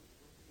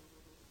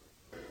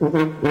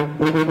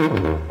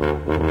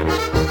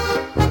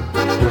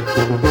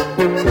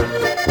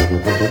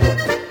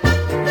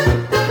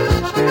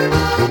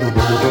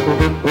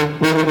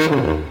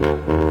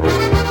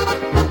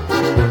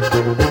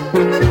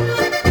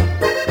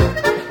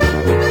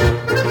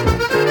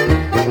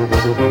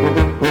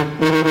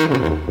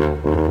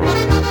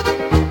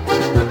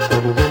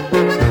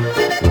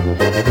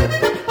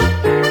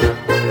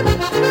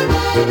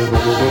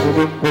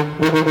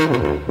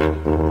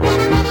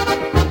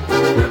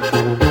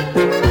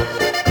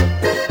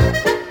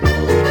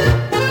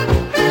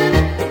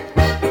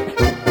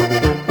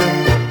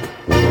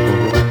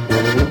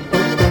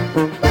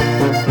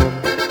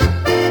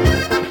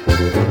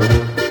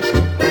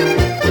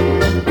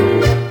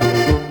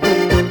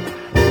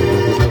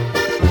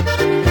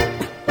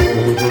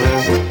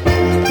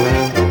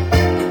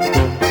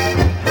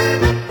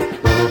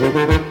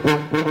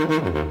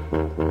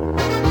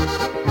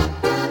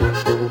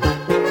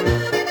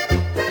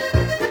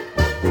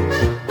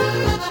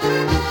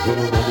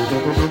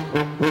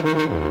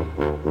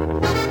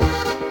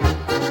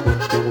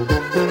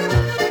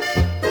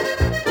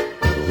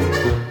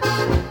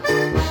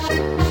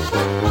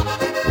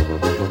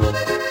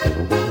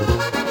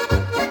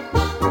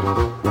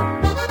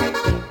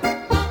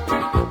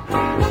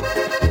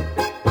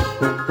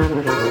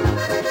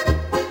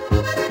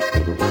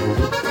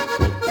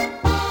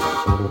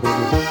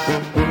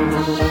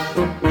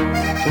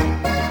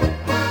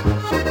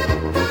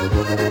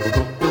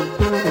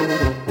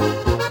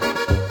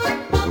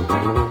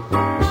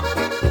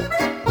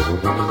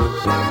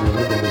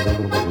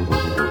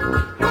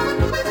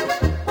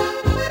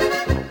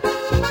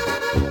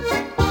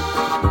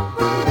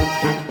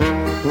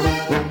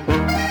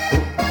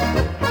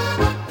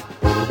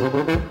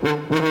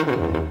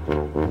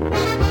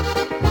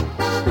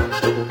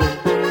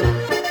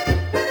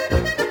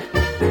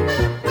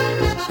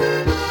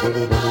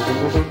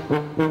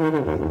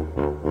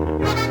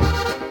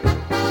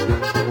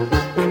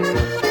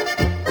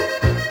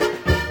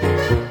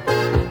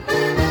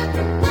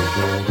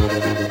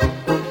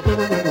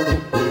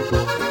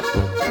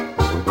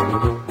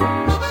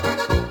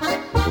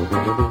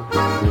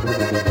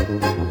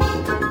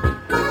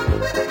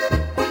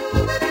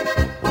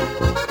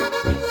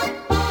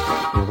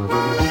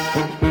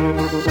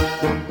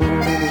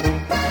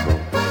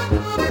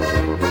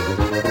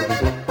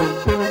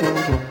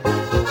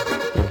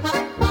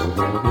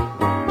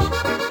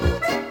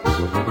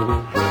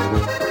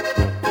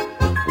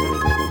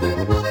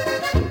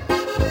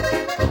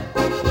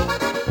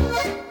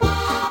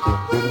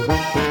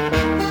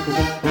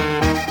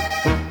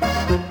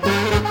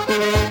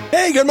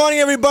Good morning,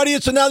 everybody.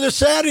 It's another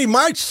Saturday,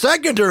 March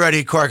 2nd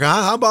already, Cork,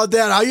 huh? How about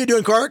that? How you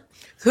doing, Cork?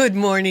 Good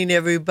morning,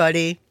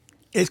 everybody.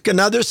 It's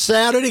another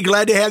Saturday.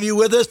 Glad to have you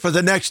with us for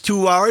the next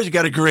 2 hours. We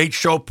got a great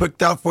show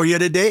picked out for you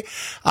today.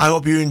 I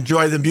hope you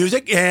enjoy the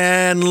music.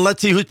 And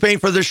let's see who's paying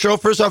for the show.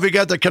 First off, we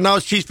got the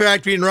Knaus Cheese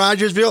Factory in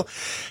Rogersville.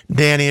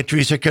 Danny and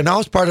Teresa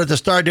Knaus, part of the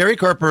Star Dairy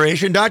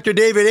Corporation. Dr.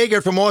 David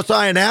Ager from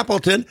OSI in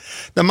Appleton.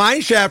 The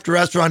Mine Shaft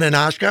Restaurant in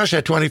Oshkosh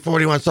at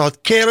 2041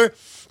 South Kaler.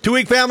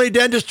 Two-Week Family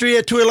Dentistry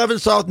at 211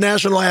 South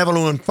National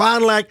Avenue in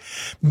Fond du Lac.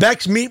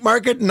 Beck's Meat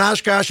Market in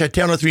Oshkosh at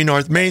 1003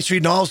 North Main Street,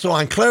 and also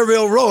on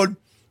Clairville Road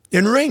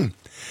in Ring.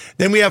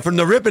 Then we have from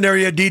the Ripon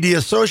area, DD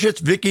Associates.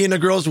 Vicky and the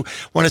girls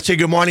want to say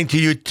good morning to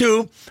you,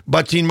 too.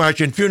 Butzine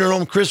March and Funeral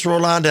Home, Chris,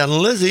 Roland, and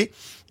Lizzie.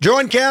 Joe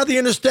and Kathy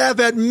and the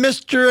staff at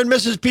Mr. and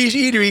Mrs. Peace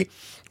Eatery,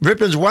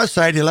 Ripon's West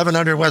Side,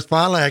 1100 West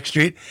Fond du Lac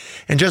Street.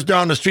 And just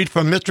down the street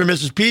from Mr. and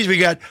Mrs. Pease, we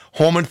got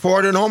Home and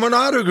Ford and Home and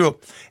Auto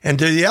Group. And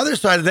to the other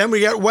side of them,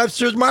 we got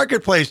Webster's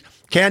Marketplace.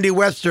 Candy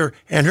Webster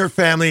and her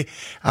family,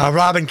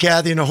 Rob and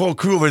Kathy and the whole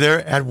crew over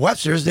there at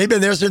Webster's. They've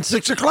been there since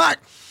 6 o'clock.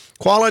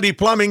 Quality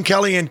Plumbing,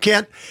 Kelly and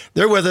Kent,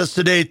 they're with us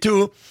today,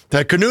 too.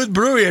 The Knuth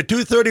Brewery at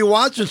 230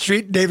 Watson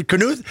Street, David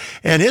Knuth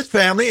and his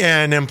family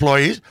and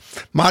employees.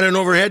 Modern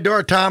Overhead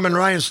Door, Tom and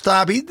Ryan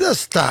Stobby, the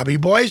Stobby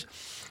boys.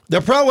 The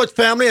Prowitz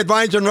family at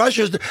Vines and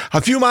Rushes, a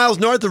few miles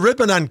north of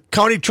Ripon on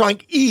County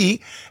Trunk E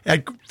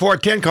at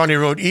 410 County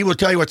Road E. Will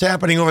tell you what's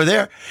happening over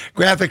there.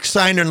 Graphic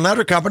Sign and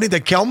Letter Company,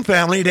 the Kelm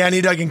family,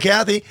 Danny, Doug, and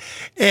Kathy.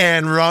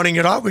 And rounding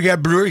it off, we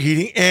got Brewer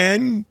Heating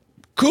and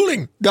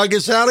Cooling. Doug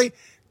and Sally,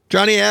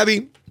 Johnny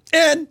Abbey,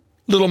 and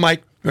Little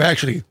Mike, or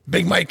actually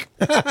Big Mike.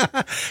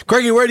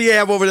 Craigie, where do you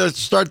have over there to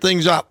start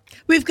things up?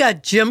 We've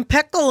got Jim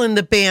Peckle in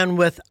the band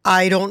with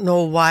I Don't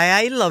Know Why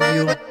I Love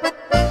You.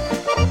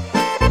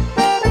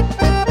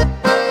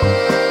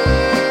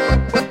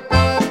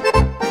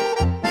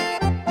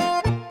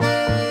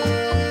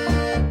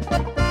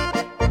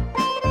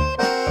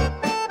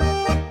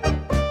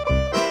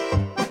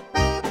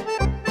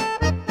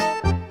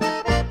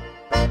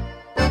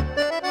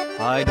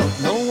 I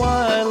don't know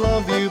why I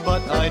love you,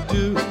 but I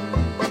do.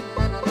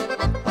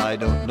 I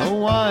don't know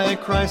why I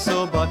cry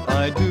so, but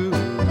I do.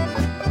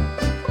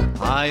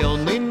 I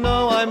only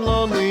know I'm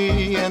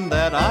lonely and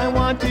that I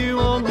want you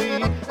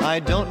only. I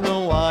don't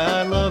know why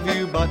I love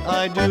you, but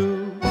I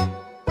do.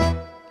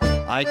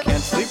 I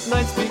can't sleep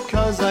nights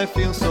because I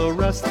feel so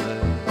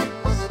restless.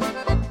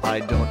 I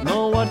don't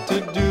know what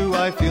to do do,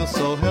 I feel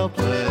so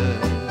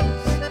helpless.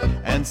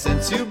 And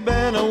since you've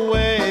been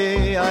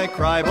away, I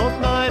cry both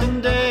night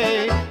and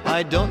day.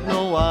 I don't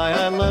know why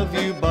I love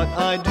you, but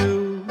I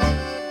do.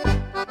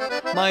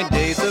 My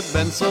days have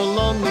been so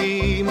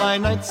lonely, my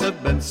nights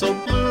have been so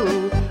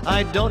blue.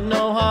 I don't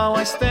know how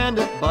I stand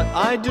it, but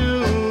I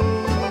do.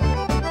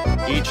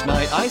 Each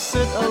night I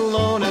sit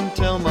alone and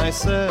tell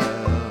myself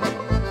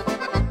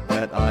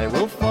that I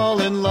will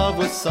fall in love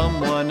with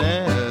someone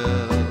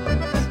else.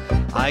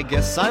 I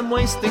guess I'm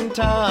wasting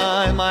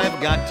time, I've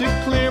got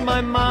to clear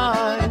my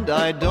mind.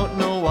 I don't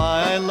know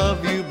why I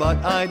love you, but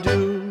I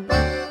do.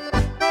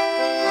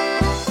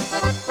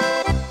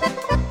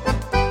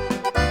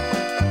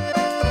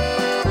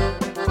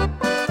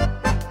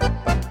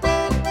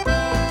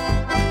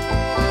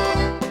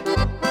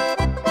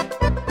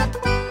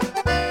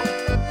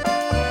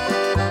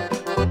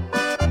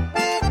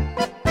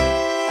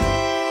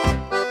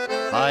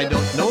 I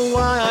don't know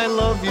why I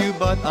love you,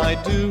 but I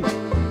do.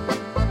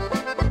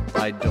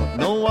 I don't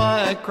know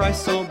why I cry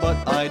so, but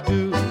I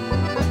do.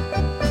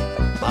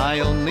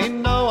 I only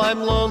know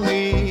I'm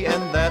lonely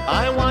and that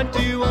I want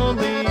you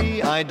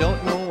only. I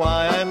don't know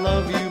why I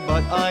love you,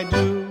 but I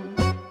do.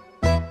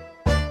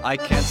 I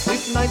can't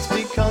sleep nights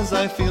because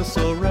I feel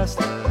so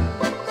restless.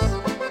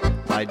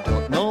 I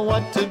don't know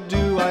what to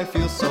do, I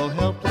feel so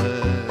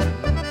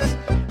helpless.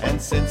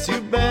 And since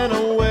you've been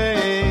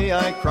away,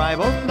 I cry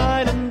both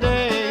night and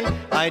day.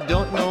 I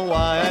don't know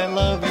why I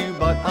love you,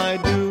 but I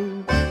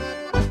do.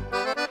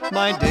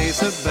 My days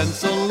have been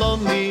so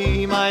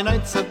lonely, my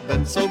nights have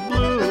been so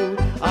blue.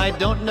 I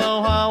don't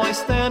know how I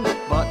stand it,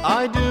 but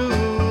I do.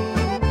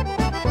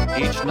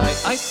 Each night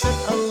I sit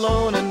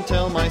alone and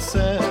tell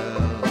myself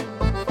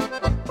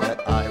that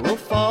I will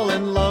fall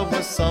in love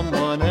with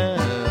someone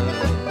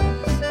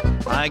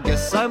else. I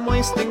guess I'm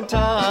wasting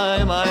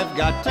time, I've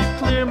got to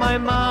clear my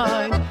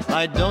mind.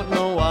 I don't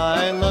know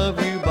why I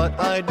love you, but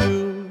I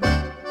do.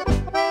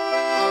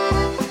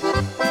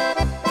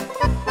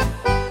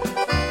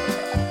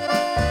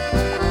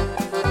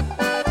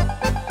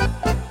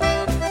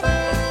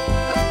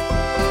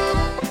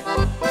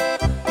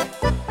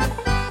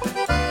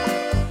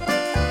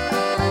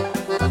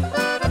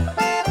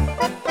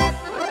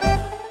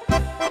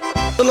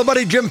 Little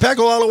buddy Jim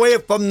Peckle all the way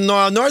from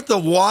north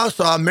of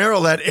Wausau,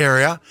 Maryland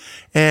area.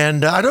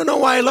 And I don't know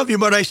why I love you,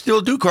 but I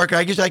still do, Cork.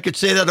 I guess I could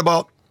say that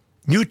about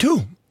you,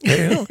 too. You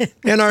know,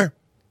 and our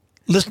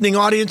listening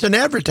audience and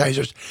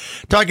advertisers.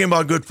 Talking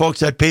about good folks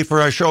that pay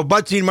for our show.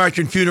 Butzine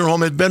Marching Funeral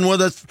Home has been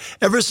with us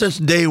ever since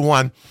day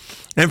one.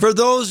 And for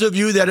those of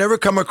you that ever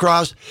come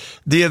across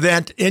the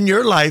event in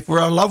your life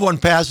where a loved one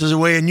passes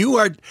away and you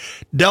are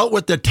dealt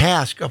with the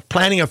task of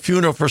planning a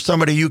funeral for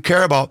somebody you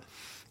care about,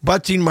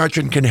 Butzine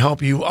Marching can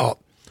help you out.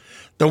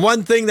 The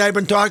one thing that I've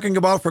been talking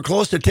about for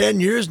close to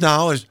 10 years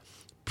now is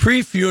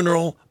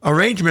pre-funeral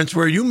arrangements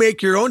where you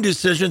make your own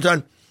decisions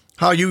on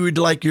how you would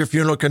like your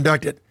funeral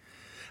conducted.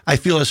 I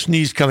feel a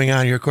sneeze coming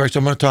on here, of course.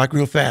 I'm going to talk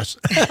real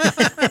fast.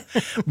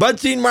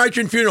 Butzine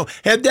Marching Funeral.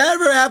 Have that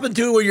ever happened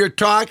to you where you're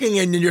talking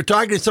and you're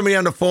talking to somebody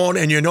on the phone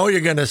and you know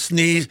you're going to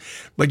sneeze,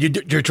 but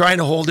you're trying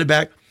to hold it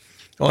back?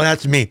 Oh,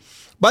 that's me.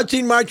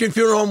 Butzine Marching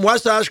Funeral Home,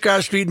 West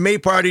Oshkosh Street, May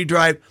Party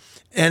Drive.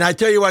 And I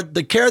tell you what,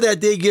 the care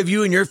that they give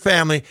you and your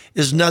family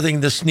is nothing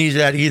to sneeze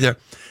at either.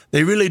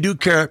 They really do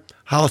care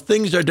how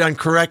things are done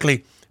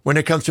correctly when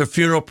it comes to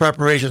funeral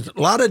preparations. A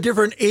lot of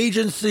different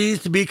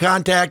agencies to be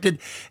contacted,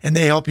 and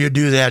they help you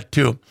do that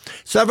too.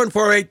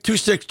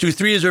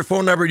 748-2623 is their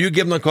phone number. You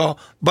give them a call.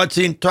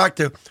 Butzine, talk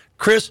to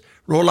Chris,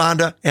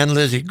 Rolanda, and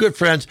Lizzie. Good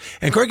friends.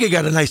 And Corky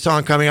got a nice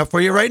song coming up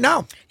for you right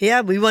now.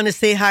 Yeah, we want to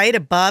say hi to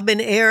Bob and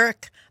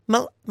Eric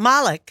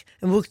Malik.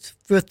 And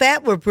with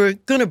that, we're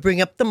going to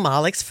bring up the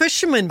Malik's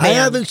Fisherman Band. I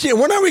haven't seen.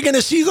 When are we going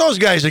to see those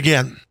guys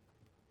again?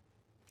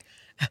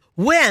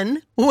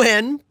 When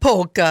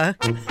polka.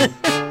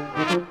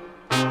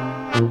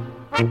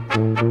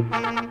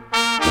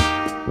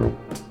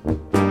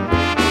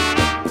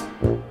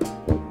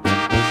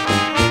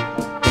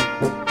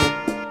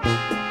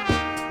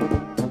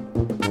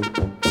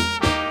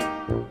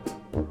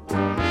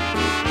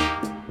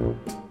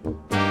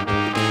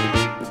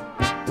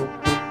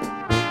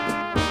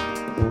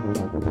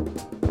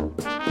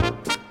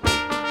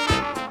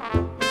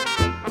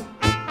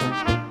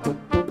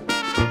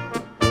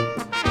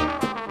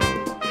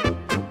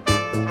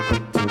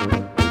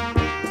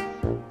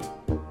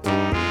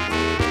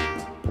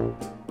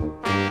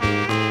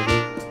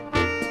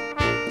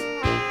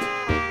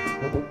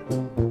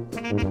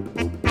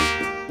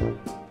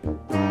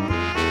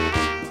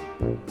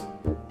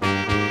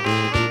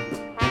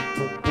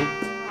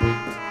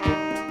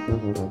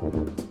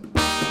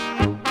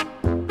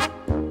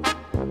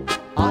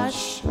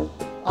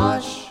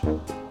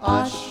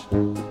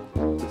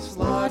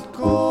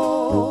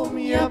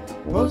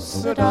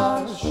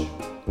 Dasz,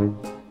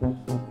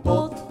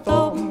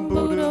 potom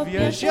budu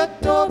věřit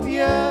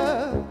tobě,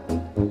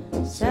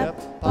 se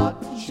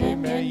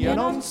patříme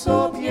jenom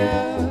sobě,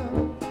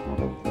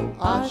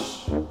 až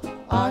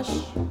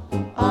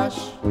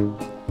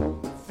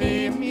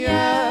ty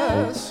mě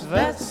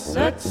své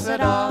srdce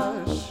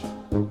dáš.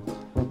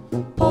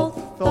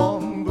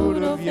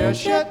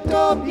 wiezie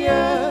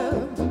tobie,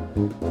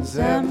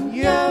 ze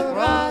mnie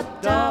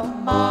rada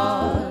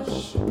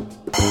masz.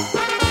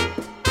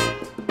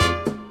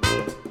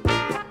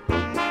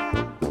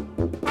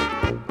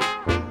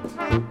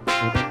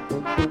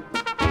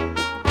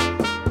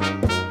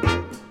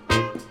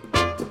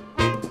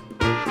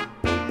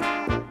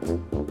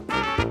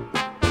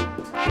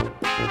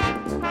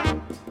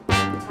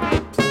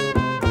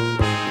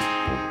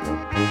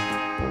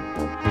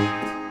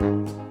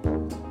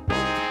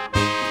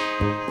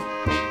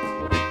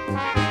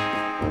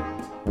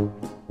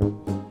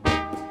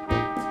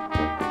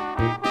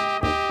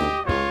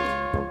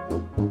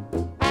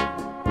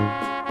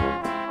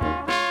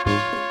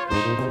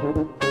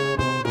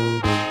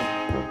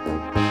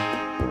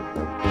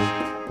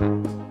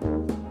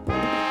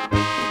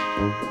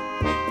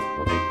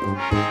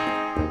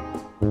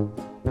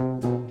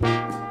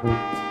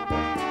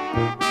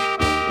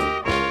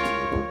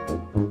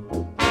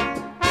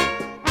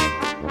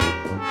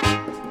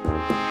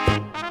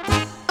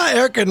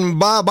 Eric and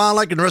Bob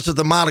Malik and the rest of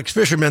the Malik's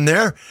fishermen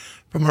there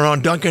from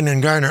around Duncan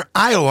and Garner,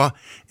 Iowa,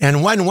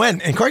 and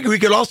when. And Corky, we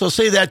could also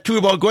say that, too,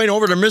 about going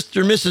over to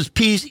Mr. and Mrs.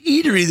 P's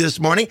Eatery this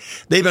morning.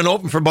 They've been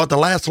open for about the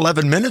last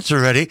 11 minutes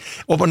already.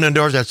 Open the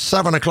doors at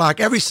 7 o'clock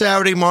every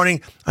Saturday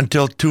morning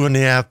until 2 in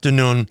the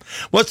afternoon.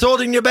 What's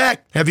holding you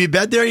back? Have you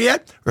been there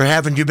yet? Or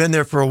haven't you been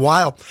there for a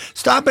while?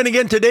 Stop in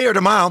again today or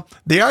tomorrow.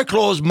 They are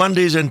closed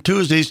Mondays and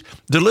Tuesdays.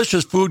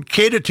 Delicious food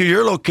catered to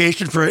your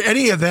location for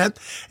any event.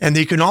 And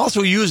you can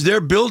also use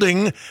their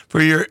building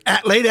for your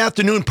late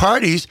afternoon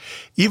parties,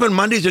 even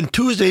Mondays and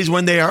Tuesdays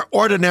when they are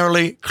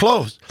ordinarily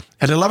closed.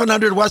 At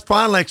 1100 West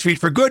Fond du Lac Street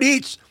for good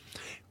eats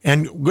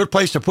and good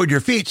place to put your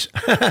feet.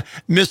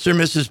 Mr. and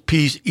Mrs.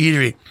 P's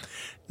Eatery.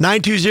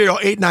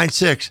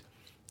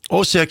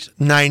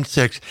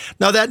 920-896-0696.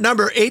 Now that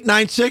number,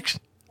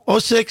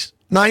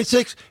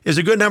 896-0696, is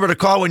a good number to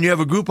call when you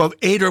have a group of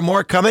 8 or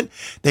more coming.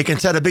 They can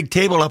set a big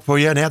table up for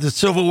you and have the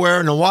silverware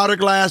and the water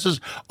glasses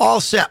all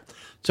set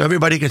so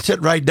everybody can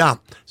sit right down.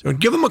 So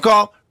give them a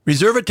call,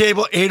 reserve a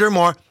table, 8 or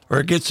more,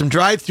 or get some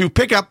drive-through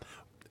pickup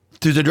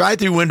to the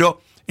drive-through window,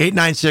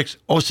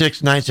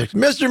 896-0696.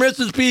 Mr. and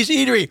Mrs. P's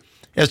Eatery,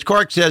 as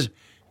Cork says,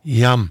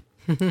 yum.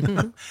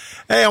 Hey,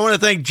 I want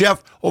to thank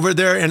Jeff over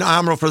there in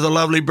Amro for the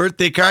lovely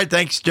birthday card.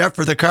 Thanks, Jeff,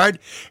 for the card.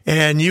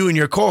 And you and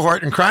your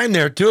cohort in crime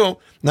there, too.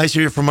 Nice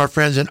to hear from our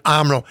friends in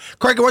Amro.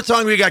 Corky, what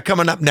song we got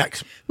coming up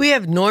next? We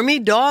have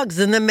Normie Dogs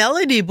and the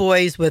Melody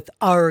Boys with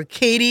our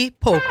Katie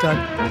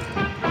Polka.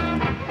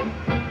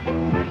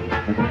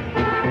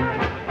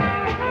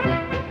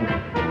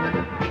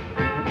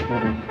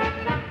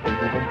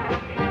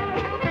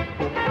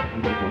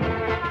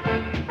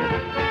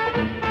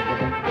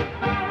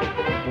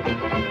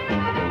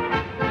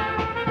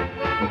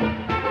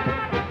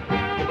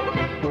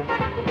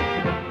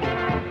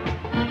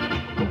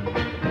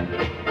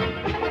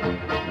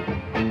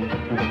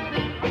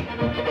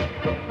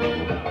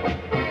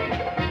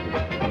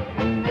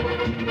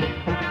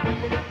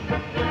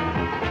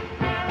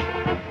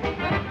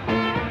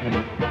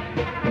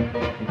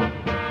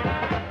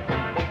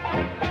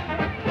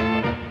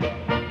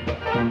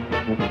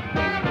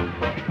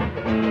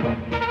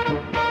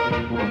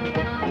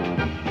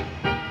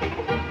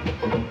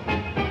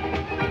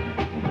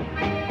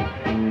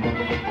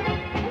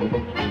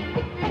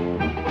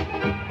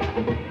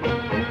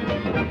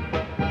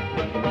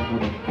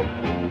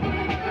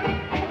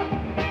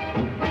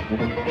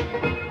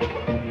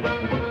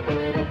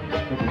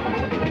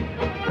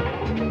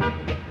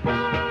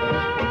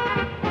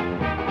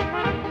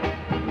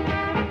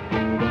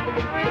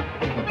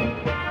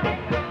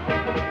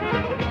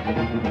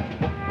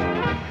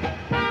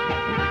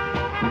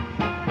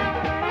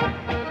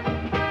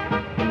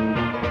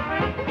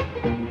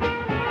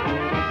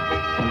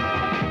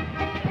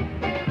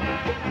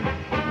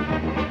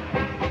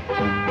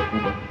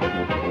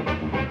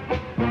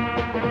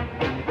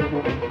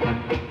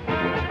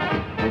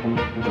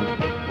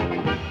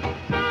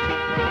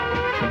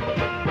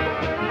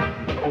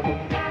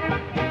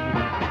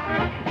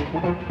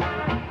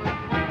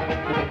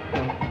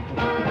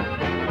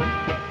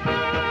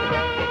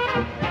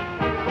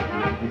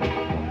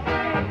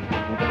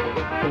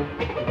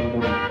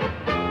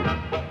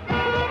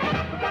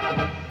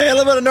 Hey, a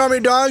little bit of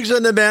Normie Dogs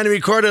and the band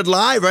recorded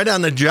live right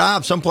on the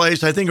job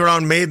someplace, I think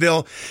around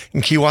Mayville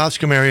and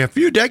Kewaskum area a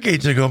few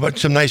decades ago, but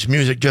some nice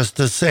music just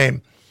the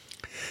same.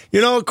 You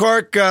know,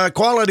 Cork,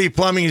 quality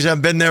plumbings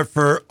have been there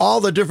for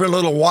all the different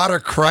little water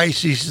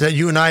crises that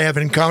you and I have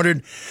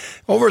encountered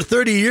over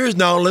 30 years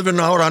now living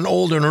out on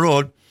Olden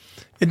Road.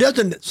 It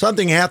doesn't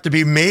something have to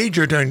be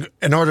major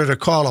in order to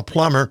call a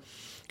plumber.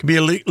 It can be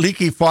a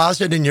leaky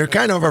faucet, and you're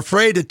kind of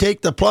afraid to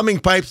take the plumbing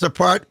pipes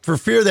apart for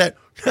fear that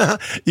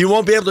you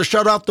won't be able to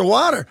shut off the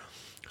water.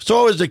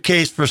 So is the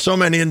case for so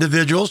many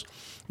individuals.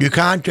 You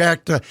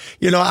contract,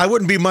 I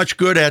wouldn't be much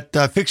good at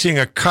fixing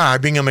a car,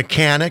 being a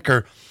mechanic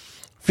or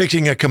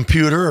fixing a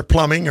computer or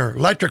plumbing or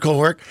electrical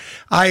work.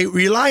 I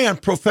rely on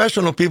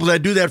professional people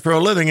that do that for a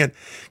living. And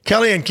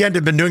Kelly and Kent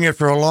have been doing it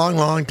for a long,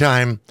 long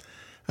time.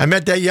 I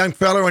met that young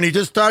fella when he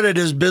just started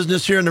his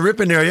business here in the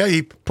Ripon area.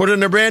 He put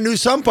in a brand new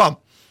sump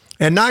pump.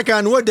 And knock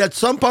on wood, that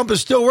sump pump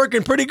is still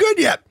working pretty good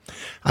yet.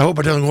 I hope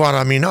it doesn't go out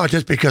on me now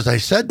just because I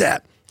said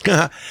that.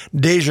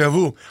 Deja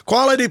vu.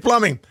 Quality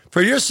Plumbing.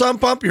 For your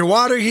sump pump, your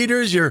water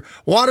heaters, your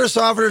water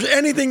softeners,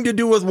 anything to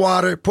do with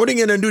water, putting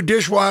in a new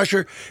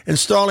dishwasher,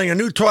 installing a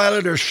new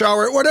toilet or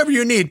shower, whatever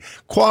you need,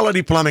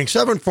 Quality Plumbing,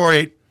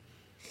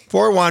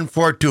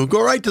 748-4142.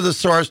 Go right to the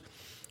source,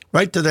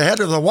 right to the head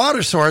of the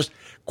water source,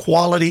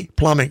 Quality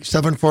Plumbing,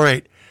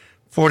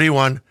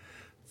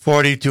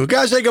 748-4142.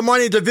 Guys, say good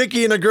morning to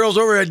Vicki and the girls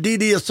over at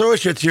DD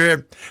Associates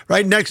here,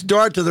 right next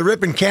door to the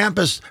Ripon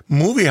Campus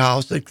Movie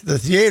House, the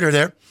theater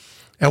there,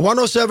 at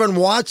 107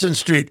 Watson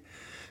Street.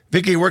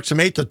 Vicki works from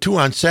 8 to 2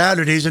 on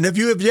Saturdays, and if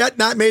you have yet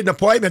not made an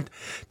appointment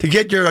to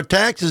get your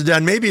taxes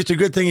done, maybe it's a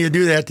good thing you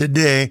do that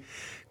today.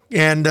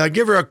 And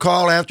give her a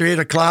call after 8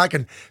 o'clock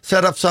and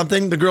set up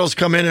something. The girls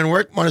come in and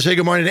work. I want to say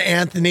good morning to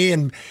Anthony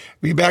and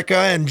Rebecca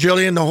and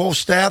Jillian, the whole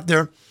staff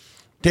there.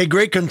 Take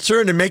great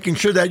concern in making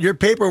sure that your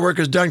paperwork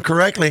is done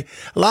correctly.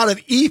 A lot of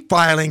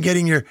e-filing,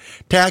 getting your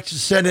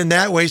taxes sent in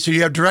that way so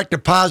you have direct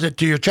deposit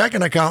to your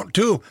checking account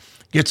too.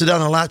 Gets it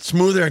done a lot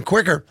smoother and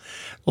quicker.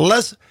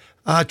 Less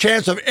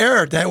chance of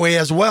error that way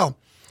as well.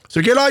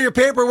 So get all your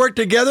paperwork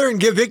together and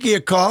give Vicki a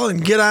call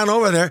and get on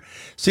over there.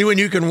 See when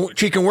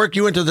she can work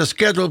you into the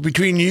schedule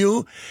between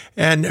you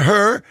and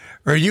her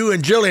or you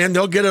and Jillian.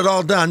 They'll get it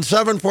all done.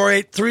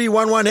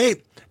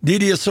 748-3118.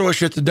 DD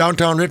Associates in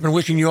downtown Ripon,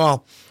 wishing you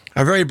all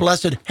a very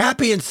blessed,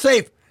 happy, and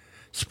safe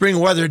spring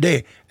weather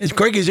day. Is it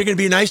going to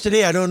be nice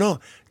today? I don't know.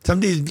 Some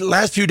of these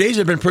last few days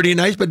have been pretty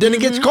nice, but then it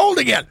gets cold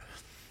again.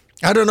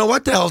 I don't know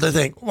what the hell to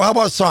think. Well, how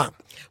about a song?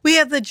 We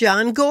have the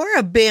John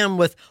Gora Band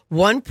with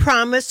One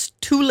Promise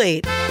Too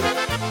Late.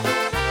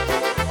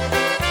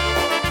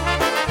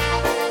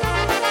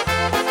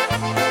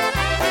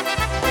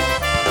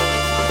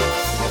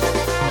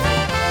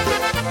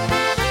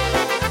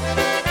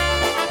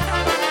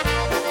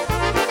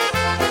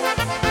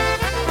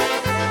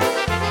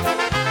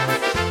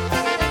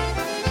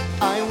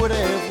 I would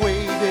have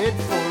waited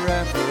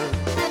forever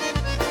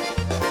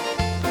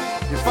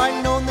if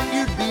I'd known that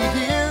you'd be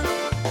here.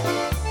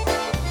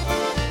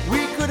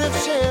 We could have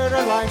shared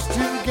our lives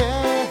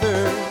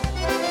together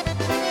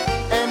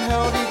and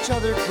held each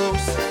other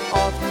close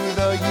all through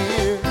the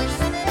years.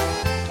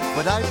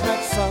 But I've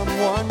met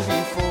someone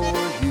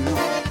before you,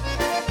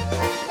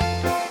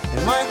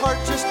 and my heart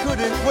just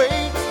couldn't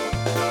wait.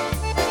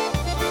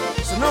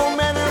 So no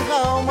matter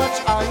how much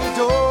I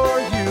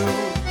adore you,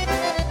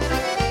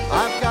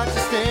 I've got to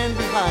stand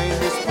behind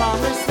this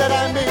promise that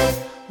I made.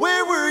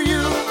 Where were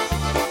you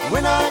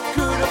when I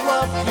could have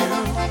loved you?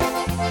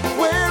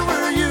 Where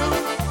were you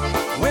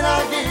when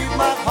I gave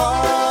my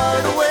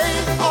heart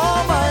away?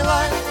 All my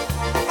life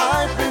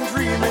I've been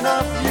dreaming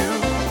of you.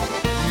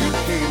 You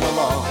came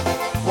along,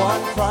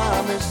 one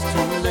promise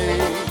too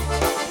late.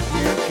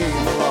 You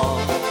came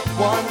along,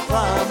 one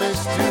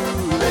promise too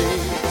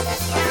late.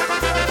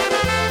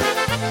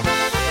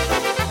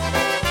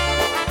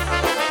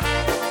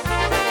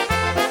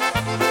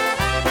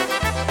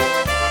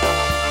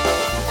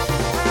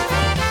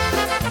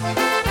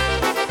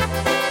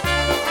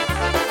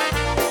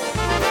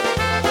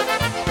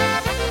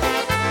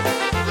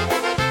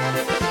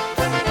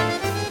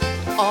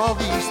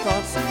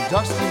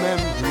 Dusty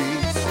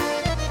memories.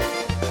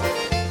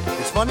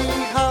 It's funny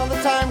how the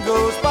time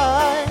goes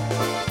by.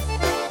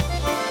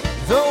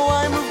 Though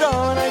I moved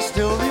on, I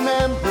still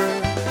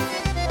remember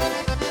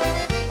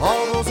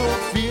all those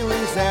old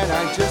feelings that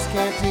I just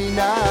can't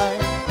deny.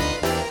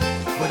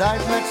 But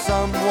I've met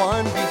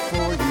someone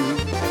before you,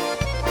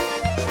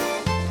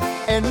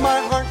 and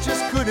my heart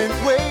just couldn't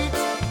wait.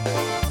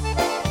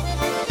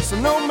 So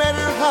no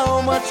matter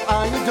how much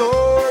I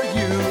adore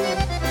you,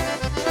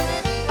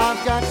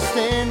 I've got to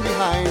stand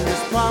behind this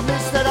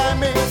promise that I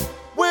made.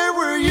 Where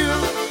were you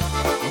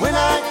when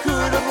I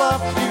could have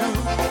loved you?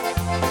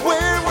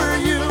 Where were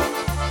you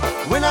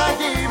when I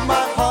gave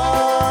my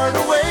heart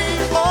away?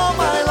 All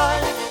my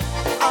life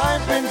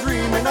I've been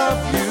dreaming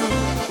of you.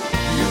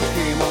 You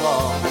came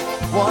along,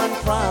 one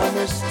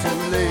promise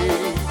too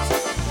late.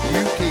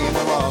 You came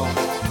along,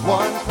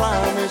 one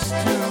promise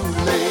too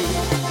late.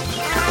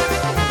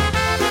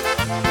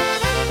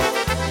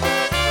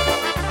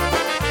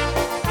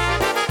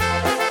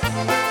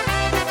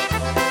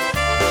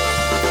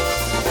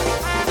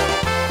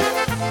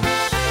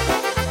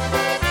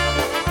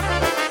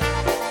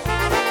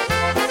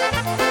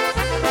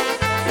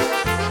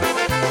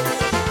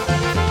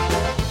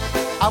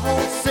 I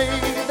won't say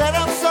that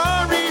I'm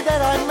sorry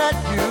that I met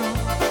you.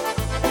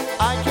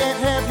 I can't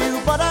have you,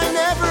 but I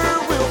never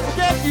will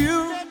forget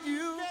you.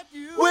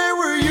 Where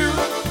were you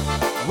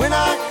when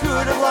I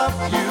could have loved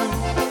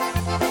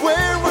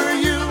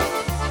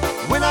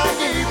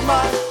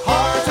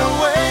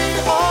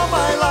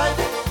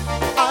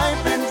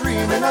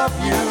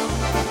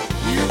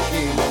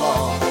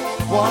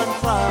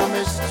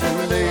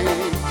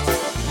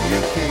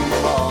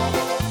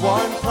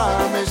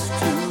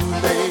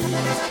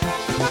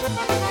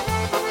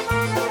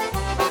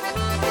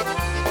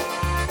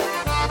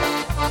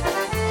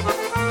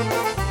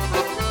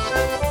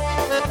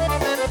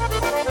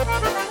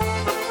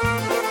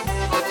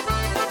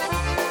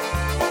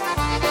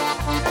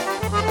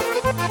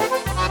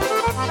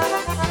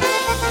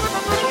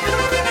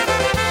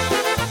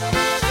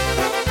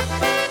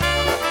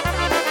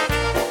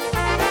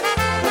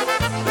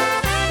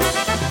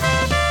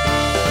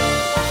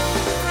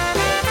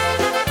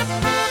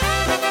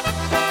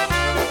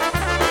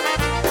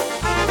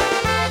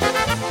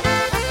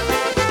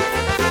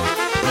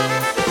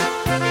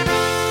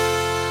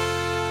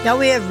Now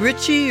we have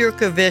Richie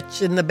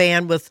Yurkovich in the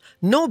band with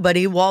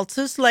Nobody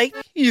Waltzes Like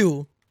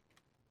You.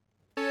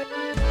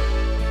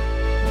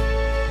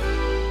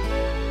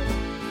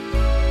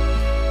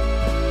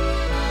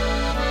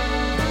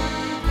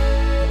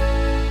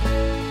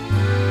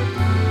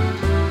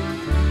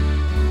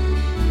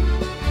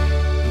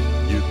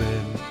 You've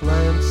been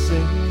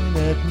glancing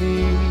at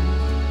me,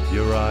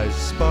 your eyes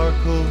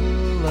sparkle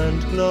and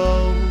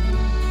glow.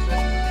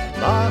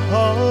 My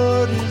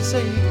heart is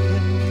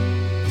aching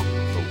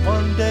for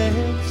one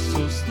dance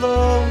so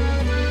slow,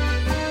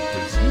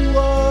 'cause you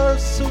are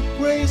so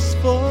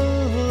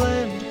graceful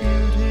and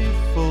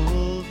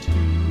beautiful too.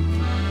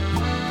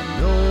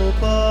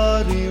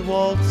 Nobody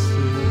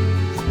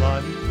waltzes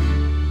like you.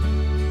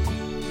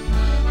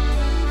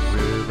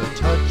 With a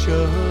touch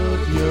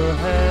of your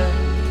hand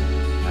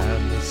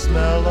and the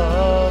smell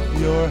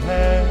of your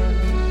hair,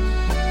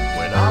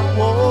 when I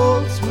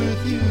waltz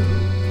with you,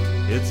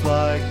 it's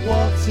like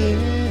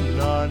waltzing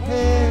on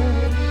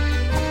air.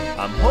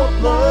 I'm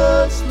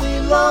hopelessly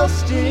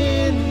lost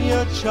in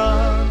your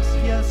charms,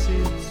 yes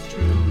it's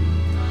true.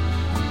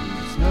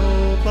 'Cause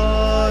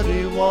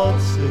nobody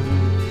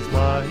waltzes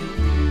like you.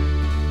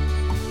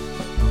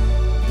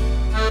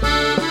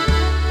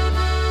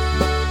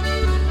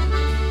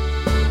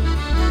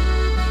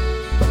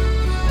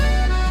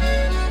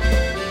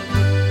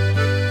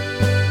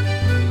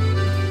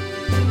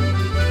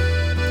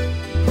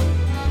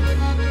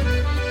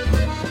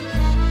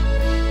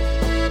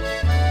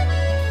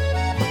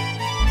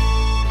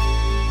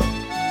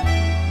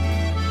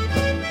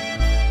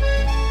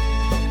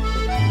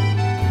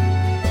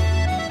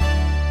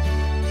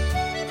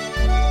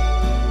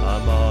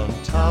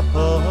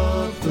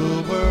 Of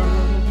the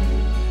world,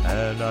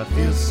 and I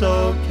feel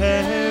so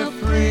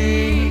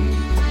carefree,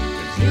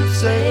 'cause you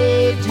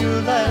saved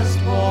your last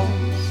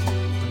waltz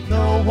for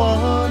no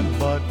one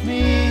but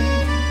me,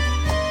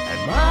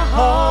 and my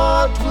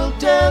heart will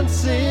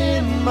dance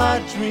in my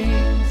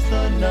dreams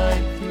the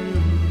night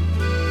through,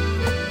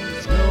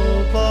 'cause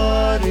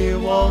nobody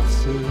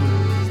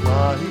waltzes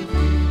like you.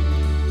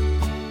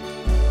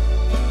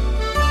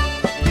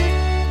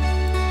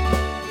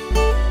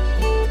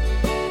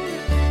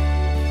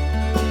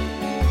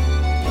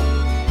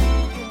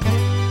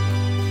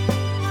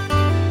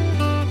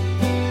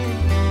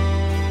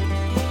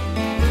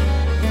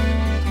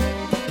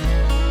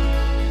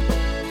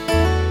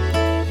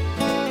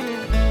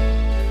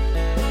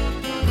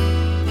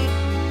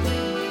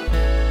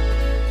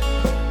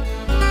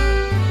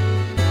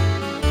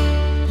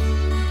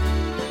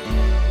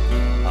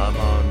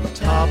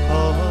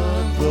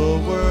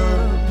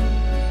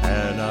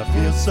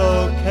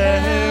 So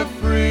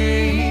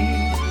carefree,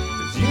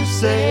 'cause you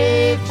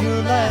saved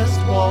your last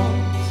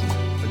waltz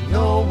for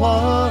no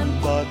one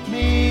but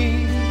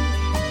me,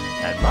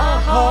 and my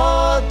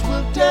heart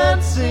will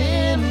dance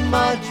in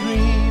my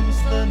dreams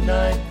the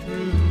night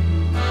through,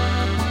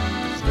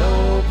 'cause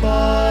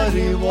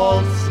nobody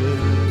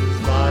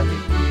waltzes like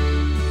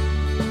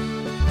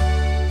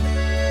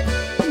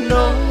you.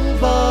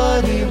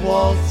 Nobody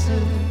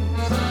waltzes,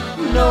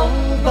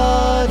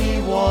 nobody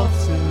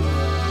waltzes,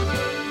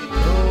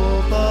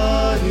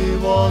 nobody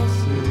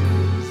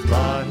waltzes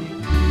like you.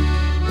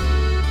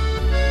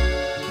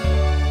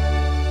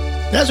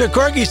 That's what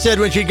Corky said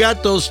when she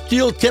got those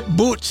steel-tip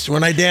boots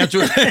when I danced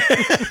with her.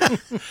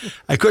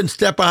 I couldn't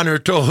step on her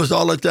toes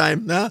all the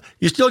time. No?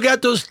 You still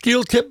got those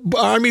steel-tip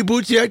army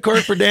boots yet,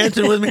 Corky, for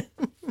dancing with me?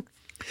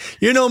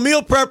 You know,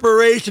 meal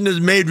preparation is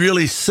made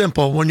really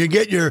simple when you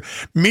get your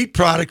meat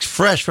products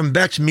fresh from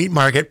Beck's Meat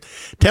Market,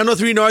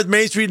 1003 North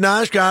Main Street in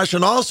Oshkosh,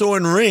 and also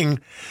in Ring,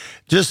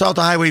 just south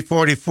of Highway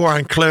 44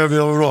 on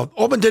Clairville Road.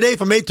 Open today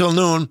from 8 till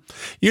noon.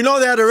 You know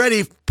that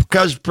already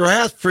because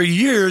perhaps for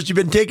years you've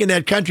been taking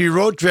that country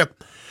road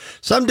trip.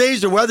 Some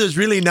days the weather's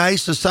really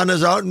nice, the sun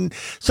is out, and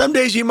some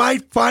days you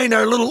might find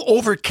our little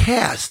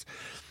overcast.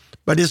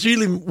 But it's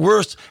really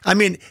worth,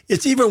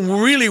 it's even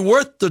really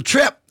worth the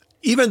trip,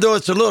 even though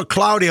it's a little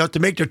cloudy out, to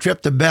make the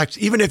trip to Beck's,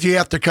 even if you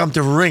have to come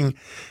to Ring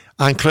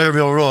on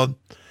Clairville Road.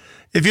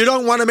 If you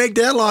don't want to make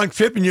that long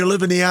trip and you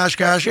live in the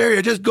Oshkosh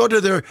area, just go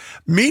to their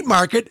meat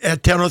market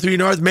at 1003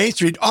 North Main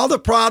Street. All the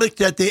products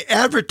that they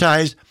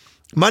advertise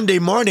Monday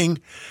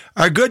morning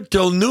are good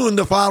till noon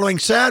the following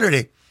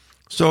Saturday.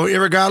 So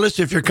irregardless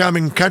if you're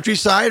coming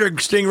countryside or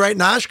staying right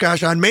in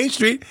Oshkosh on Main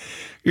Street,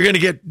 you're going to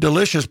get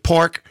delicious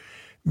pork,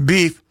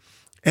 beef,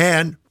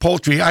 and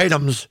poultry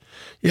items.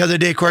 The other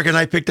day, Cork and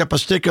I picked up a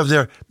stick of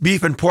their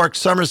beef and pork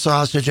summer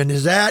sausage, and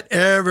is that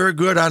ever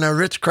good on a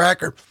Ritz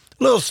cracker?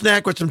 A little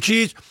snack with some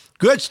cheese.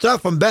 Good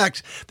stuff from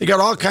Beck's. They got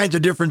all kinds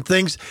of different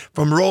things,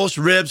 from roast,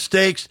 ribs,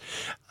 steaks,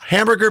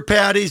 hamburger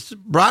patties,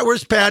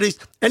 bratwurst patties,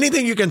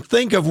 anything you can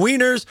think of,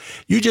 wieners.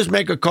 You just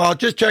make a call.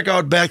 Just check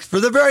out Beck's for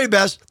the very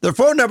best. Their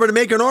phone number to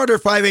make an order,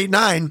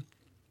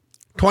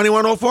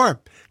 589-2104.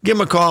 Give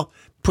them a call.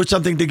 put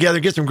something together,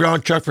 get some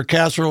ground chuck for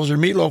casseroles or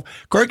meatloaf.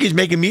 Corky's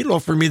making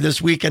meatloaf for me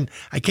this week, and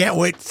I can't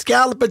wait.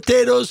 Scalloped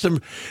potatoes,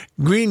 some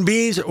green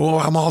beans. Oh,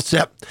 I'm all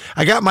set.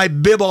 I got my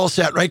bib all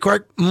set, right,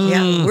 Cork?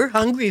 Yeah, we're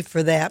hungry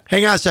for that.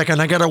 Hang on a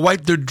second. I got to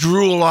wipe the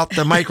drool off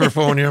the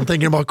microphone here. I'm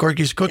thinking about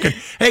Corky's cooking.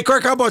 Hey,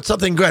 Cork, how about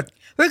something good?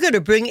 We're going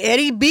to bring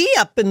Eddie B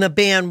up in the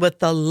band with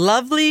the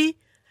lovely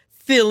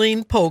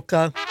filling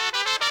polka.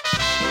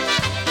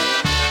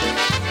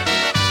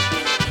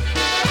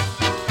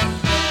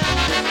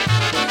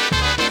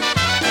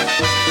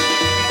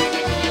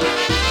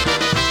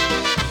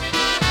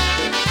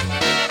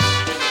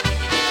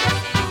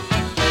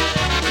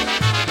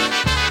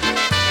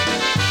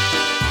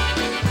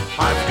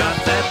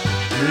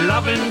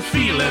 Loving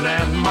feeling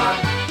and my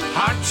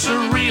heart's a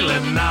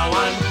reeling. Now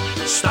I'm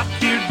stuck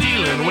here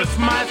dealing with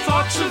my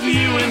thoughts of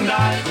you and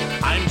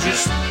I'm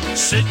just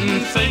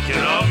sitting thinking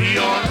of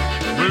your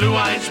blue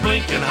eyes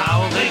blinking,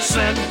 how they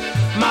send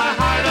my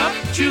heart up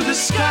to the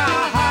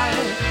sky.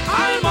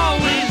 I'm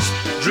always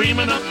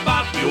dreaming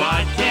about you.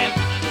 I can't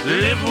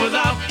live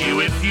without you.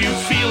 If you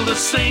feel the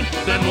same,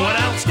 then what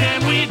else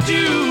can we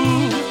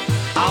do?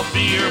 I'll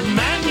be your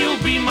man,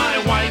 you'll be my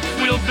wife.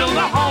 We'll build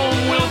a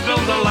home, we'll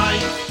build a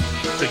life.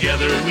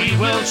 Together we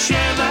will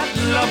share that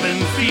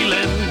loving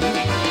feeling.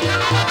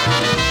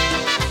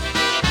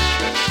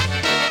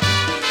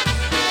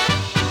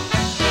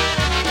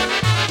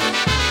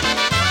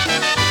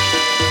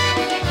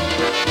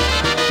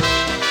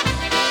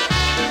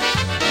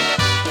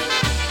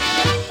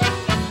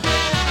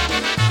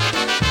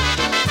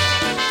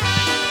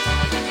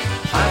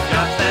 I've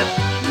got that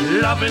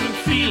loving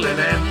feeling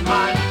and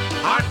my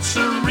heart's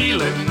a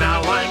reeling.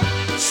 Now I'm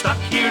stuck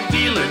here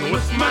dealing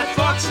with my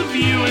thoughts of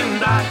you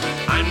and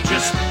I'm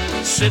just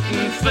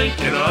sitting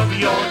thinking of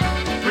your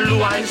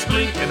blue eyes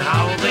blinking,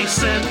 how they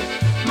send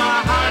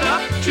my heart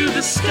up to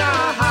the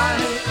sky.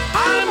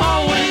 I'm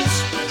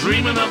always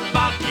dreaming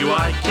about you.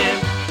 I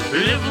can't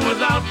live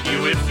without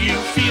you. If you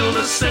feel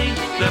the same,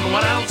 then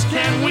what else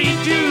can we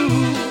do?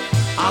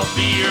 I'll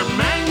be your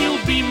man,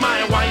 you'll be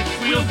my wife.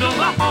 We'll build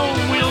a home,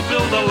 we'll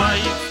build a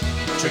life.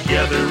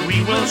 Together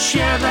we will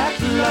share that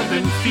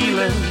loving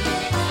feeling.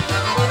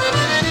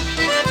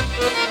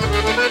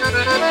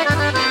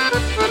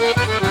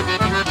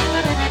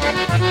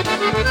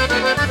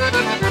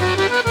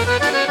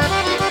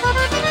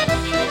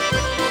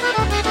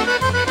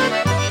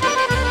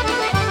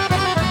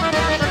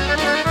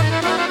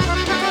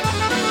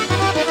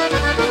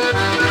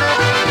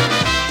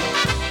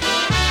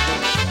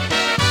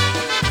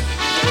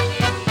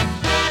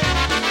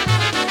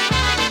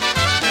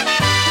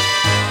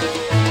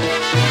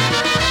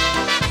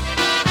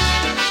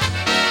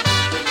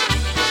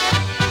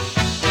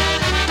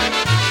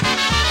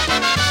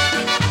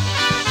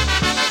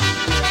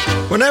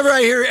 Whenever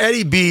I hear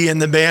Eddie B in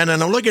the band,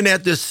 and I'm looking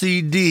at this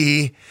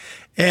CD,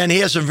 and he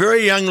has some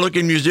very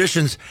young-looking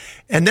musicians,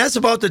 and that's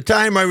about the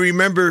time I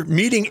remember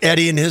meeting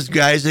Eddie and his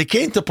guys. They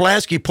came to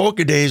Pulaski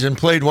Polka Days and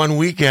played one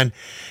weekend,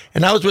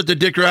 and I was with the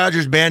Dick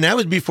Rogers Band. That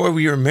was before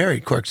we were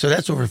married, Cork, so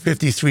that's over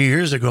 53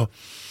 years ago.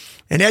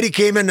 And Eddie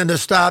came in the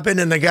stop-in,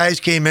 and the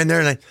guys came in there,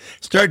 and I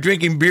started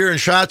drinking beer and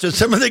shots with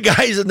some of the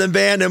guys in the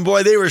band, and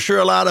boy, they were sure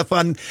a lot of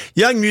fun.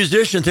 Young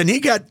musicians, and he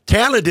got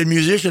talented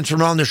musicians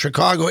from around the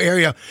Chicago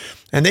area,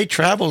 and they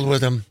traveled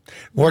with him,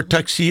 wore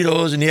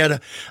tuxedos, and he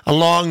had a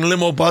long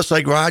limo bus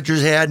like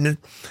Rogers had, and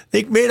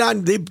they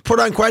put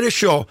on quite a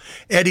show,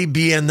 Eddie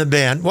B and the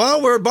band.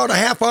 Well, we're about a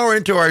half hour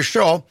into our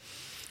show,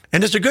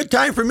 and it's a good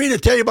time for me to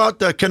tell you about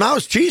the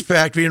Canals Cheese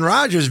Factory in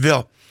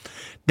Rogersville.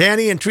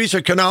 Danny and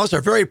Teresa Canals are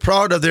very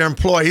proud of their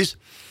employees.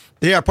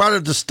 They are part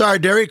of the Star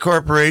Dairy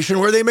Corporation,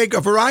 where they make a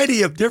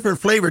variety of different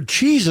flavored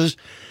cheeses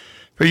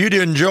for you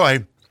to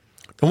enjoy.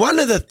 And one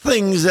of the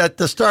things that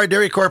the Star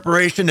Dairy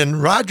Corporation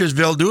in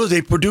Rogersville do is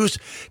they produce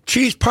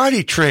cheese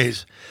party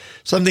trays,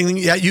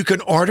 something that you can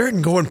order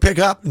and go and pick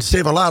up and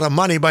save a lot of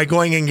money by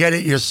going and get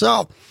it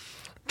yourself.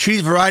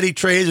 Cheese variety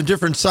trays in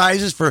different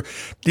sizes for,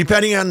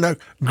 depending on the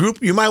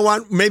group, you might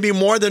want maybe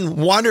more than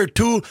one or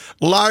two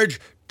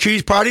large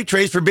cheese party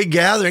trays for big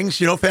gatherings,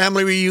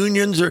 family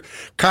reunions or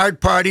card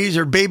parties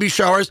or baby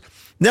showers.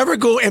 Never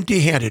go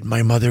empty-handed,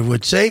 my mother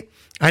would say.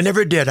 I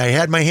never did. I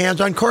had my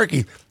hands on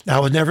Corky. I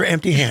was never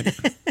empty-handed.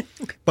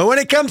 But when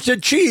it comes to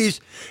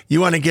cheese, you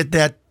want to get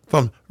that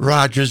from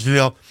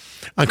Rogersville.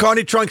 On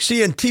County Trunk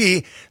C and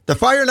T, the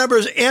fire number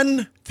is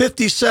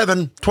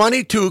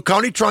N5722,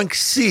 County Trunk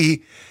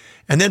C,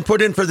 and then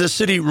put in for the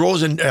city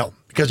Rosendale,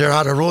 because they're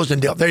out of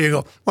Rosendale. There you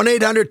go.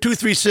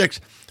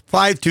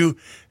 1-800-236-5200.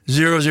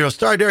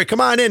 Star Dairy,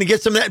 come on in and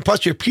get some of that,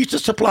 plus your pizza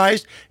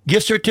supplies,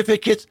 gift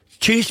certificates,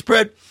 cheese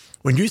spread.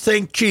 When you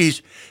think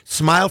cheese,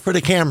 smile for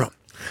the camera.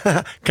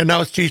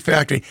 Canals Cheese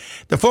Factory.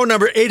 The phone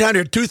number,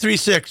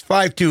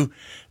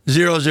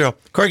 800-236-5200.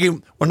 Corky,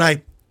 when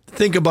I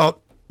think about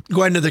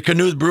going to the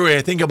Canoe Brewery,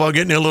 I think about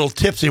getting a little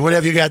tipsy. What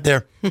have you got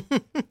there?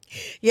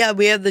 Yeah,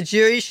 we have the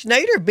Jerry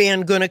Schneider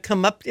Band going to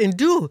come up and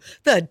do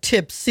the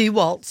Tipsy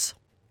Waltz.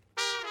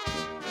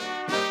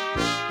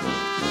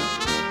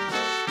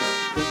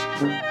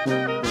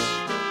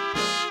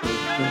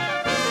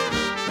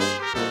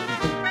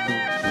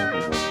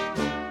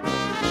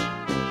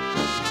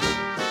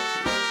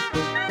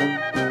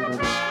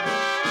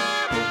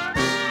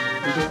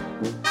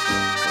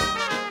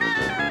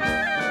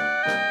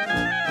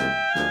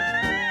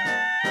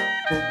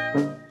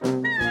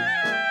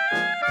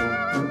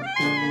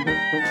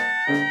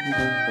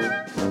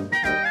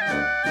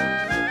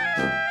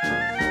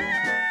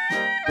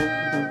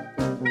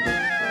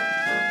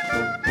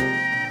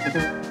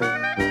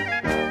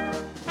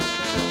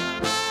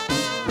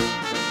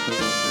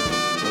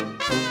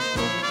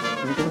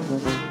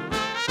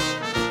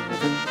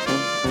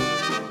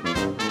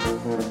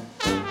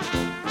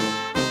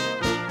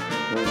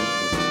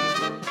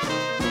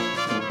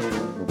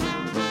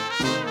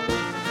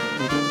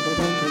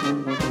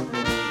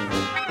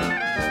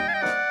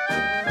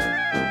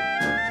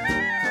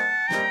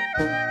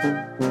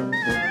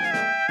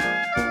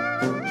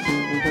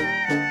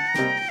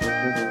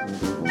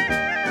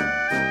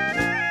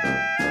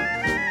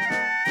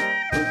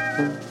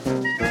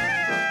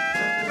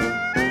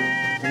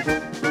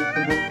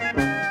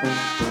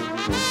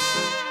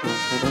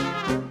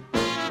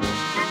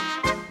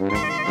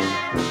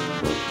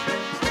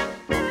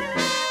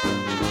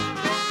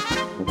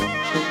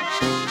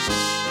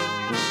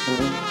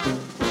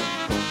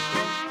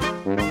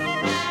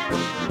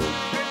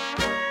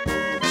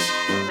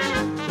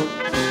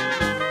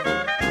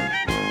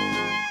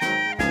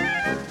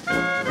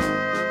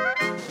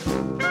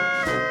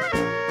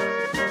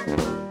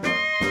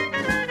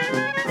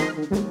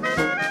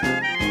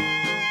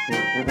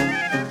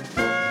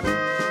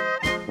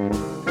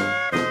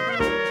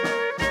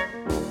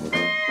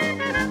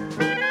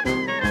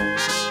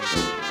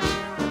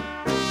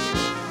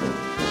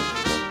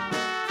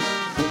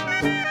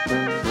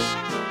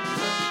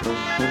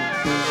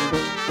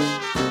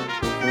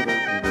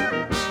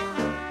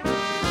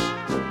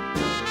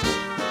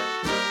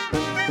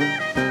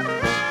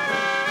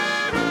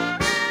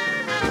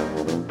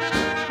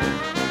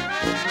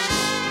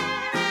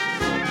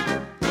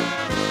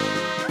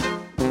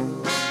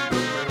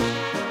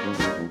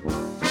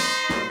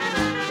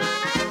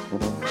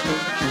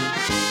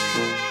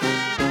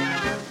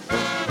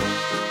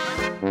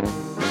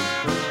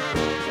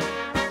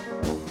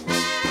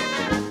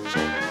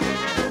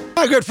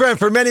 My good friend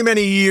for many,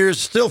 many years,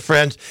 still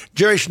friends,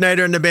 Jerry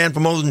Schneider and the band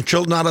from Olden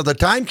Chilton out of the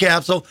Time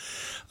Capsule.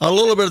 A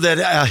little bit of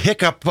that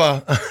hiccup,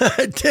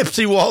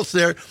 tipsy waltz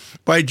there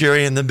by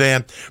Jerry and the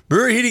band.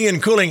 Brewery Heating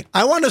and Cooling.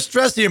 I want to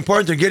stress the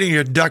importance of getting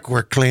your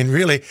ductwork clean,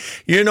 really.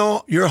 You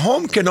know, your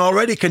home can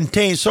already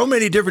contain so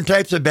many different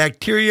types of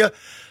bacteria,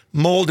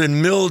 mold,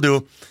 and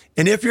mildew.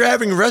 And if you're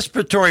having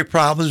respiratory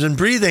problems and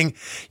breathing,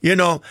 you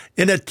know,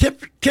 in a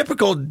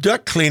typical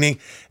duct cleaning,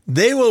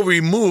 they will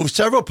remove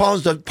several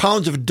pounds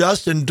of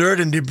dust and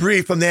dirt and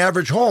debris from the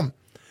average home.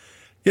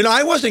 You know,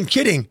 I wasn't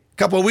kidding a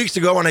couple of weeks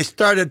ago when I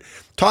started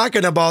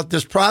talking about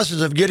this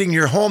process of getting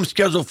your home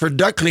scheduled for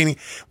duct cleaning.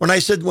 When I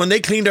said when they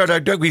cleaned out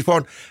our duct, we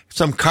found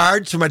some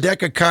cards from a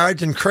deck of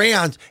cards and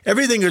crayons.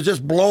 Everything was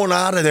just blown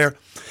out of there.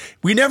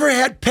 We never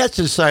had pets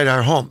inside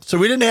our home, so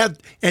we didn't have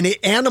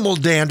any animal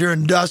dander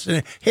and dust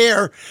and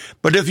hair.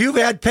 But if you've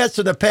had pets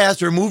in the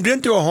past or moved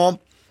into a home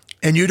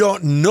and you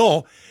don't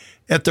know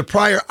if the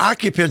prior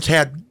occupants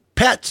had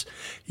pets,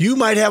 you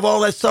might have all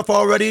that stuff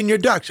already in your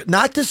ducts.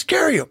 Not to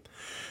scare you.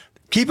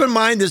 Keep in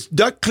mind this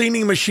duct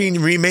cleaning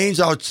machine remains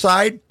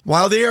outside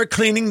while they are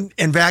cleaning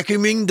and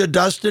vacuuming the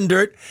dust and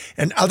dirt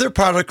and other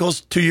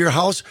particles to your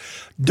house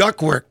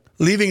ductwork,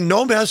 leaving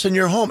no mess in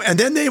your home. And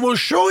then they will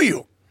show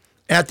you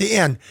at the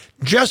end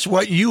just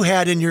what you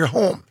had in your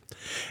home.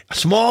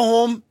 Small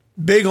home,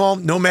 big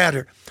home, no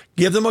matter.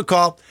 Give them a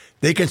call.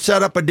 They can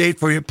set up a date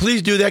for you.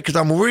 Please do that because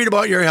I'm worried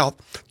about your health.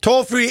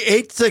 Toll free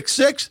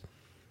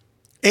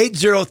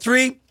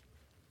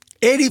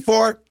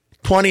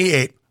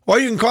 866-803-8428. Or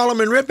you can call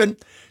them in Ripon,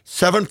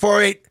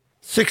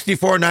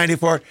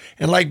 748-6494.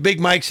 And like Big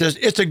Mike says,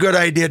 it's a good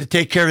idea to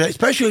take care of that,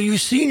 especially you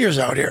seniors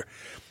out here.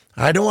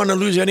 I don't want to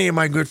lose any of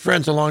my good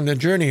friends along the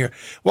journey here.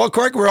 Well,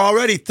 Cork, we're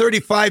already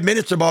 35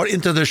 minutes about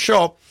into the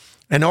show.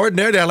 And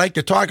ordinarily, I like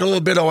to talk a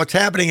little bit of what's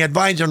happening at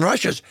Vines and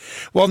Rushes.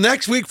 Well,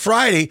 next week,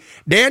 Friday,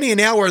 Danny and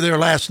Al were there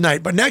last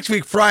night. But next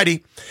week,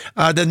 Friday,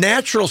 the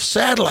Natural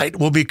Satellite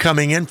will be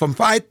coming in from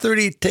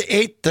 5:30 to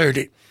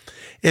 8:30.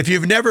 If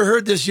you've never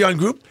heard this young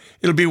group,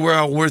 it'll be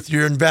well worth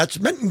your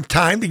investment and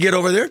time to get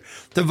over there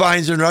to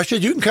Vines and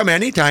Rushes. You can come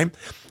anytime.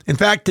 In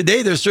fact,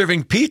 today they're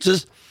serving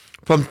pizzas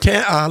from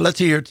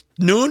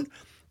noon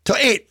to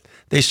 8.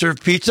 They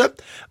serve pizza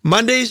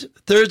Mondays,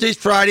 Thursdays,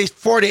 Fridays,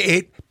 4 to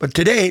 8. But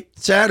today,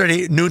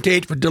 Saturday, noon to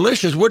 8 for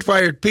delicious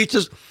wood-fired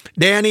pizzas.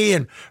 Danny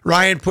and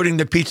Ryan putting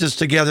the pizzas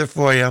together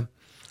for you.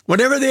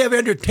 Whenever they have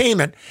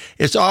entertainment,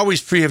 it's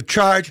always free of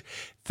charge.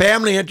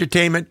 Family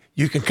entertainment.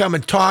 You can come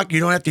and talk.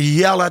 You don't have to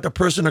yell at the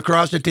person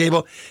across the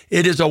table.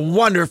 It is a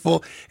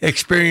wonderful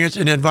experience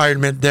and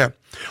environment there.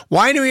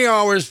 Winery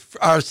hours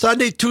are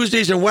Sunday,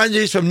 Tuesdays, and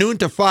Wednesdays from noon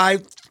to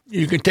 5.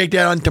 You can take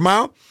that on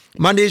tomorrow.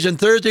 Mondays and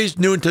Thursdays,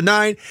 noon to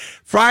 9.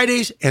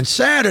 Fridays and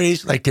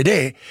Saturdays, like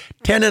today,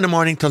 10 in the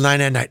morning till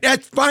 9 at night.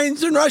 That's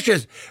Vines and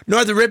Rushes.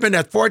 Northern Ripon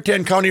at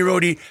 410 County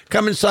Road E.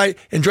 Come inside,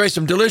 enjoy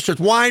some delicious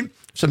wine,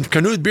 some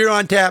Canoe beer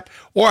on tap,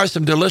 or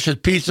some delicious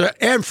pizza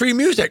and free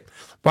music.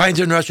 Vines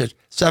and Rushes,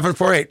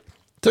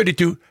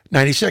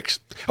 748-3296.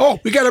 Oh,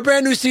 we got a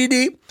brand new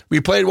CD. We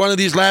played one of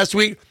these last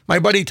week. My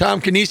buddy Tom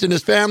Canese and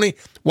his family,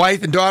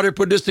 wife and daughter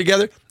put this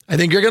together. I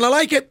think you're going to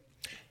like it.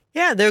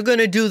 Yeah, they're going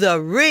to do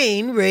the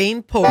Rain,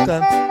 Rain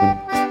polka.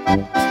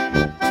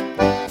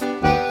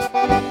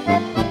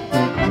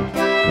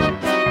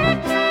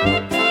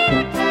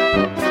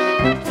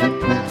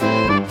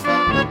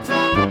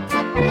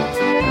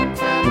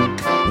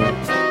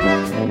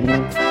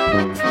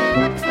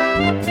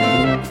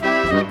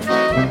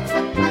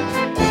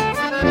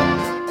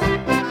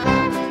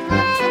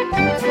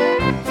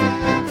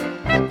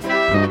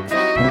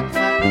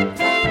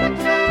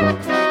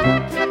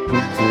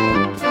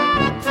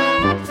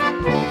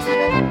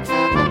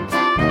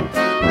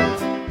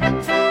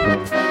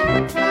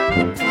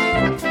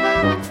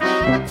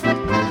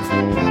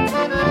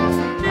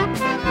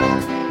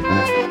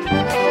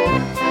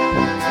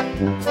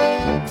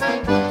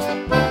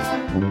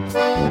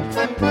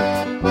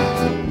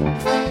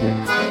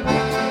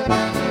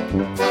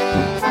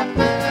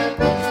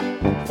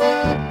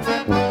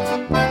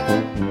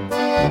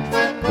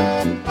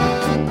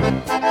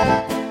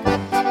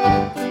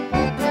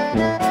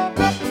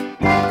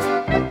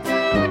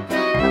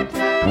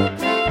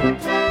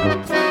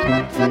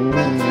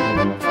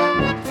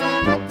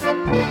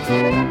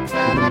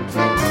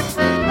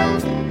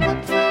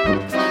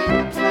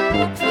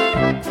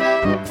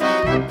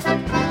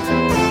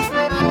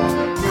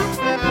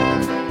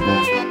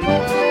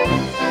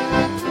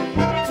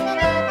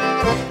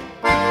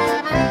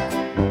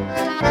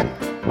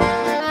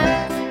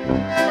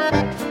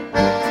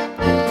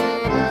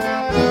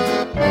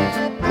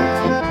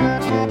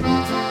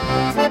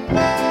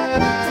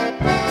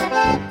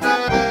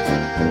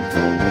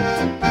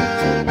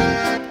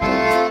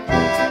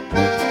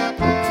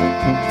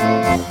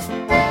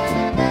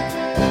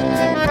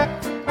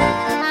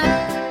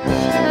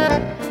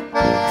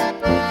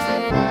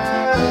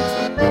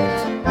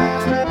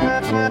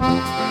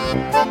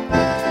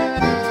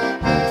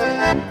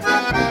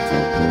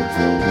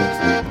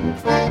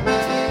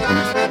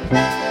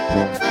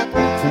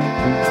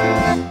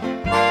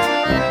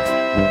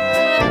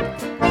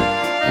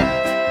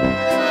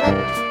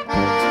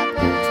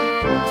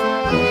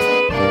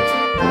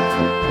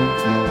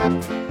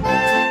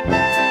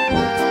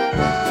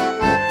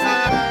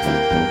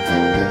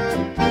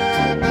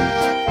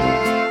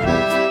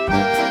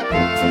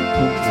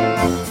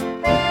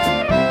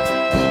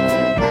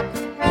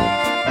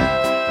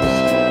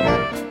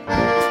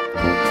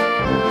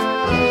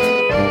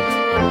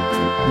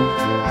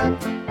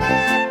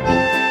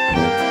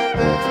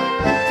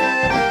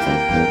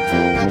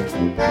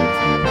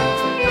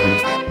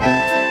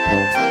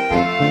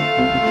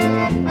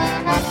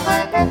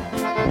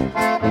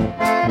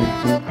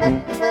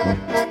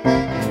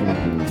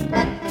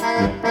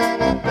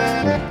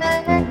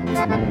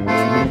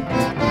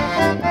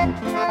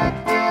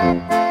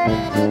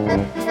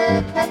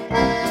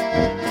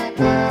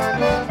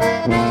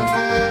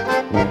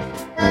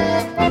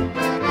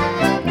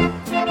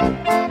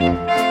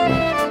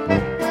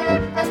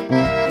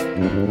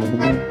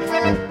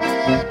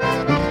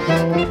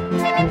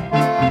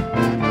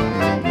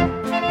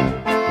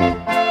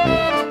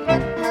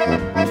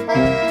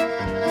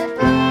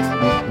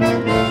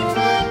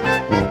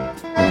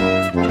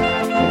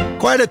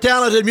 Quite a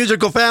talented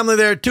musical family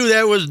there, too.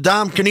 That was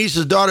Dom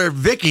Canice's daughter,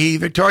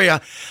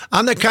 Victoria,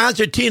 on the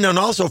concertina, and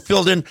also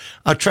filled in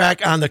a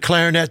track on the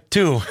clarinet,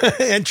 too.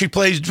 And she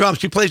plays drums.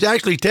 She plays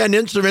actually 10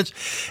 instruments,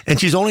 and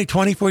she's only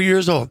 24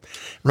 years old.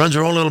 Runs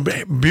her own little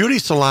beauty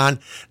salon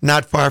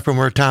not far from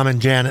where Tom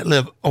and Janet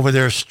live over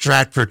there in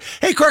Stratford.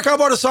 Hey, Kirk, how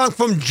about a song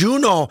from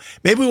Juneau?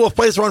 Maybe we'll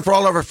play this one for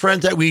all of our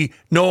friends that we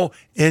know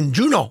in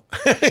Juneau.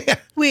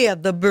 We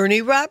have the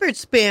Bernie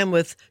Roberts Band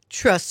with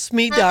Trust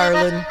Me,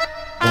 Darling.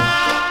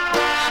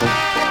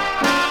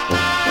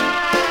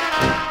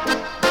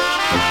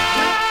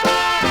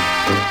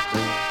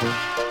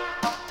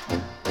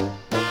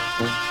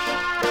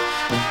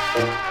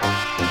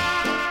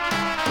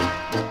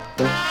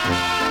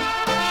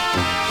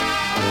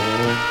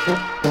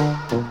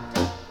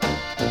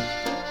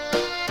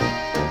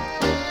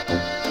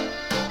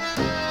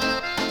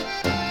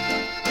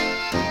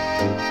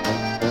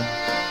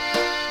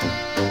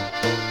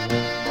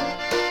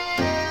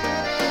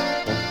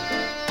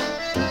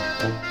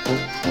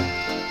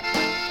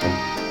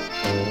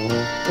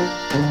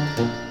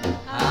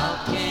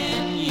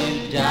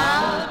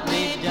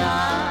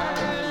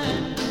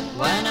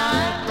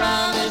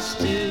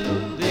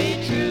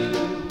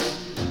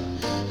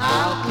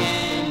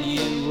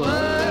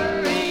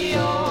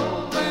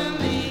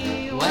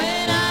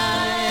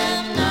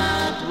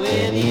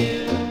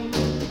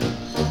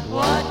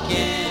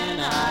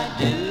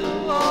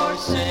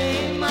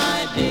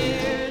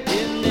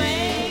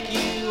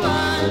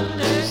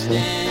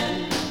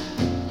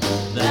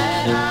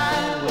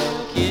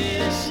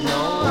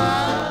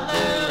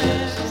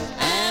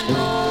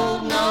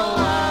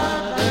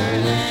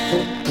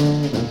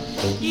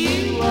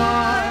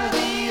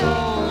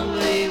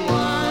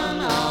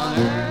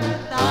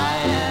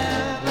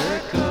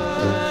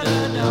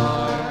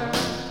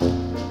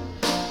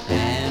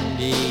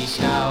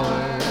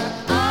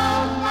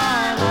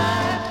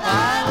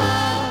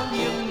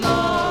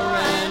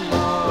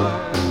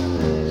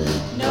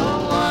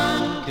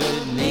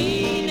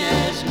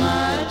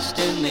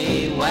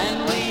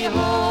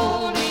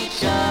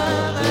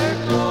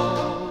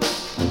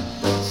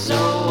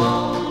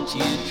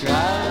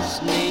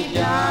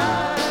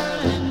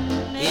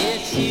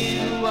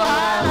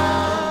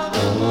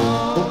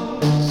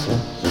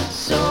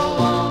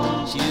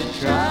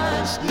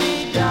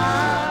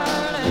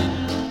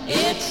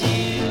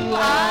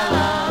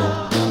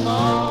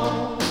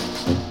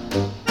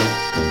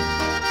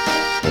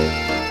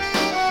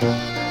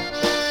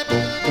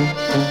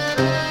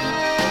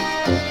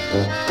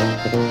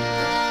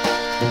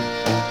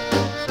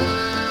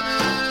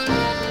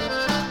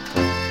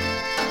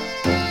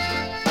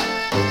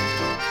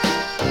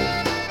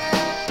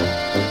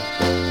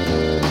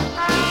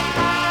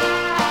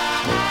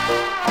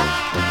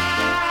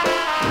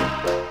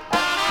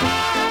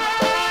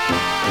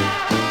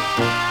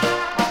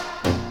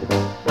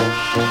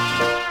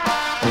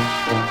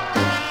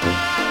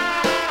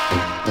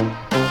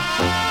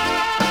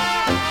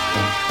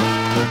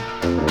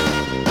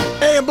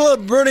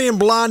 Bernie and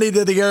Blondie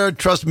did together,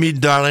 Trust Me,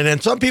 Darling.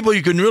 And some people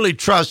you can really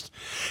trust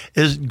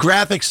is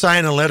Graphic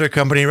Sign and Letter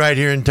Company right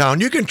here in town.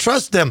 You can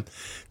trust them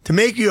to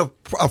make you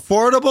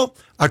affordable,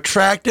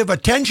 attractive,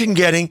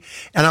 attention-getting,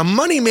 and a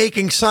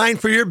money-making sign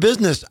for your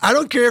business. I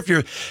don't care if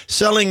you're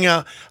selling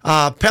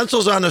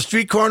pencils on the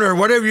street corner or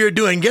whatever you're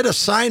doing. Get a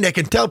sign that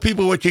can tell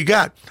people what you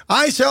got.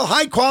 I sell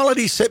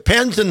high-quality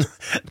pens and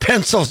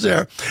pencils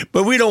there,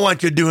 but we don't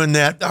want you doing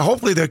that.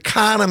 Hopefully the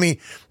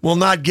economy will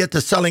not get to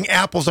selling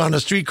apples on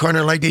the street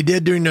corner like they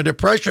did during the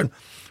Depression.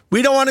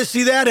 We don't want to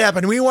see that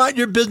happen. We want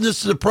your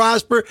business to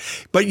prosper,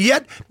 but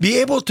yet be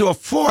able to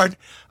afford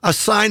a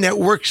sign that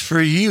works for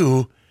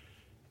you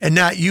and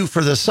not you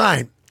for the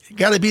sign. It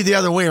got to be the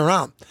other way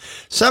around.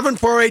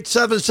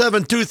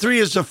 748-7723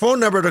 is the phone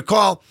number to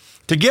call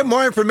to get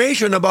more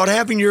information about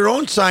having your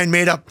own sign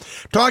made up.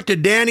 Talk to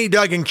Danny,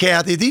 Doug, and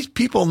Kathy. These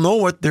people know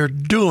what they're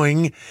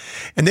doing,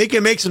 and they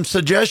can make some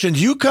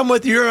suggestions. You come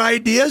with your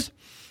ideas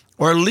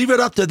or leave it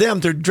up to them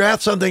to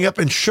draft something up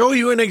and show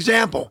you an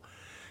example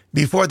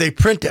before they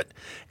print it.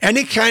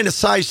 Any kind of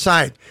size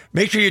sign.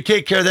 Make sure you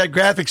take care of that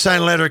Graphic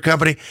Sign Letter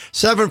Company,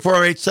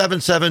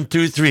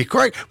 748-7723.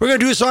 Correct. We're going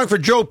to do a song for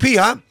Joe P.,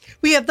 huh?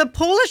 We have the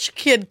Polish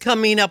Kid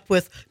coming up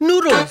with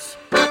Noodles.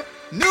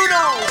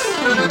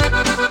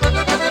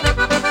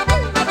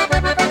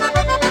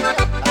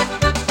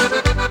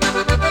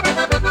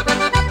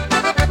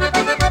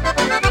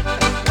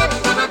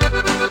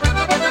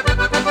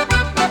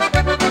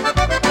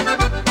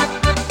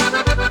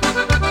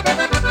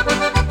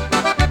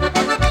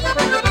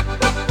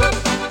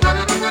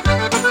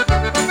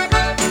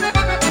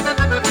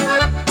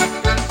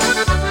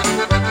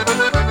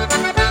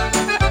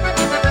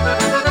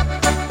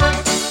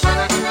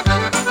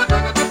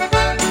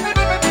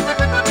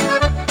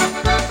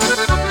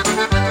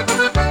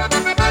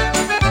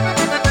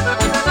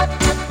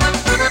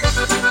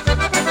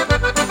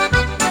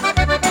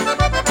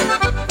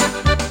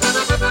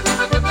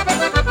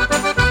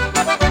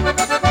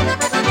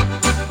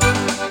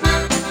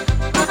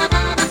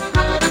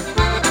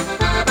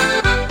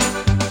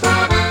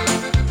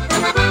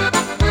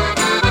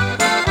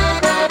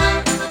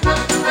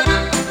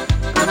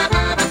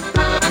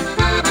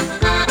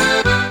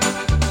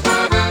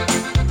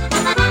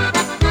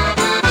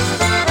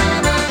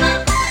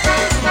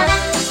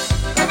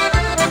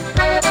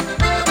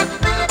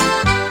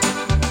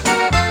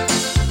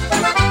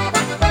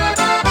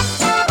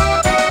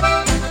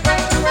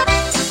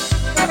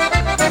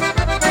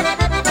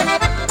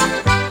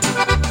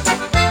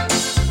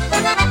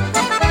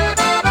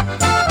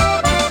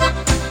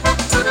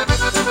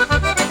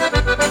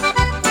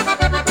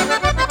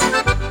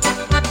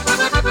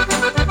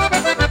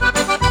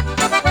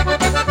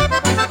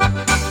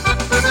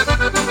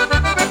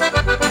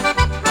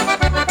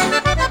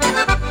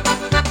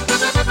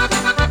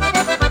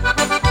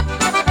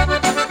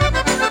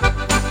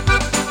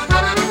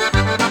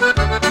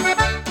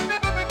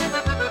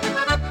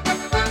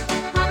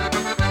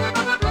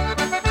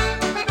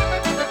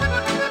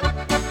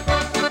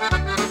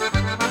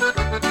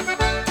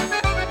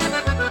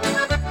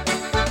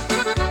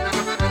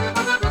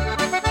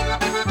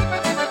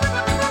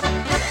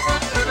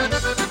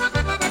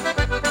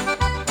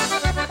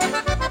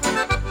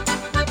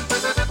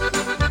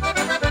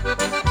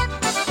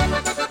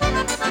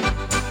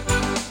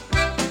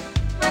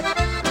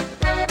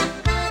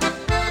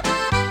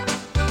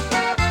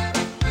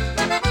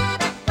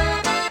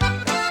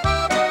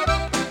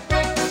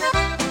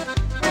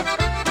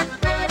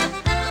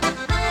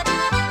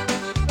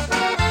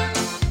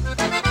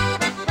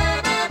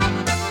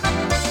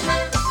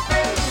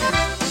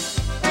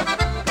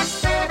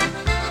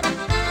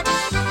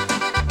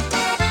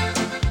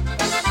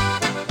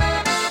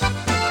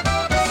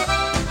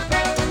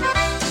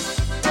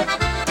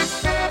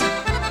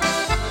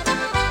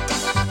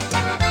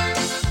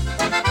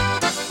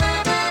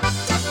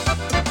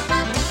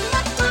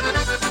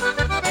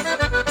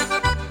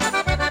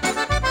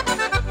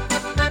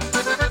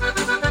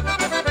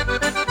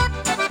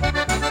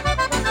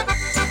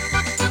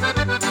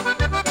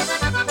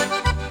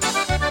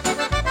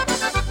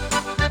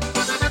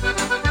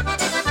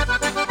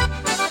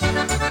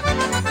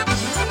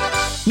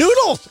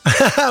 Noodles.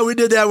 We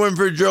did that one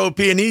for Joe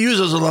P. And he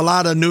uses a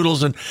lot of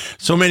noodles in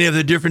so many of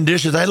the different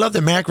dishes. I love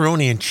the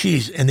macaroni and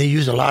cheese, and they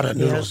use a lot of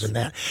noodles in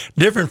that.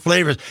 Different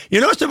flavors. You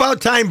know, it's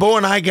about time Bo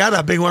and I got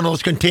a big one of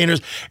those containers.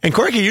 And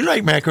Corky, you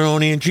like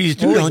macaroni and cheese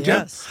too, don't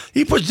you?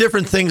 He puts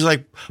different things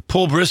like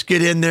pulled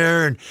brisket in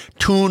there and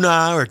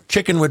tuna or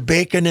chicken with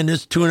bacon in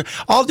his tuna.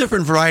 All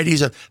different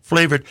varieties of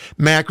flavored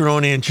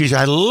macaroni and cheese.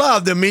 I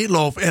love the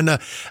meatloaf and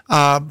the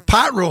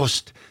pot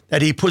roast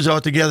that he puts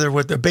out together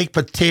with the baked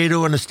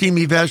potato and a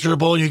steamy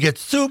vegetable. You get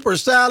super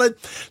salad.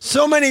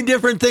 So many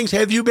different things.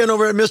 Have you been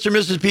over at Mr. and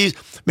Mrs. P's?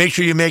 Make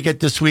sure you make it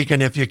this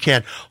weekend if you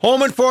can.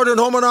 Home and Ford and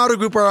Home and Auto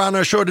Group are on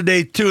our show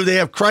today, too. They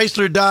have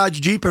Chrysler,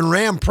 Dodge, Jeep, and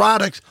Ram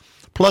products,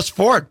 plus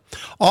Ford,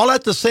 all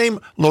at the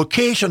same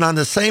location on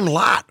the same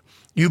lot.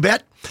 You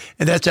bet.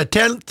 And that's at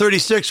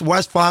 1036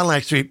 West Fond du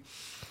Lac Street.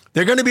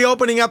 They're going to be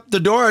opening up the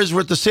doors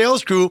with the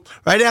sales crew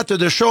right after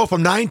the show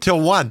from 9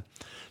 till 1.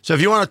 So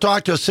if you want to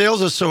talk to a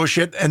sales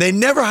associate, and they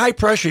never high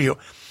pressure you.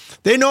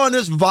 They know in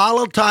this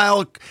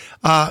volatile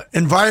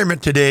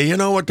environment today, you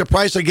know, with the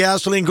price of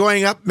gasoline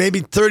going up maybe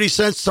 30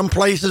 cents some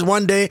places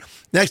one day,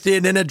 next day,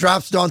 and then it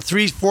drops down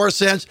 3-4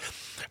 cents.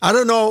 I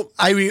don't know.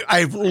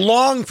 I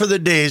long for the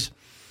days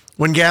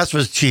when gas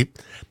was cheap.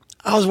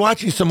 I was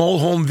watching some old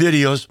home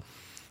videos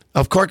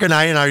of Cork and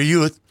I in our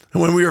youth.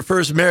 When we were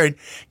first married,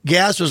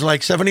 gas was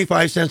like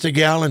 75 cents a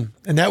gallon,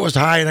 and that was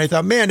high. And I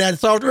thought, man,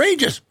 that's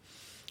outrageous.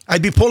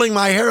 I'd be pulling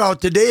my hair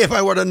out today if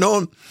I would have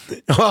known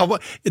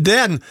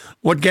then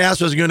what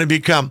gas was going to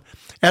become.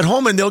 At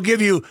home, and they'll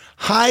give you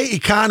high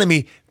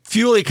economy,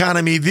 fuel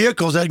economy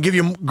vehicles that give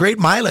you great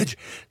mileage.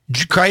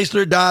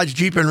 Chrysler, Dodge,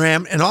 Jeep, and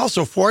Ram, and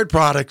also Ford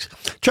products.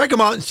 Check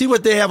them out and see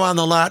what they have on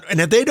the lot.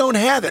 And if they don't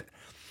have it,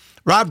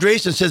 Rob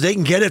Drayson says they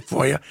can get it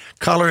for you,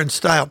 color and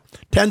style.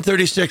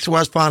 1036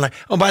 West Fond du Lac.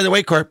 Oh, by the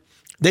way, Court,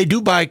 they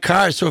do buy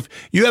cars. So if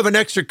you have an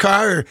extra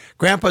car or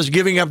grandpa's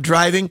giving up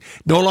driving,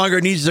 no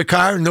longer needs the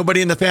car,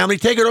 nobody in the family,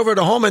 take it over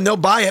to home and they'll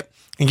buy it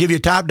and give you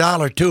top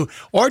dollar too.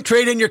 Or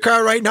trade in your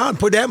car right now and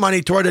put that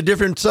money toward a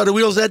different set of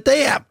wheels that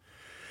they have.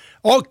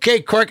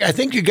 Okay, Cork, I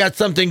think you got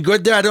something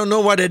good there. I don't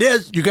know what it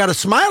is. You got a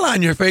smile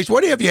on your face.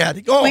 What have you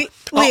had? I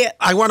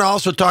want to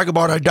also talk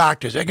about our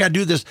doctors. I got to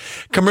do this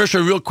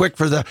commercial real quick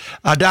for the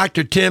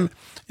Dr. Tim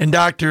and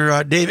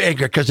Dr. Dave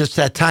Egger because it's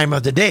that time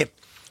of the day.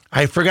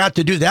 I forgot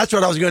to do. That's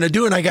what I was going to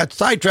do, and I got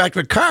sidetracked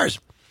with cars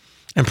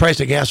and price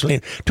of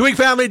gasoline. Two-Week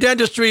Family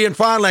Dentistry in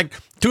Fond du Lac,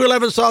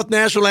 211 South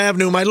National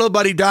Avenue. My little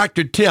buddy,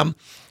 Dr. Tim,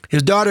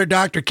 his daughter,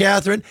 Dr.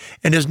 Catherine,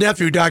 and his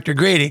nephew, Dr.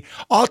 Grady,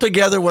 all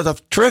together with a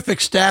terrific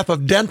staff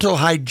of dental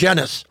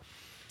hygienists.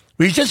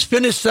 We just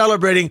finished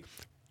celebrating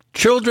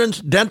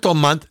Children's Dental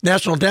Month,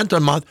 National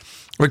Dental Month,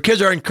 where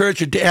kids are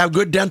encouraged to have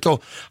good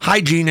dental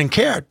hygiene and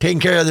care,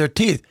 taking care of their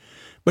teeth.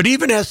 But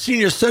even as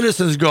senior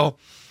citizens go,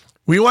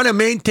 we want to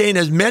maintain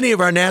as many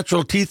of our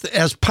natural teeth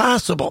as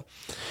possible.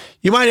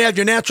 You might have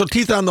your natural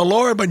teeth on the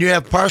lower, but you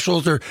have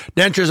partials or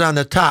dentures on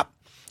the top.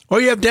 Or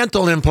you have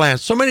dental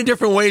implants. So many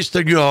different ways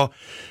to go.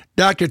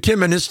 Dr.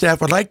 Tim and his staff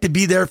would like to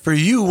be there for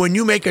you when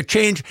you make a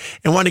change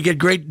and want to get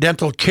great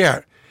dental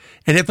care.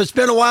 And if it's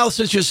been a while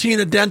since you've seen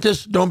a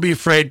dentist, don't be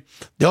afraid.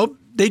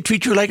 They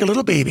treat you like a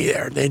little baby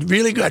there. They're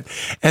really good.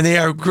 And they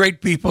are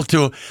great people,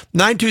 too.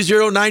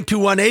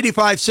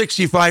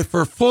 920-921-8565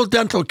 for full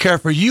dental care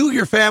for you,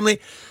 your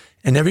family,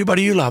 and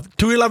everybody you love.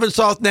 211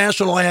 South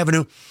National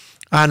Avenue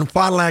on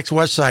Fond du Lac's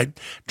west side.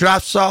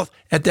 Drop south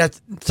at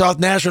that South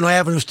National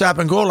Avenue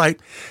stop-and-go light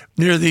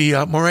near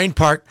the Moraine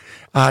Park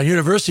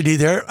University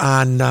there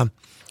on,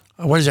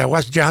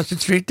 West Johnson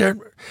Street there,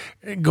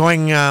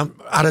 going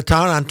out of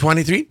town on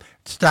 23.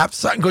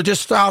 Go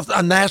just south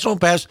on National,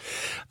 past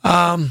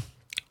the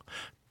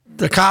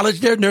college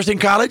there, nursing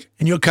college,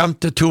 and you'll come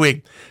to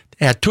Two-Week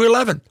at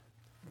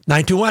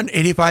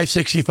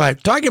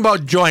 211-921-8565. Talking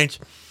about joints,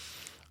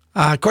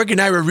 Corky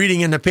and I were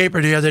reading in the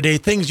paper the other day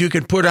things you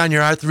can put on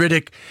your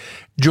arthritic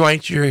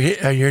joints,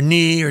 your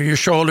knee or your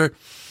shoulder.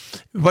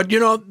 But, you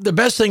know, the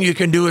best thing you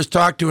can do is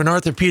talk to an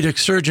orthopedic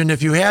surgeon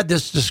if you had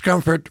this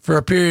discomfort for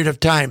a period of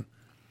time.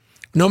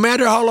 No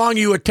matter how long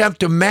you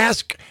attempt to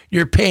mask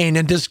your pain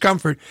and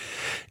discomfort,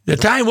 the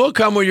time will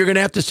come where you're going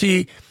to have to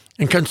see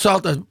and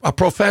consult a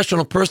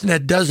professional person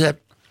that does that.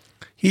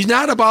 He's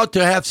not about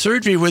to have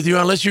surgery with you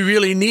unless you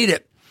really need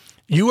it.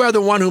 You are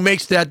the one who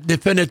makes that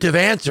definitive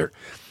answer.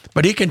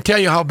 But he can tell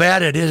you how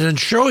bad it is and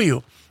show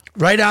you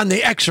right on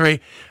the x-ray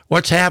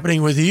what's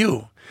happening with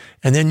you.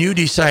 And then you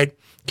decide,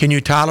 can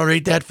you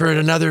tolerate that for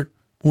another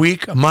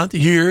week, a month,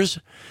 years,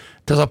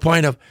 to the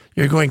point of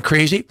you're going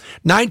crazy?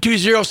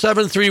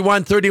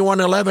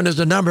 920-731-3111 is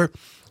the number.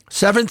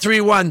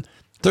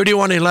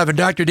 731-3111.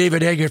 Dr.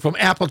 David Egger from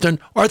Appleton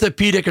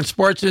Orthopedic and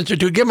Sports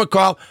Institute. Give him a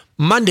call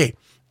Monday,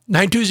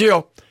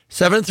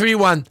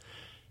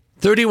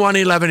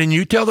 920-731-3111. And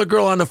you tell the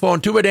girl on the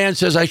phone, Tuba Dan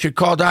says I should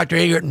call Dr.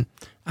 Egerton.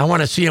 I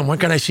want to see him. When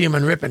can I see him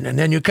in Ripon? And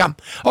then you come.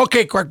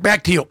 Okay, Clark,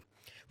 back to you.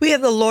 We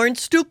have the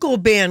Lawrence Stucco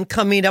Band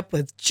coming up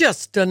with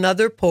just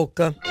another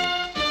polka.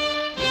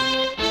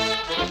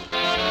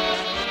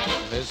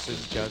 This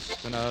is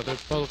just another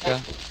polka,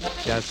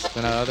 just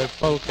another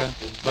polka.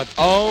 But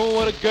oh,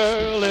 what a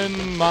girl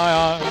in my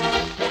arms.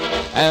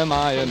 Am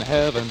I in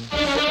heaven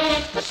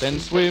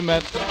since we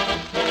met?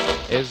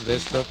 Is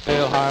this the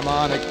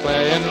Philharmonic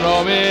playing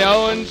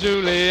Romeo and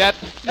Juliet?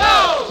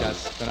 No!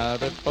 Just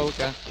another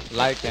polka,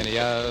 like any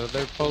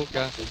other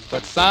polka,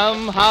 but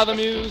somehow the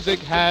music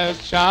has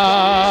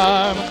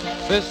charm.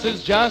 This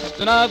is just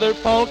another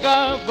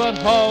polka, but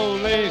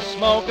holy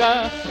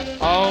smoker,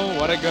 oh,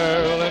 what a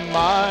girl in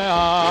my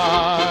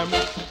arms.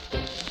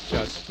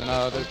 Just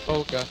another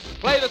polka,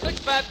 play the Six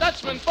Fat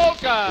Dutchman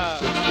polka.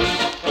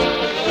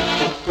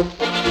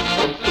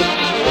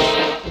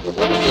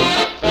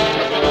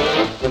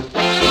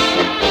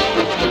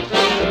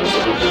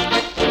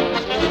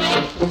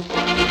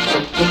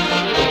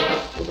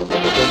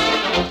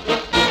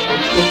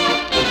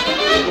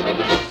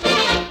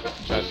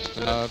 Just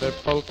another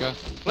polka,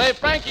 play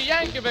Frankie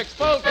Yankovic's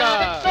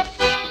polka.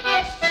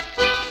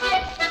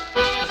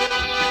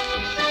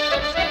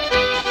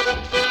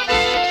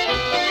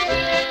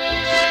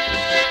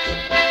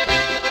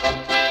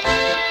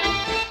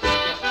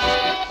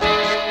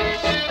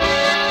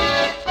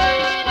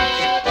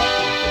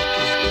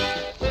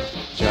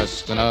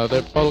 Just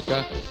another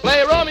polka,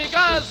 play Romy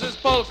Gaz's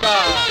polka.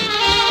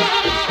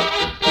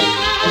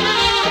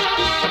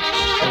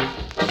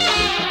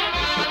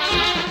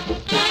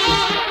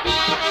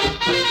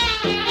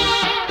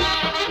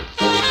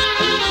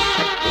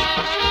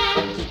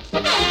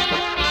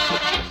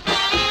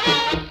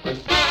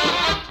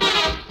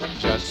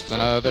 Just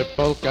another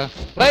polka,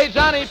 play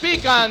Johnny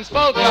Pecan's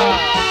polka.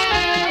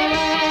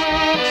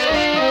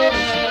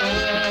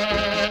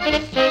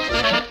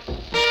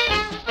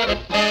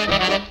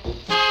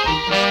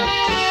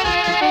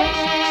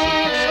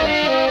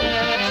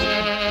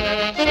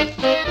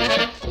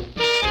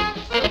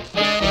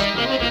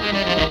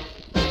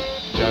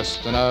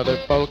 Just another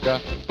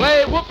polka,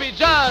 play Whoopi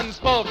John's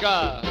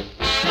polka.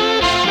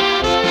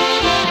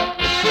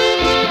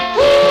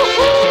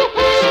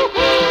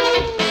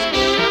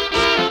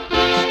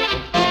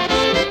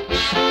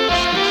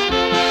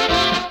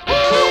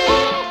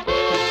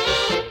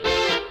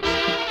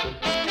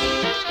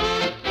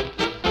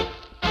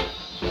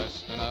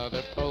 Just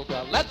another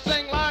polka, let's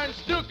sing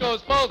Lawrence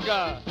Duco's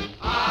polka.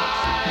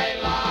 I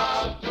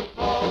love to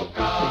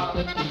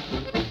polka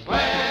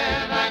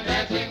when I'm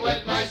dancing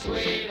with my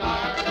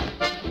sweetheart.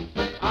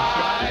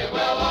 I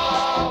will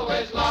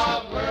always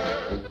love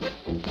her,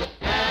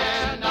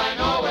 and I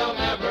know we'll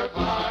never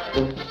part.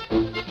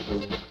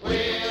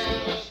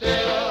 We'll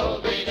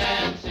still be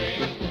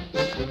dancing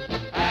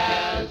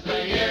as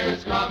the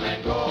years come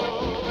and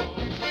go,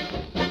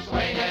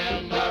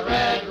 swinging the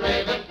red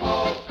raven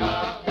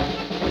polka,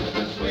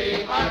 the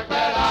sweetheart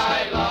that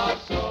I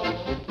love so.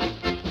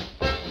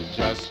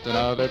 Just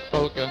another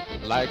polka,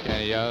 like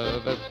any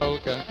other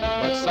polka,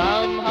 but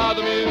somehow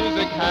the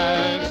music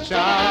has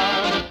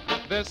charm.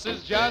 This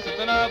is just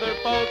another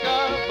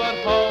polka, but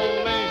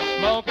holy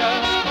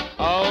smoker,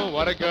 oh,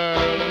 what a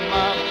girl in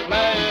my,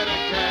 play it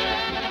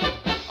again.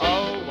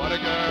 Oh, what a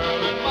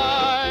girl in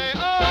my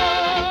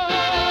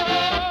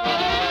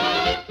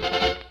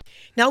arms.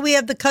 Now we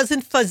have the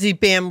Cousin Fuzzy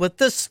Band with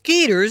the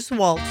Skeeters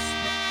Waltz.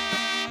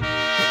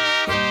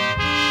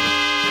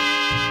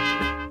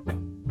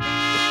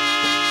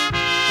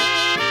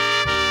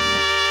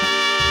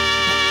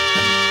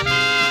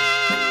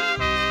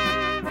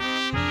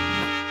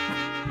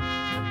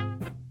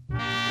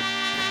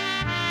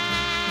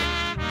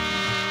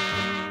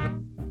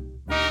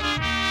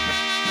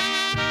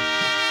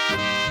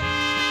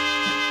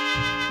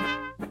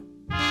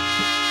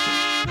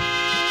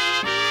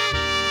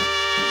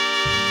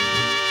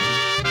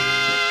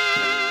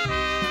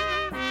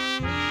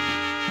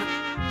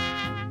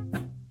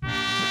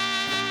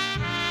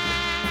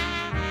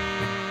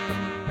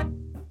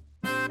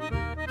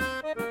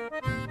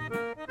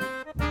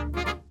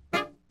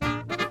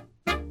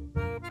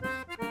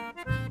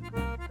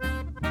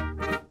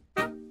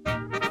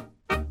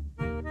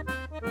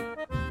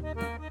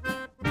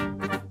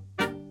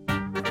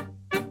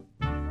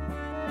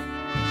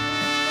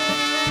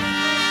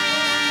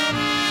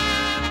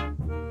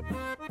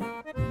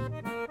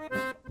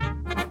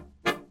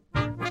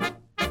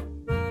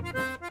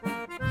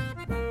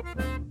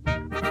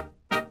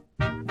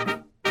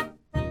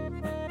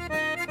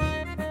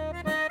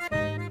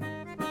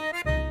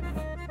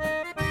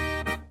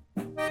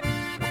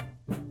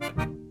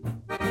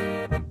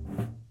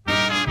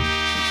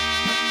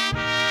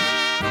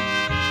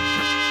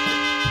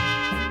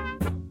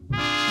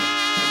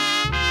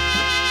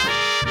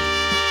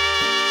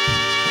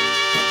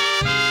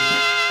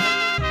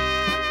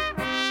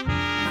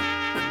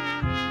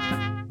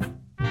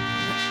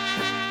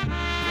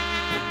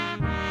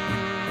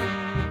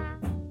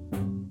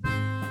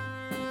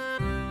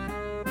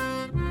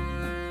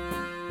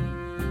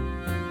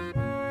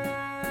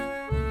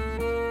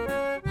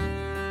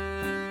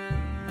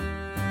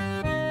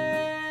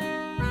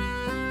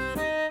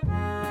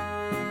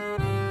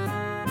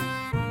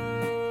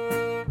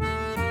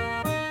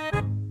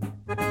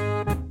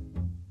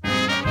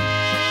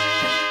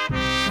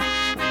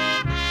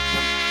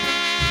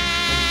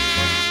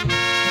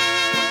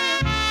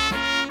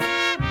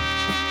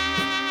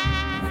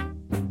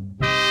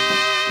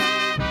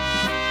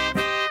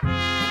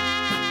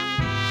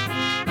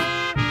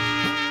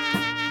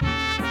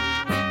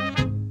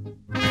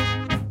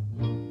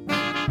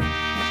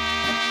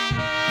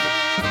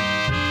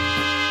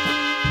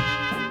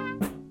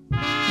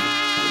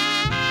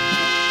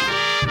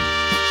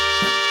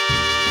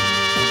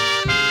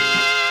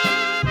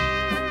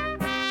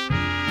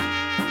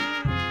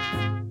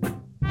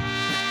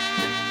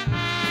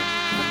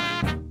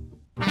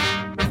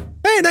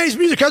 nice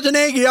music. Cousin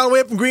Aggie all the way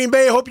up from Green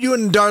Bay. Hope you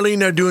and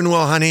Darlene are doing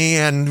well, honey.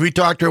 And we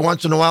talk to her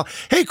once in a while.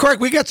 Hey, Cork,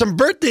 we got some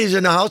birthdays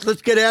in the house.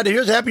 Let's get out of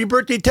here. Happy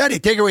birthday, Teddy.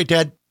 Take it away,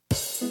 Ted.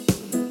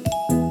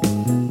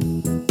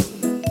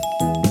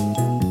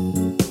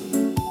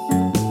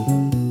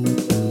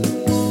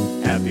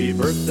 Happy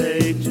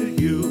birthday to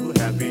you.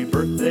 Happy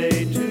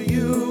birthday to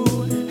you.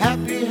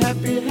 Happy,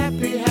 happy,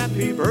 happy,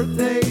 happy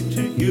birthday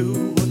to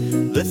you.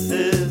 This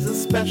is a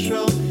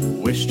special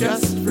wish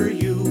just for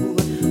you.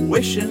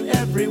 Wishing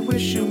every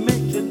wish you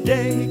make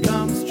today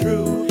comes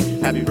true.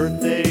 Happy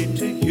birthday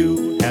to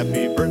you.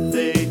 Happy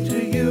birthday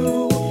to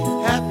you.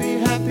 Happy,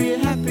 happy,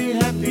 happy,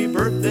 happy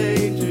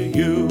birthday to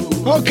you.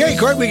 Okay,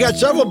 Cork, we got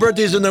several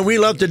birthdays in the We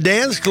Love to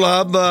Dance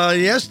Club.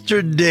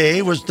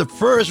 Yesterday was the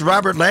first.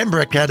 Robert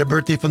Lambrecht had a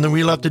birthday from the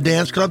We Love to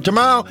Dance Club.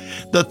 Tomorrow,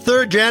 the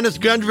third. Janice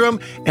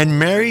Gundrum and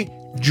Mary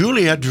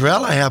Julia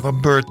Drella have a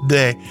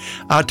birthday.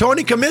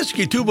 Tony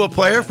Kaminsky, tuba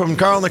player from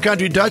Carl and the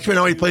Country Dutchman.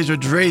 Now he plays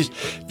with Dre's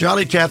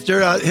Jolly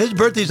Chapter. His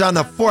birthday's on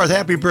the 4th.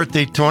 Happy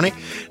birthday, Tony.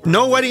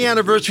 No wedding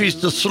anniversaries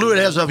to salute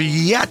as of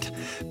yet,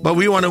 but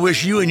we want to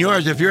wish you and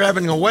yours, if you're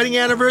having a wedding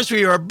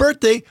anniversary or a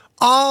birthday,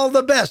 all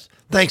the best.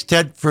 Thanks,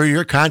 Ted, for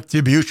your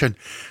contribution.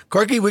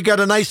 Corky, we got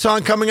a nice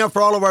song coming up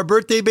for all of our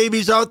birthday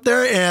babies out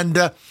there,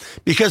 and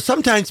because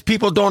sometimes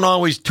people don't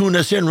always tune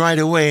us in right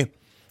away,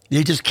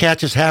 they just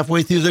catch us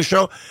halfway through the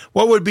show.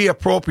 What would be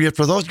appropriate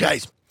for those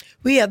guys?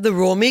 We have the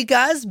Romy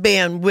Gaz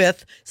Band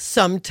with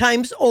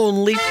Sometimes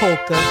Only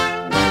Polka.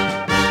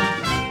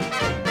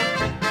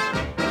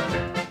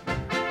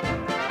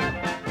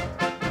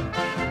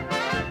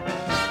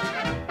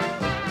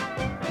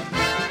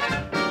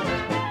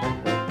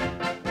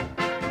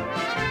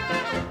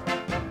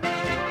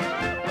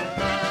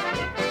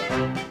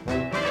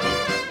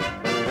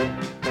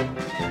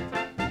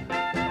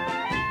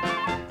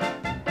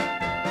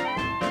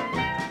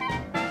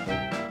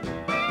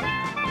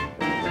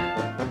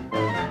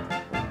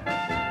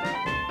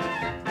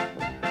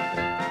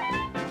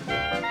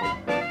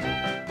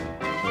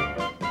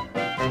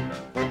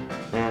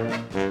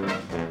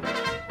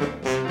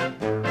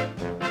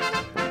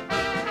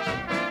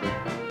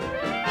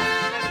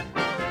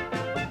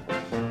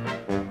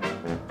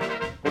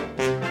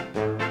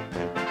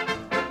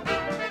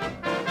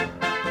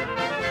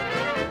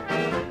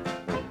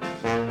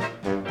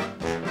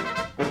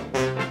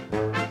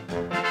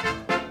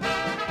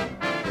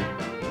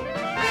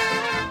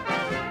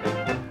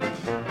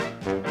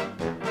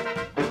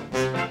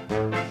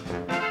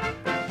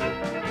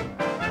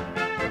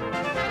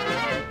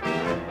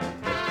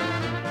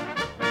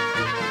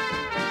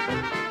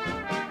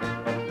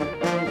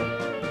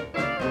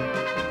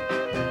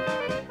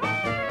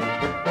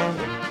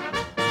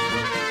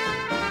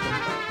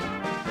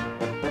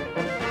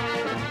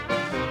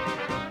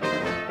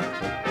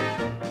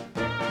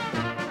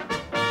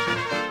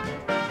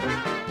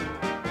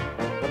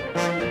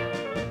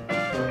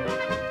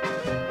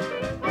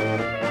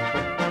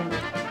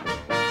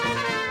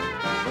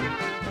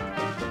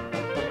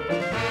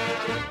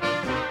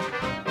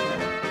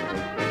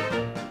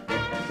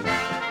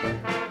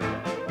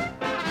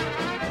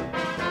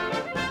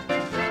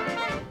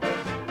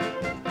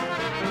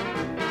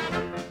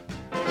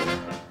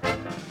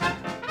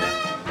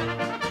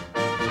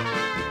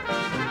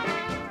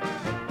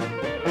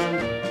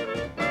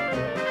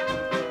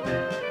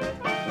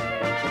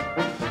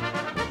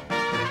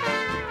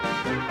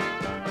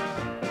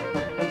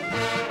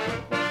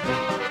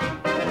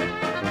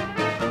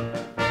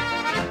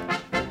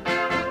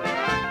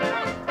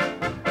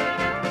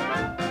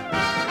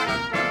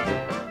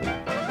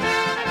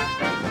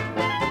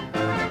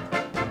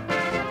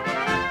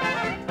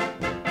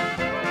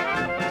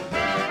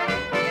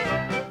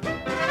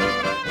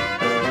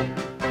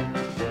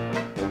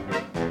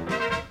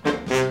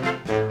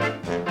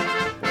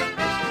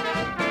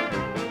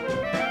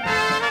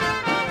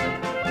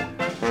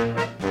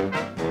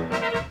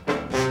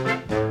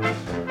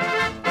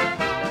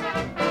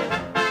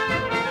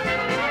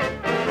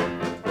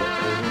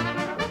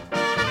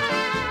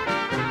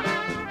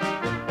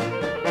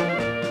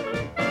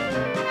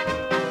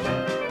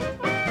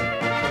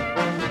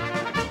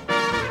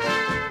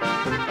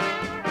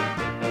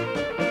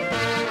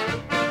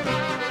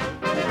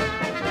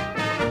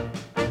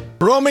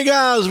 Romy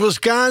Gaz,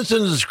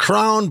 Wisconsin's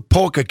crowned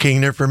polka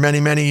king there for many,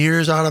 many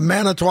years out of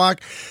Manitowoc,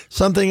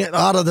 something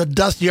out of the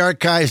dusty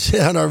archives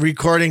on our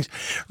recordings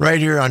right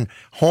here on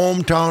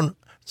Hometown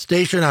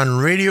Station on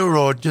Radio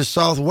Road, just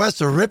southwest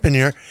of Ripon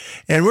here.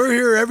 And we're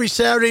here every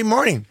Saturday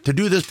morning to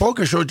do this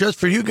polka show just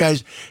for you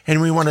guys,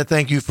 and we want to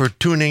thank you for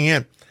tuning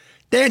in.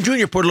 Dan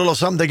Jr. put a little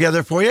something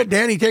together for you.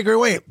 Danny, take her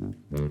away.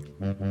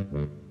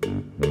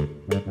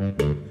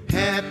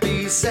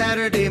 Happy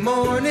Saturday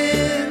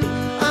morning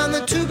on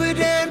the Tuba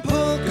Dan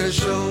Polka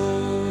Show.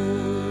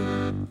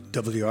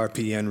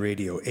 WRPN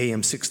Radio, AM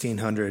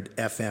 1600,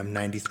 FM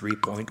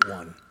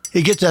 93.1.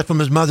 He gets that from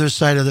his mother's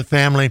side of the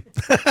family.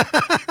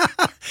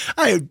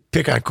 I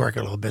pick on Corky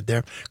a little bit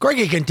there.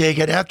 Corky can take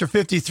it. After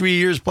 53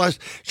 years plus,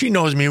 she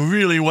knows me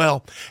really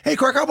well. Hey,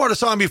 Corky, how about a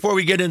song before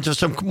we get into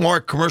some more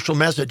commercial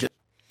messages?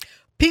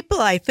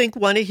 People, I think,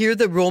 want to hear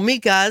the Romy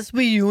Gaz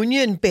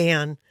Reunion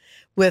Band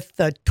with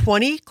the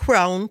 20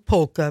 Crown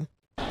Polka.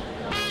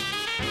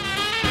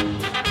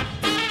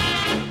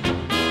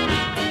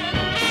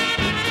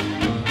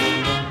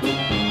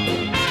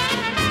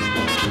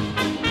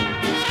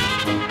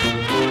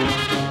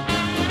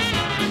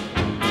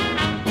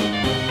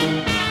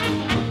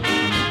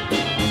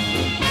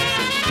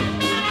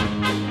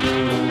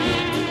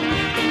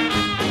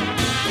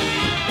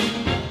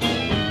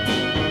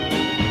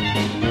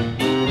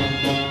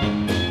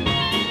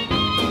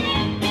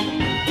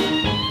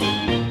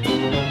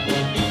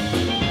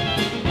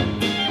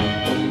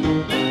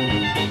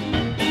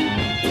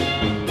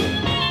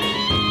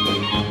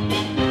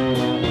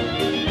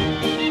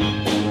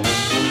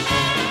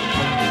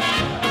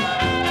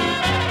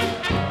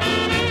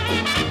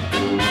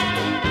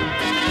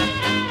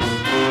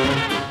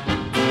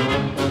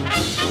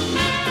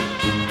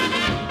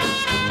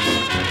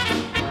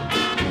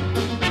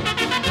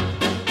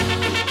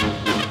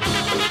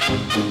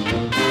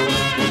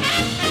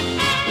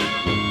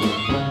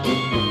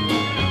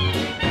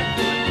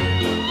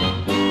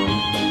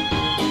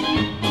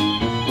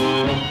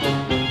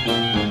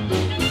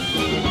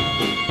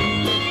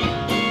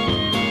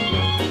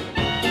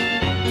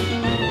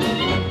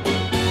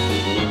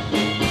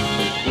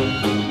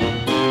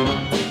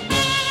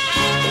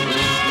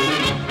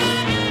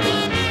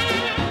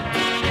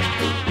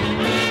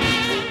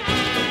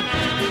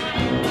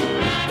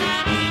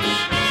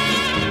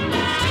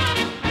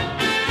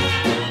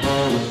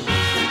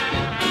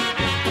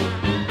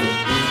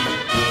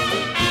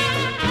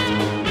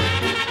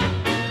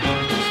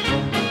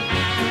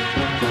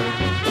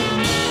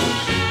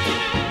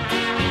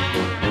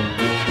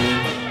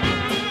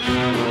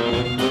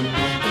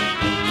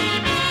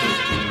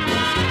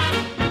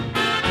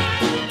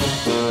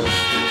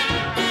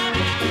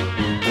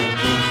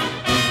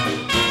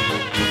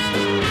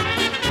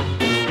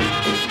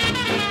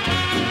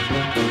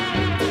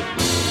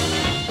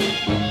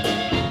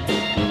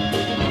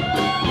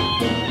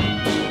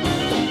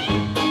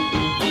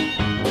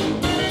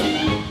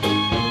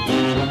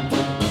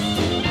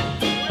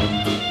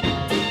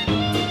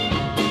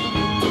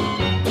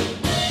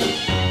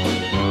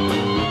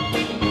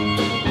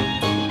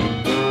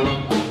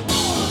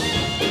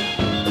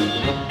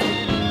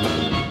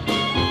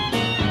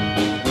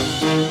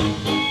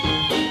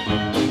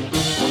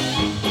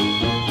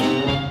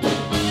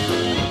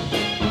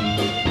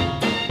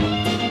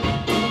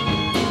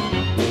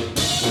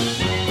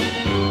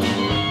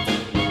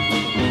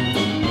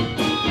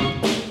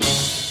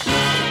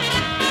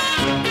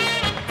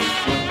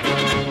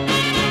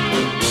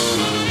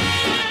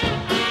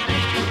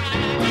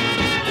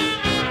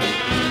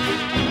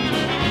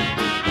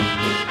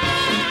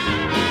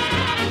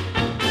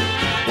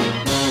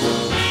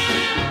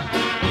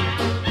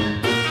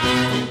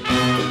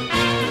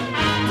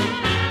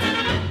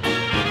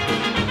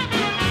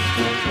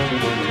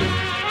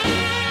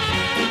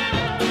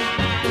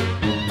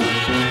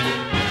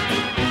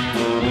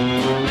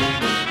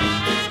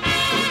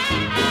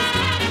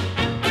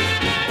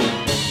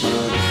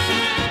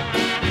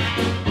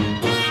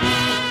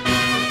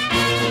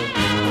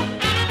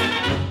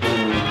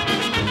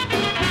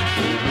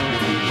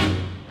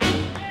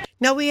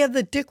 Now we have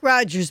the Dick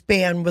Rogers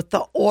Band with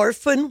the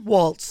Orphan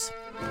Waltz.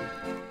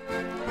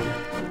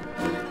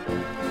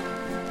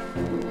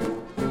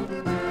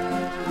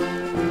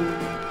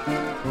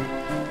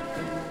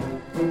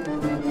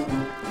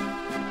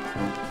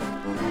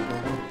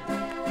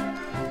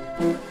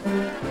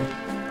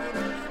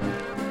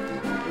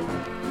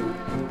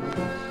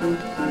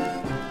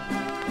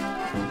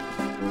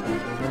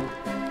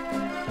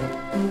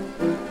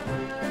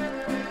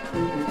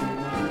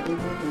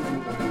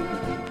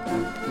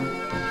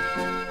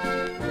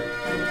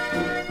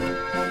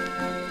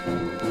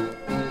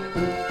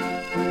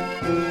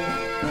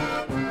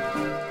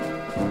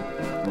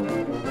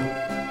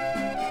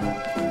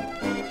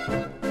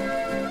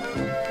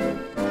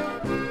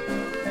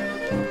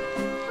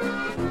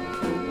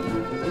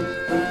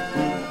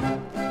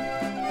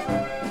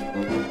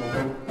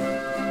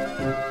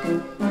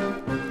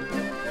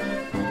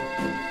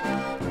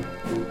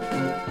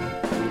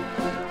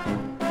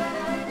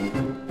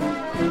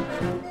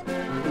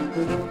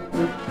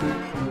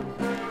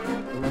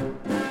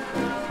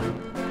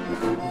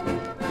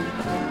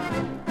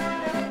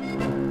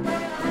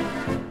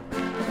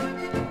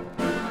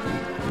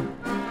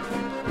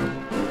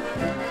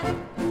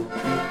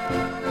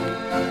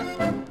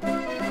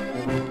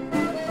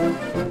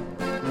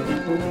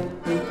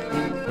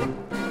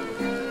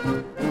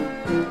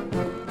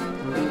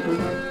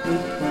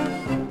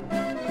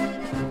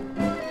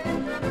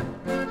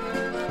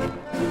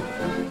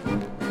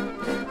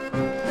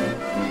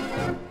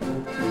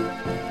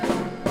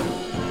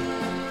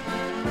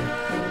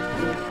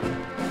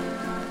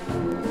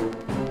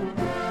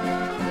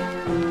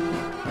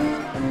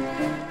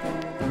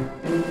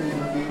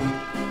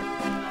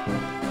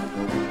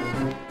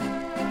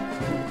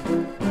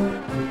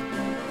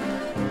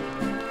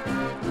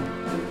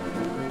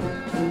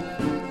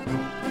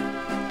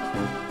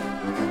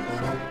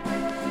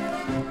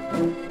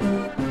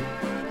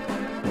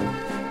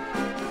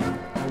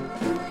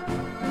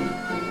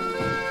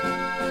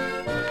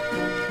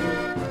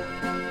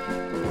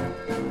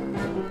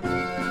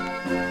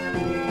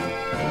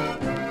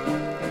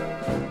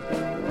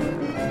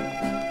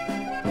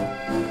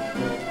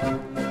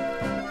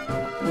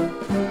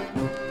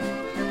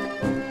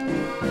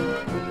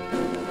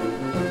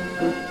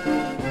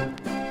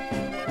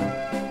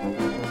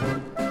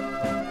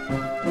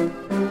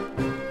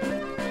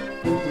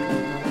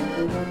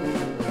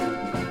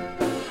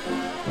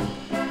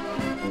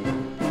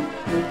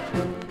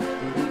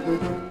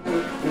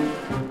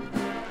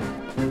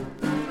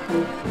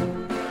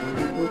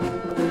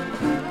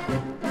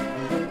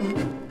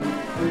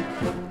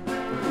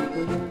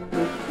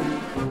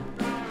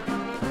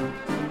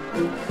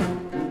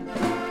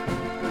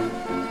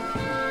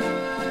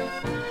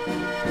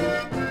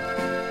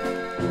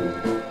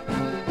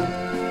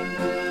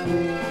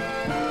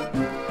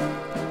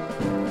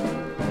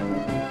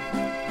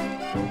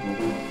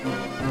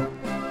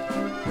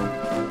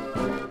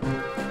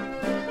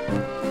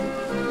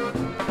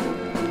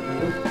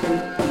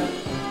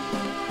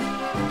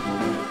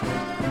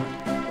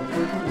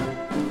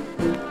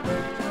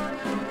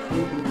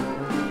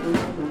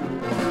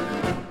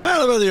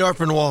 bottom of the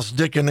orphan walls,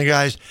 Dick and the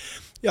guys.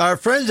 Our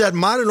friends at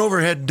Modern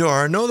Overhead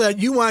Door know that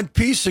you want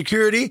peace,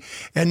 security,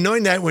 and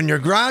knowing that when your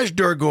garage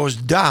door goes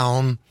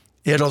down,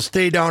 it'll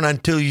stay down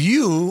until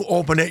you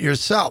open it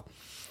yourself.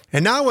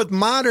 And now with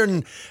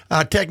modern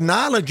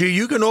technology,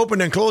 you can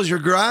open and close your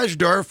garage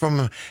door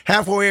from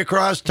halfway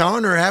across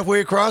town or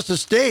halfway across the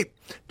state,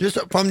 just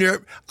from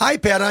your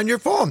iPad on your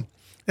phone.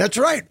 That's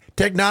right.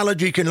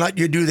 Technology can let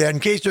you do that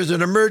in case there's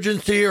an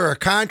emergency or a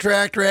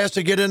contractor has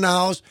to get in the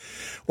house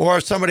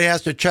or somebody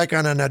has to check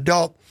on an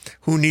adult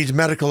who needs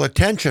medical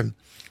attention.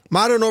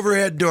 Modern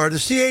Overhead Door, the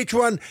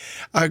CH1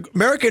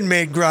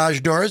 American-made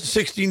garage doors,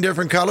 16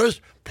 different colors,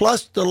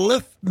 plus the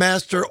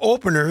LiftMaster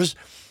openers,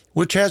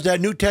 which has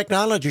that new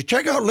technology.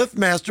 Check out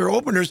LiftMaster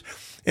openers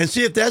and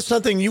see if that's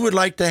something you would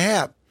like to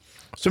have.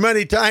 So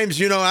many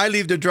times, I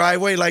leave the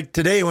driveway, like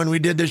today when we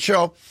did the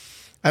show.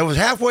 I was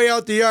halfway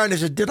out the yard and I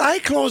said, did I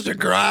close the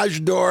garage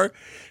door?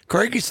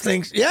 Corky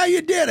thinks, yeah,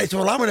 you did. I said,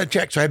 well, I'm going to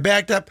check. So I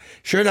backed up.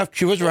 Sure enough,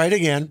 she was right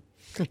again.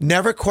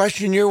 Never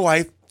question your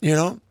wife,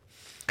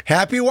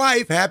 Happy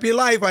wife, happy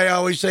life, I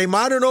always say.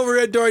 Modern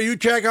Overhead Door, you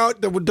check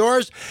out the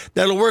doors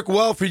that'll work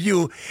well for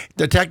you.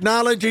 The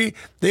technology,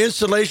 the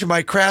installation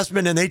by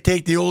craftsmen, and they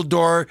take the old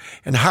door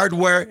and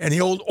hardware and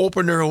the old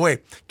opener away.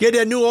 Get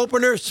a new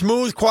opener,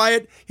 smooth,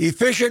 quiet,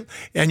 efficient,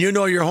 and you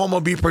know your home will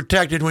be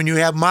protected when you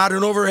have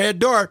Modern Overhead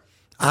Door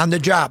on the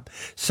job.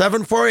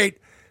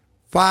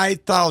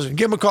 748-5000.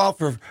 Give them a call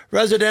for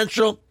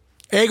residential,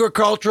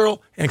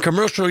 agricultural, and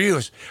commercial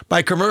use.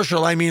 By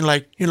commercial, I mean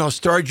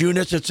storage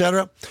units,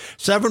 etc.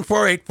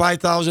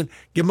 748-5000.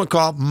 Give them a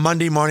call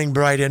Monday morning,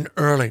 bright and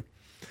early.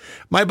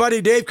 My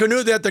buddy Dave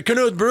Knuth at the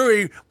Knuth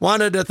Brewery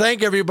wanted to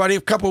thank everybody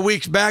a couple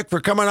weeks back for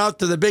coming out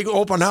to the big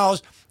open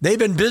house. They've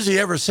been busy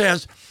ever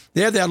since.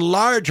 They have that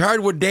large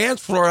hardwood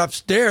dance floor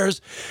upstairs,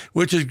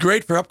 which is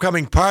great for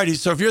upcoming parties.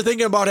 So if you're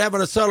thinking about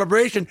having a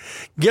celebration,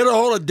 get a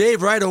hold of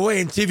Dave right away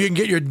and see if you can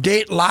get your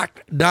date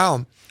locked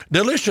down.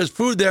 Delicious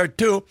food there,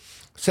 too.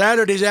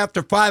 Saturdays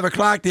after 5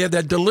 o'clock, they have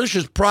that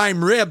delicious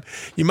prime rib.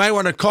 You might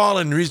want to call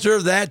and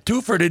reserve that,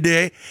 too, for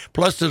today,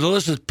 plus the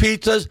delicious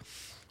pizzas,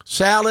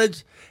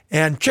 salads,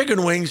 and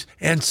chicken wings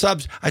and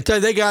subs. I tell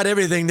you, they got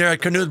everything there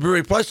at Knuth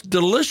Brewery, plus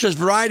delicious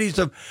varieties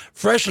of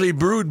freshly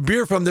brewed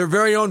beer from their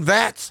very own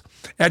vats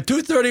at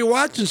 230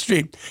 Watson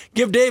Street.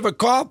 Give Dave a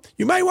call.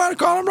 You might want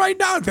to call him right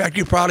now. In fact,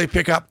 you probably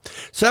pick up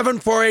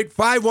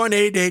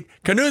 748-5188.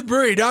 Knuth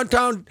Brewery,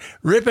 downtown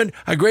Ripon,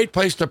 a great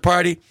place to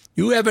party.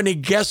 You have any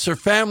guests or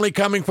family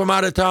coming from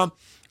out of town?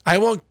 I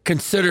won't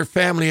consider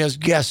family as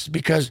guests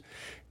because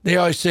they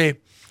always say,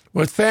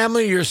 with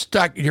family, you're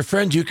stuck. Your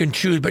friends you can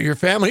choose, but your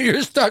family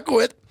you're stuck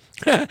with.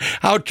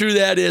 How true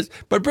that is.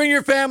 But bring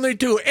your family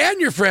too and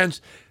your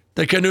friends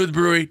to Knuth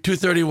Brewery,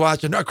 230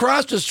 Watson,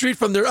 across the street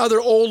from their other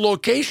old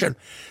location,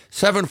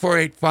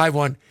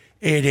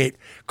 748-5188.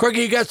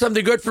 Corky, you got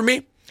something good for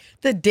me?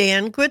 The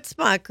Dan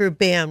Gritzmacher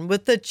Band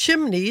with the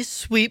Chimney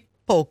Sweep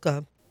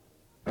Polka.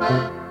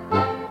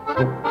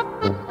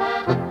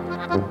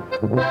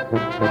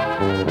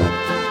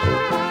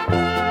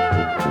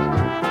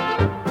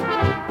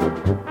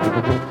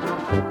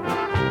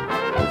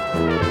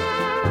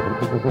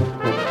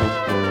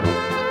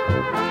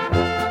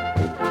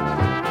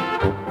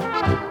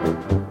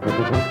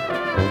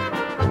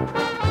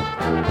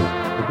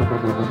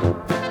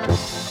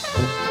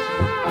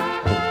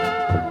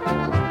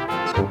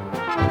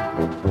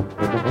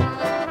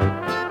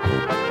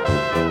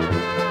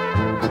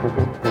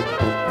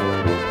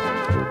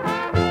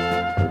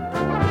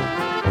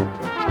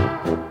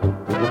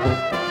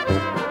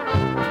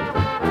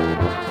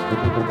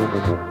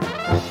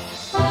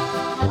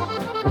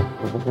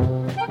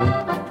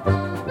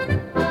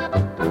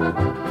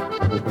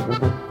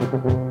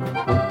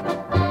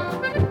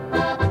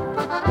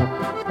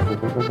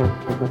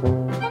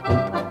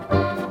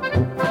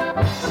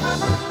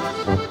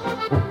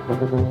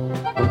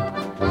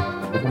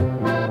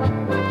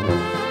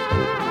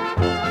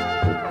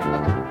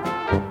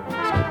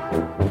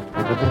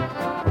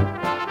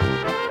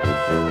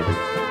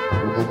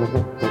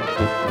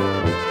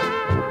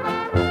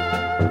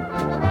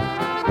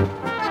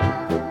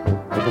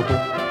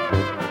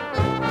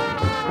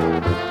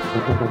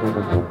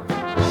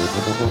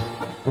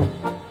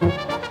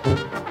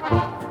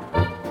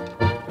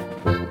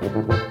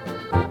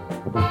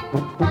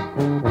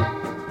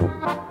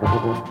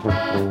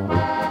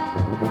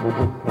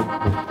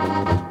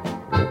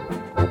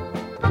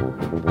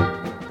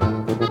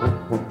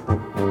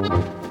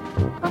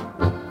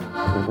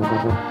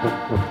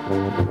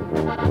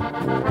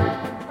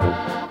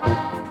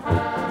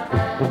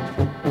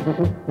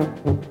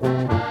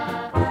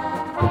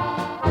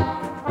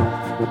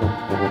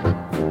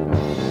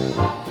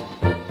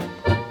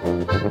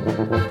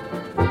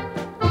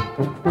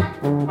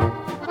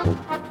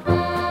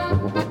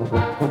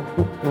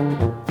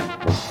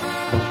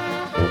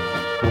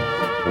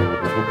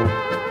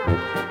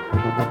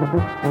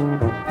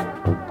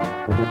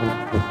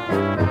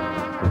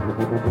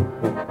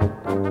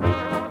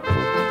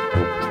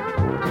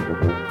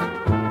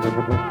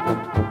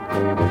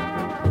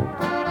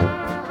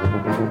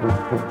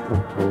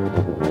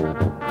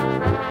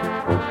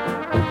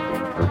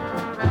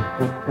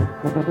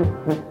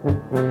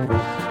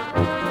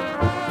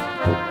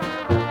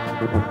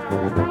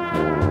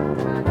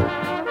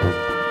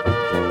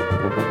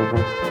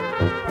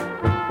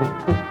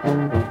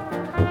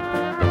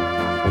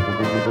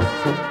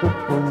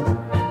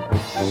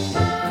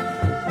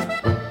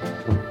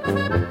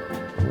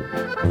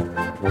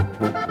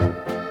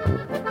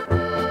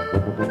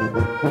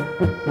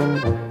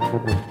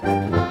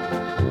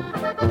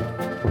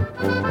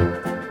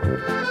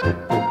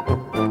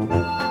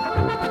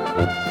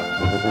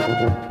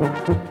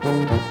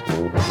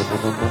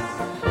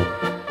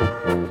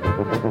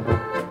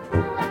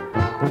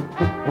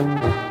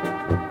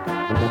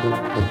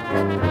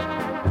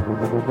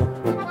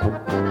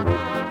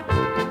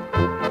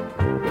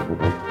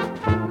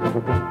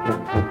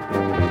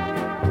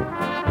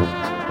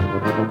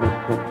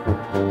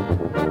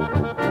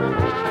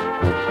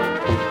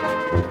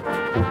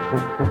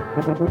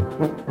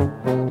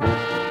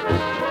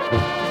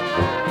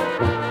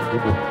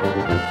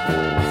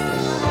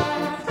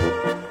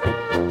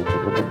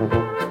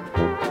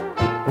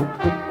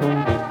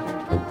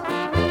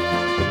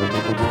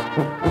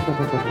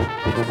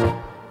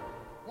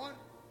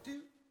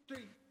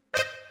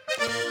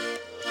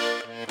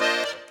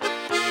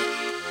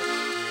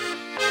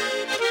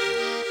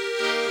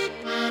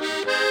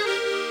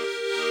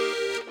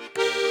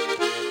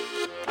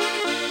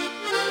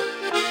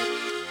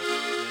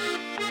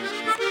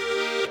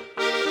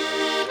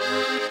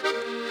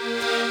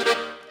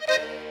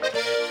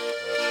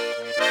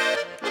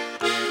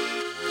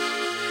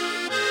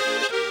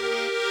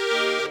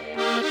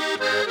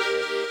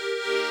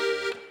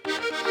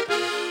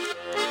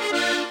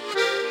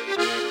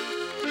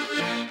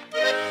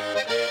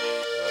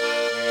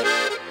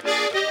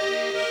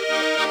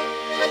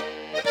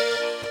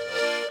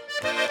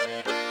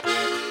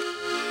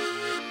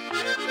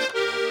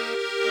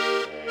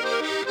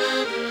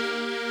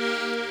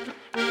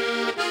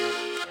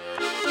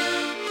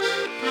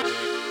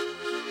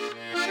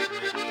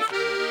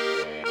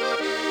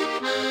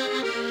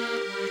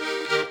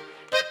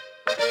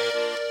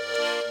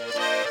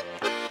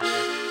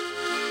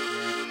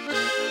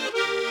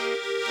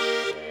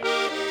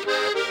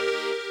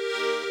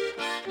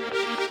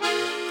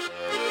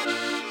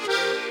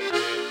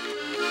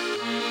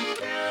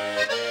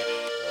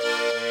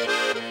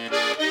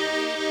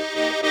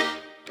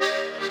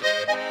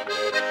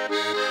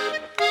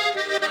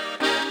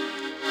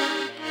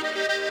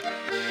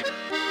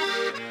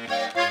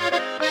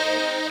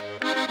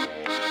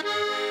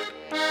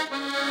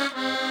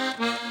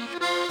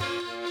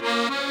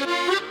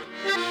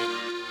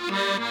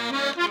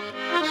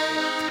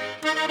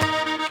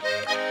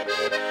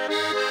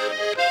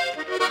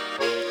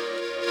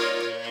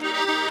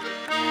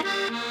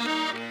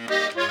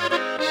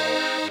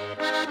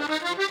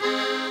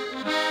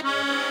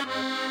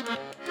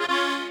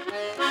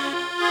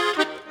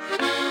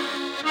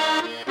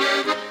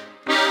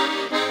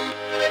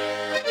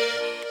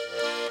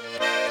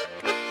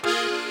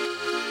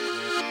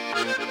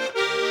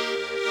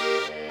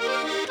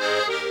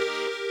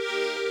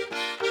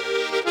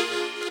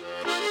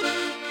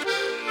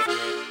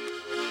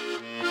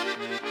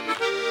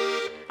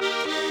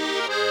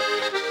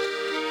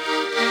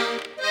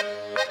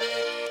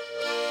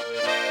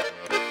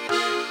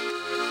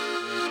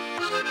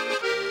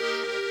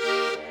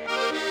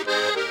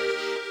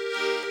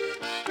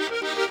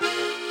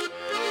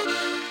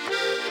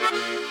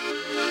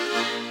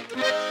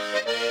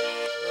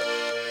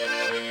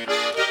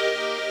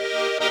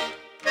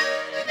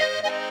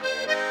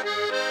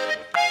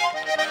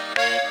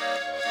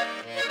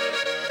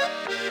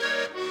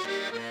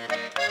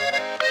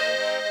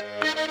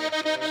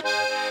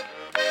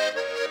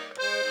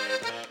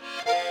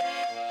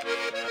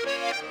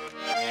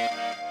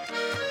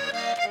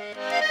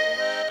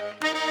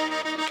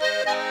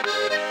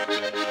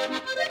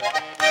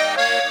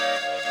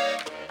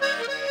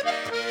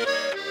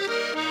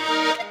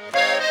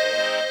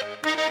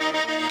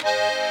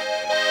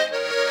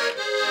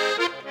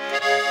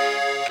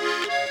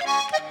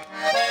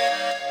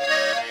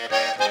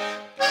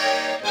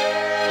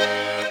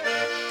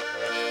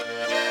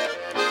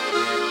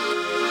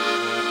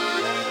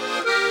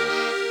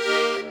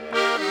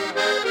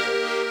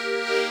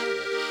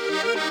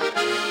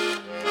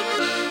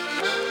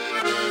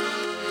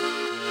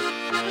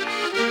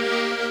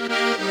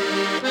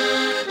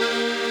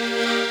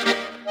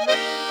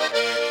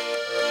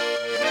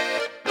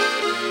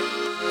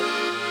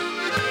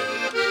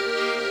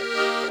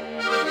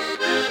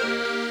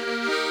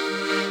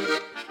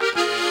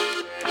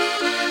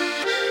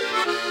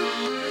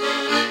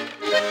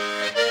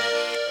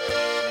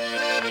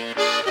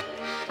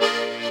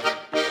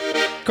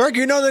 Cork,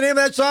 you know the name of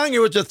that song? It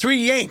was the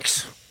Three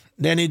Yanks.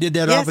 Then he did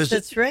that off his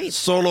that's right.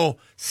 solo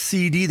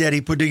CD that he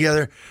put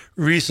together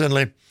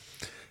recently.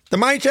 The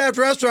Mineshaft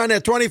Restaurant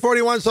at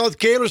 2041 South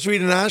Kaler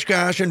Street in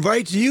Oshkosh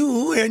invites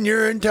you and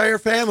your entire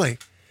family.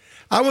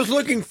 I was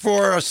looking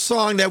for a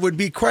song that would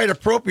be quite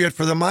appropriate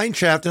for the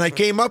Mineshaft, and I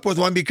came up with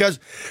one because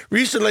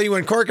recently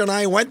when Cork and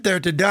I went there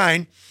to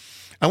dine,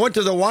 I went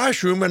to the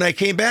washroom and I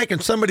came back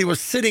and somebody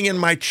was sitting in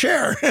my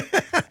chair.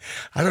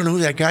 I don't know who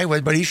that guy was,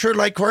 but he sure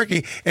liked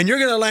Corky. And you're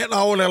going to like,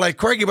 not only like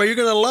Corky, but you're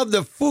going to love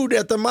the food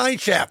at the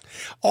Mineshaft.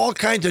 All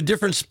kinds of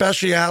different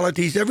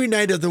specialities every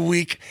night of the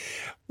week.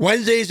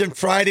 Wednesdays and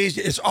Fridays,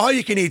 it's all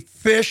you can eat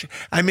fish.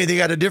 I mean, they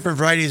got a different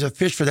varieties of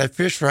fish for that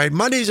fish fry.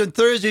 Mondays and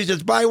Thursdays,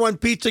 it's buy one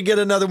pizza, get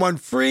another one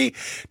free.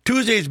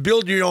 Tuesdays,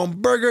 build your own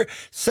burger.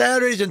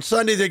 Saturdays and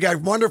Sundays, they got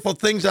wonderful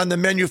things on the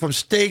menu from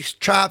steaks,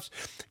 chops.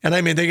 And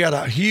I mean, they got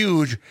a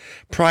huge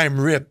prime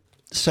rib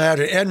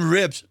Saturday and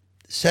ribs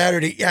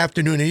Saturday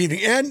afternoon and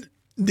evening. And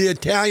the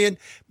Italian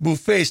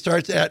buffet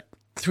starts at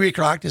 3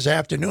 o'clock this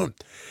afternoon.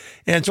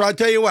 And so I'll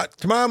tell you what,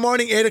 tomorrow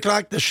morning, 8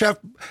 o'clock, the chef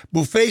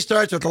buffet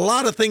starts with a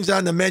lot of things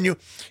on the menu.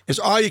 It's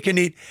all you can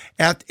eat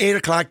at 8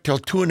 o'clock till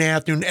 2 in the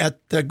afternoon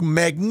at the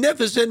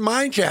magnificent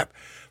Mineshaft.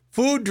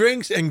 Food,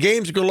 drinks, and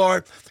games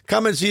galore.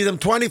 Come and see them,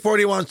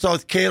 2041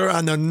 South Kaler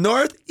on the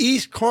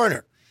northeast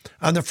corner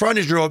on the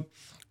frontage road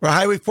where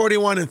Highway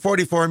 41 and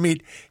 44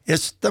 meet.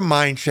 It's the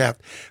Mine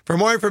Shaft. For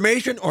more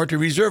information or to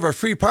reserve a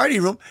free party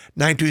room,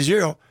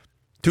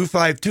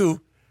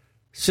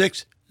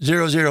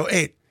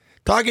 920-252-6008.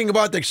 Talking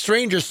about the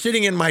stranger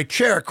sitting in my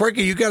chair.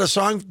 Corky, you got a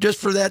song just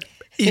for that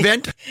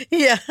event?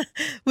 Yeah,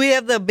 we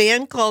have the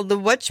band called the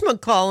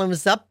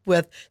Whatchamacallums up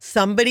with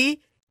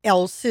Somebody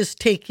Else Is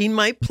Taking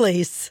My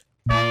Place.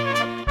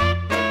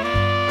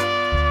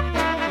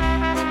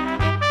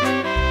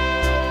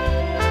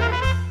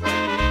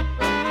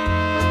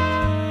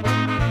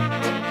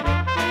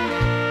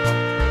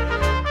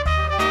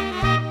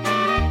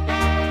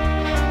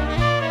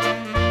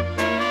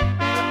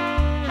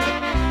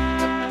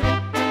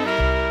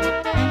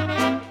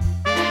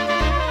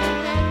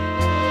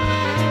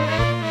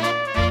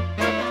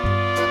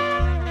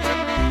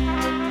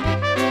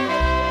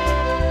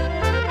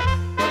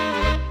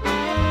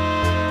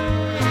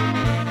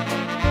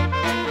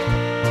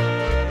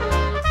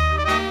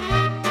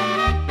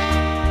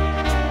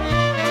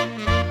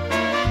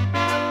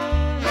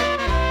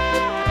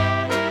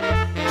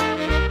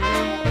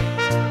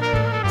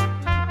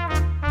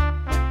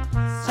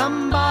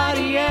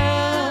 Somebody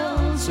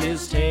else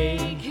is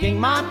taking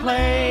my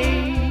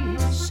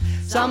place.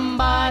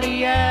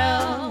 Somebody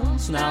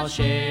else now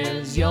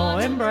shares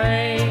your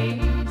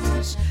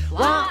embrace.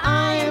 While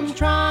I am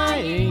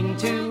trying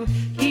to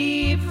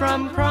keep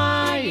from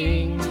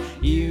crying,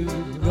 you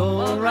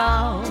go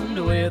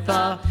around with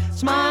a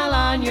smile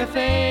on your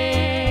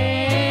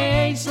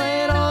face.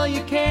 Little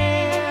you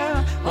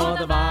care for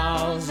the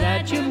vows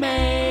that you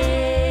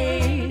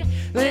made.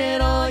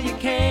 Little you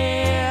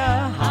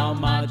care how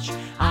much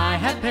I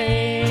have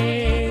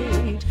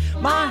paid.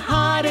 My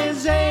heart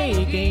is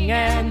aching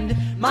and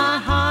my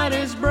heart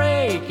is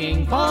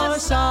breaking, for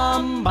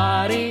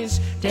somebody's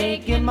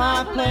taking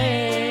my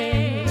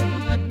place.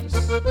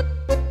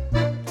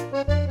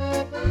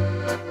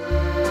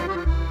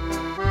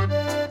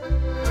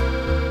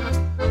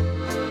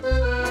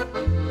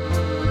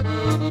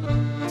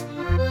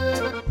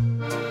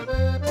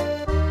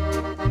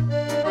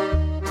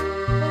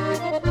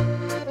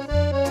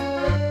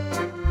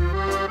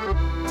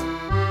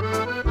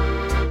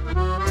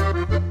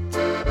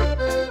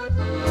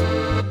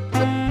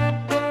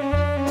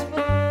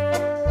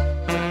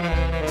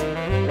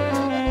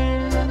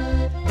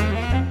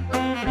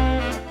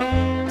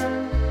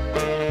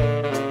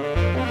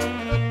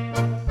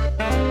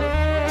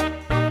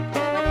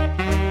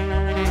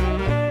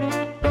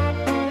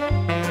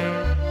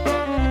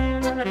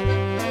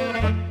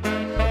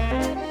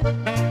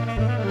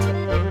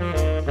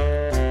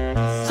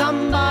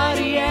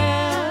 Somebody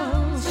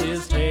else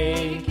is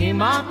taking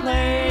my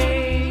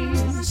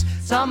place.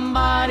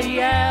 Somebody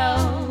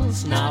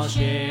else now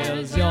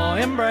shares your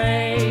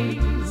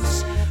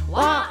embrace.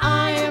 While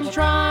I am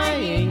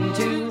trying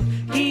to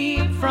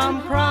keep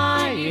from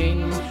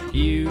crying,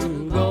 you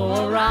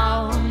go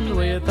around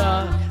with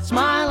a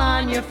smile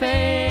on your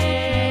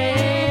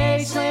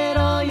face.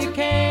 Little you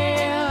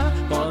care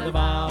for the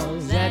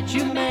vows that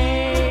you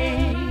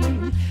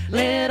made.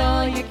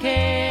 Little you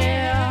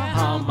care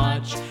how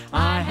much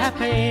I have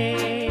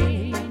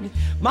paid.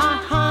 My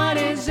heart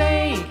is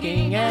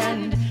aching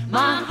and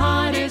my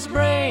heart is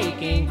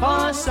breaking,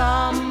 for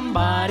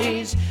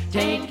somebody's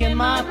taking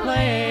my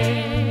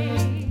place.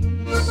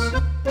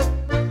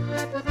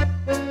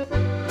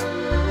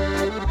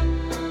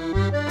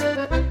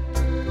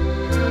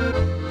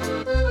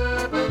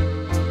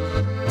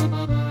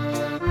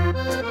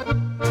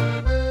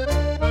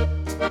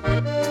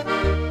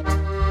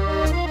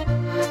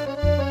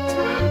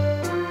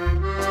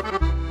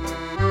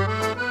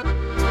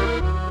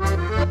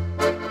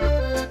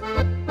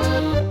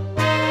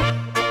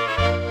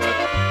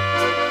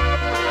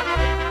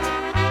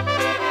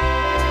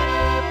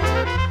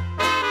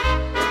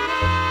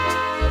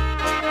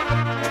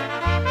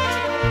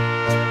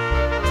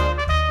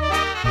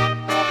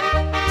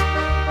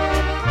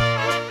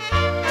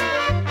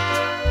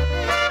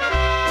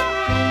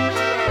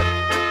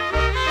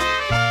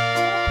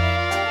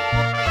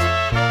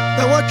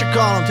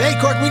 Hey,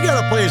 Cork, we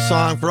got to play a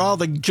song for all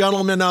the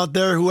gentlemen out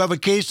there who have a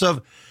case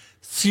of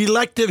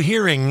selective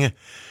hearing.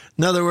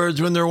 In other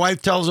words, when their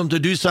wife tells them to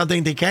do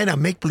something, they kind of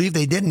make believe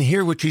they didn't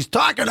hear what she's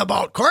talking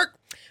about, Cork.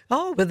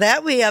 Oh, with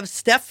that, we have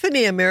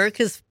Stephanie,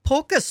 America's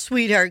polka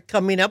sweetheart,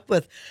 coming up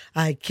with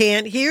I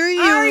Can't Hear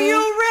You. Are you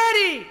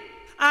ready?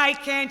 I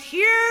can't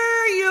hear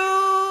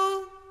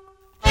you.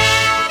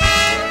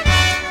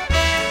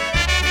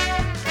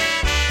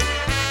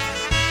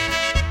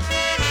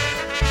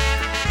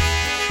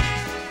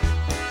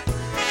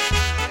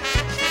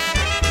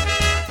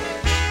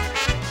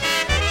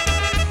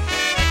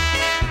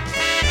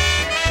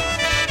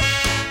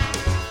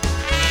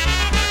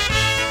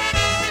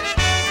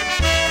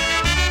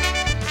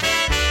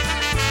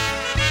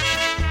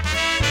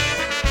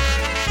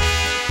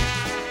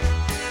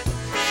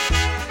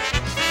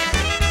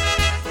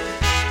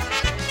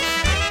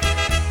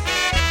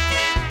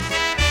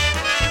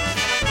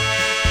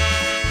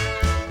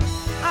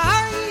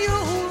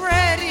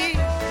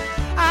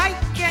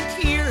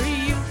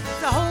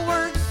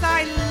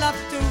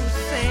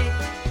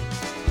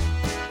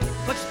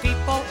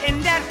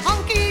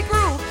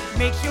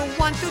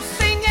 to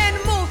sing and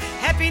move,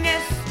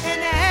 happiness in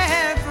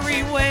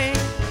every way.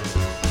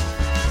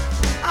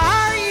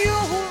 Are you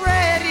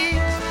ready?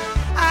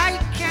 I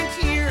can't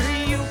hear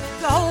you,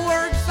 the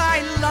words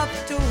I love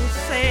to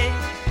say.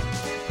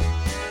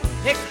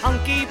 It's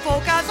hunky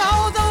polkas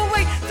all the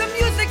way, the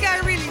music I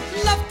really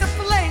love to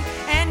play,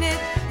 and it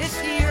is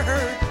here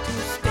to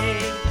stay.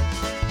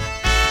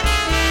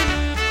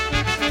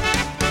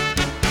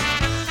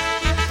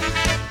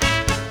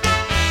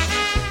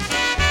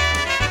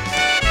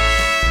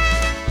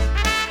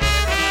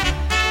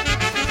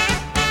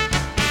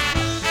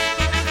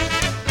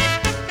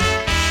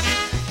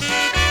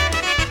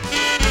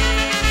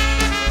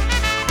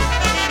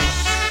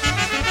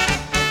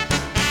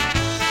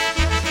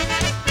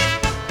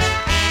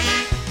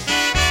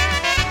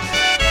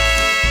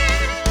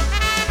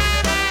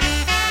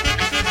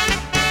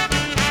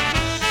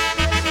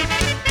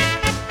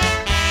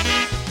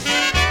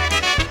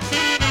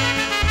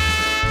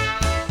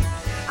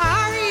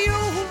 Are you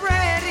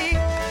ready?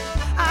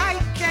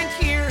 I can't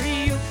hear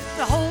you,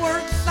 the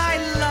words I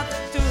love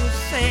to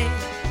say.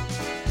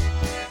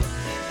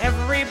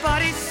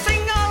 Everybody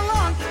sing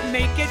along,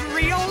 make it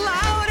real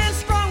loud and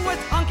strong. With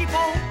hunky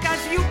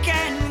polkas you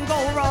can go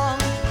wrong.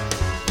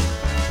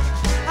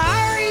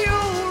 Are you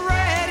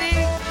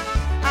ready?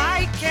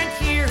 I can't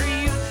hear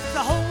you,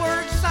 the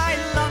words I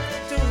love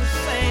to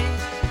say.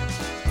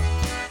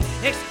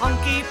 It's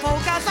hunky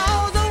polkas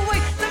all the way,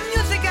 the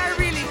music I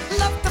really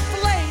love to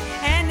play,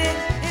 and it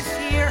is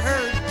here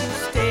to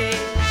stay.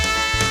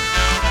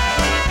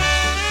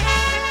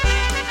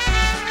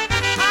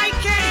 I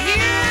can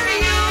hear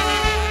you.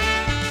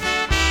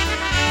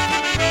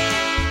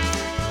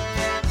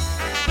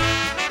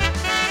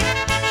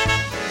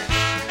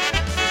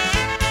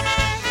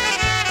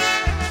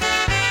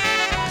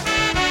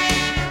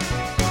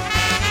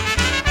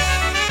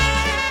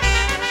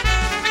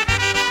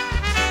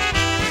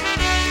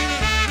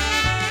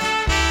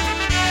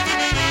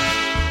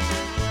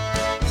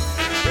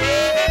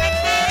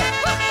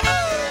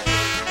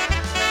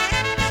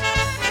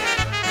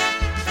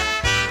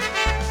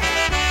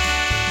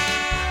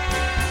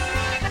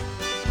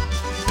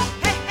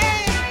 Hey,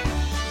 hey.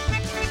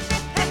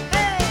 Hey,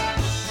 hey.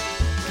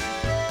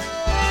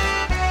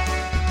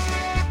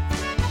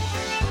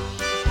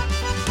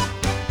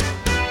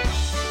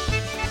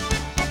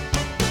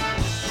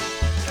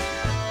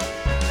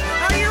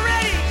 Are you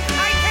ready?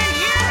 I can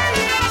hear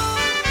you.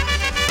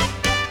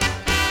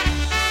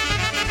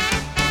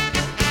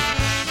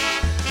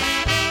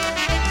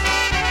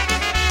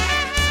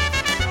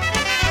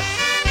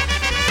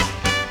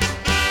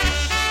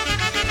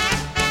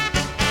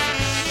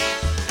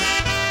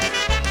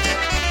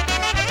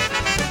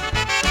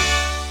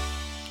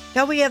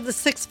 Now we have the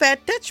Six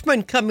Fat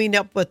Dutchman coming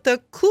up with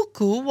the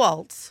Cuckoo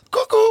Waltz.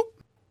 Cuckoo.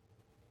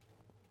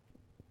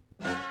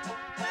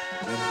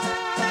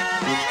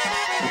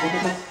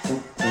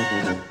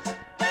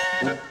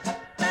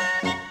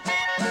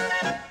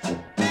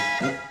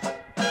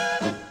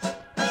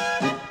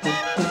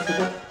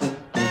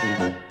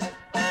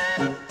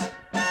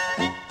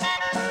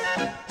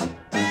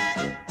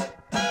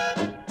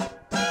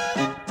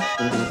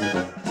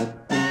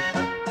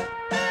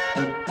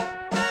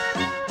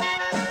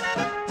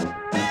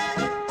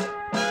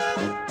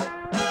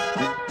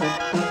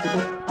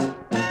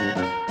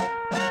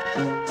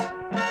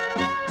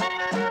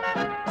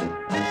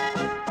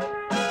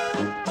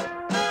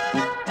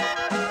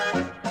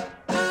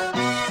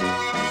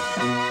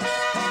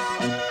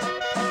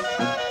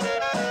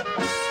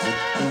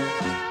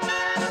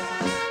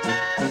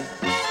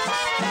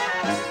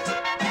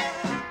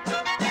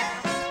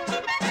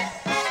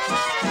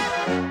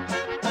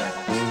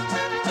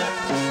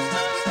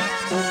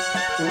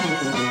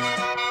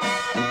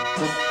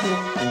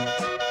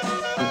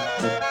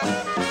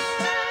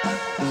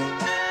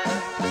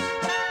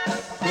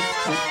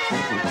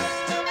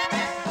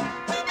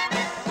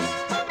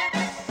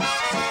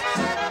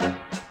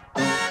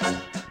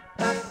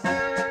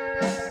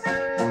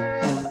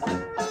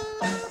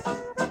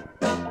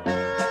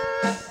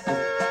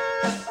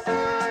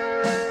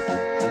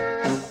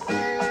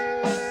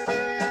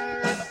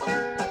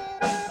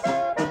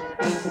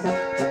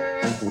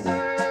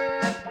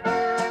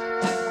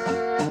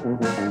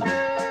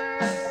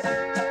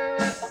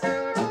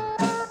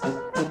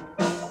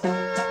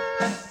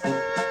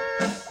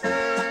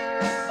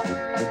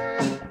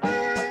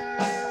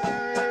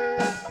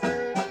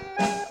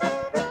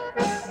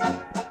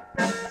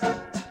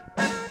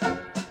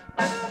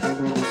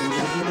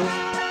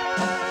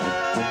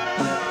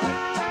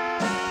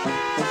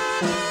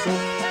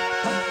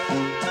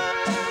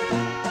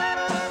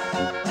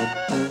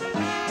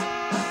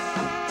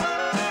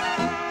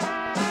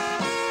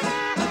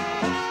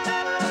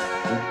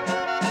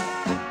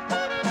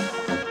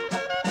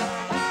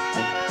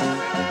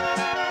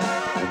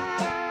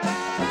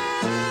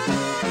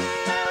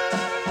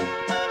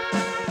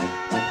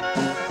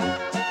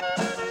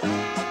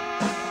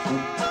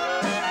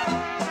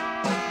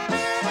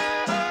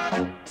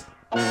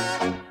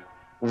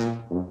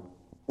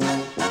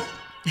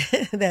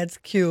 That's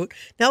cute.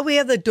 Now we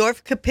have the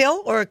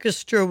Dorfkapelle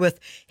Orchestra with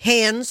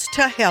Hands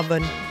to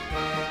Heaven.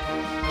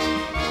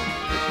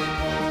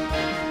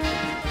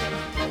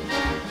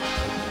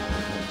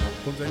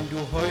 Und wenn du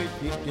heute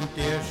nicht in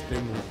der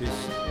Stimmung bist,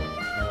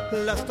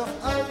 lass doch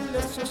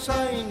alles so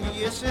sein,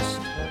 wie es ist.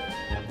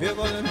 Wir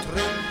wollen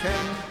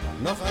trinken,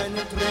 noch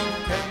eine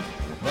trinken,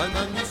 weil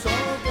man die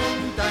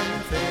Sorgen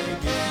dann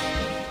vergisst.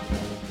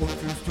 Und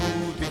fühlst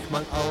du dich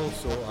mal auch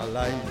so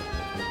allein?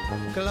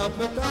 Glaub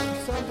mir,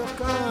 das soll doch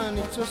gar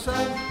nicht so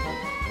sein.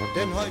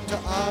 Denn heute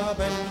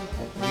Abend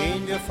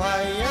gehen wir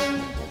feiern,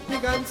 die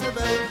ganze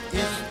Welt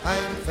ist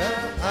ein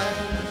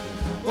Verein.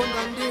 Und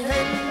an die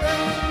Hände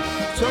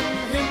zum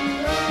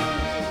Himmel,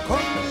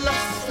 komm,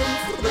 lass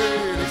uns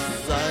fröhlich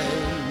sein.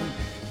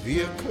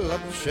 Wir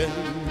klatschen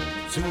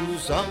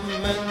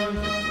zusammen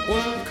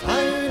und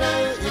keiner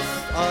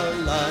ist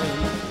allein.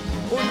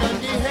 Und an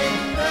die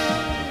Hände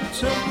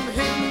zum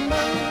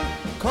Himmel,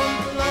 komm,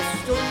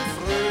 lasst uns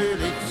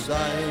fröhlich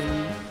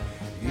sein.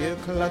 Wir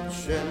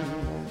klatschen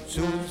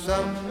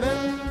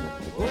zusammen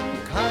und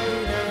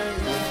keiner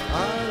ist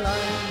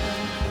allein.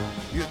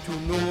 Wir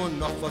tun nur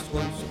noch, was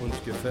uns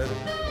gefällt.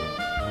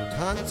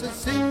 Tanzen,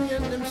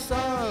 singen im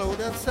Saal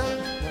oder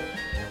Zelt.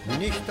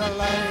 Nicht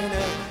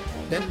alleine,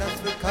 denn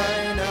das will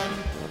keiner.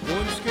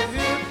 Uns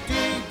gehört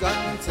die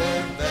ganze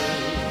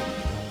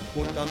Welt.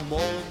 Und an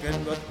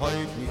morgen wird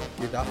heute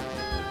nicht gedacht.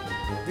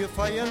 Wir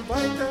feiern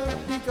weiter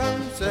die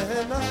ganze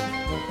Nacht.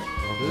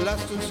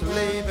 Lasst uns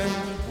leben,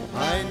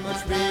 einmal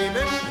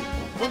schweben.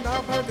 Und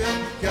auch mal wird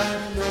ja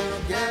nur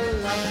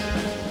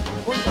gelacht.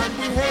 Und an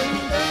die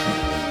Hände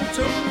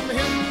zum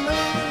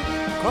Himmel,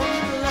 komm,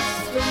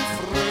 lasst uns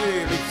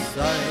fröhlich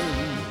sein.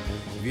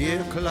 Wir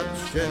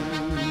klatschen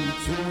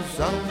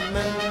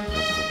zusammen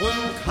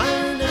und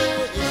keiner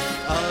ist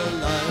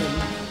allein.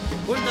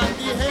 Und an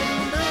die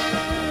Hände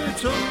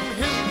zum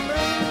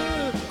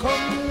Himmel,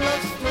 komm,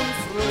 lasst uns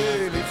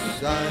fröhlich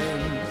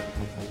sein.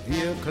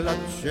 Wir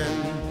klatschen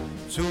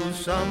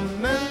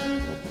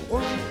zusammen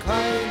und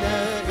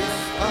keiner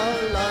ist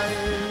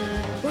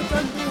allein. Und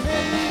an die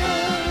Hände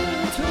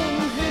zum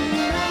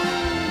Himmel,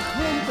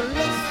 komm,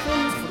 lasst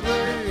uns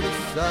fröhlich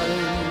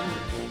sein.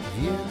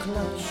 Wir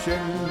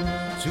klatschen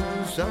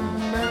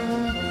zusammen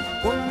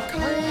und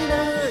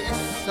keiner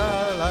ist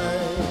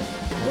allein.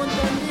 Und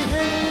an die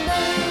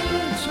Hände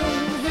zum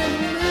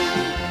Himmel,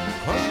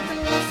 komm,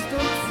 lasst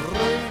uns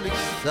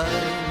fröhlich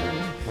sein.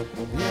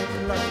 Wir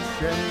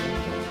klatschen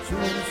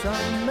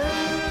zusammen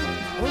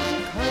und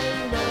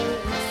keiner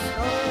ist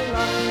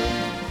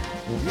allein.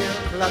 Wir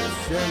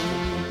klatschen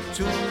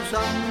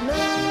zusammen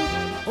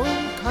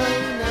und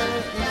keiner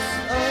ist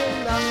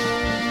allein.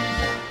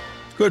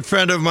 Good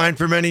friend of mine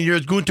for many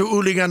years, Gunther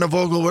Uhlig on the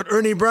vocal with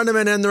Ernie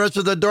Brunneman and the rest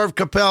of the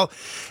Dorfkapelle.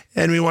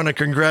 And we want to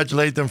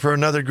congratulate them for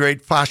another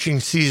great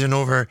Fasching season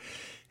over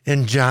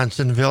in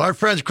Johnsonville. Our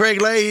friends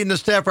Craig Leahy and the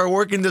staff are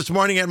working this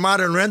morning at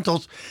Modern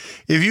Rentals.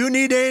 If you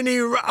need any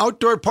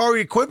outdoor power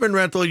equipment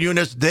rental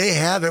units, they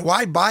have it.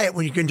 Why buy it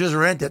when you can just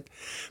rent it?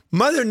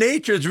 Mother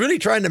Nature is really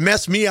trying to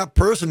mess me up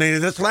personally.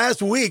 This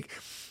last week,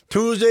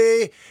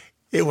 Tuesday,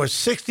 it was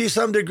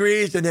 60-some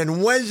degrees, and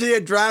then Wednesday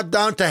it dropped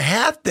down to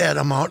half that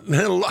amount, in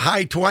the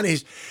high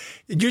 20s.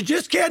 You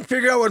just can't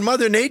figure out what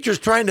Mother Nature's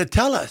trying to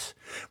tell us.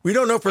 We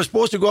don't know if we're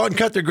supposed to go out and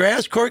cut the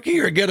grass, Corky,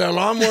 or get our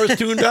lawnmowers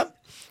tuned up.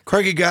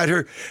 Corky got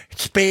her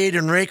spade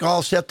and rake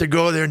all set to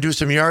go there and do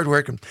some yard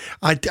work. And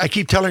I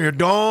keep telling her,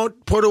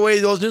 don't put away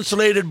those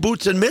insulated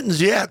boots and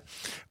mittens yet.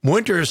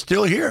 Winter is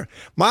still here.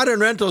 Modern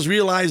Rentals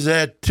realize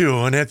that too.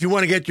 And if you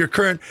want to get your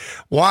current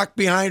walk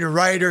behind or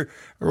rider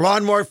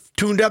lawnmower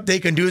tuned up, they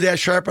can do that.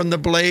 Sharpen the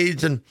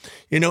blades and,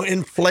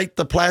 inflate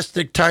the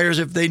plastic tires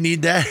if they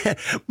need that.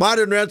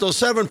 Modern Rentals,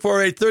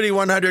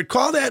 748-3100.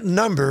 Call that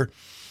number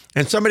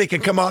and somebody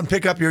can come out and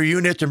pick up your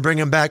units and bring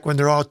them back when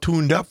they're all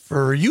tuned up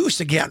for use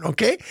again,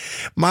 okay?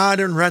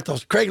 Modern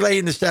Rentals. Craig Leahy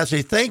and the staff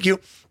say thank you.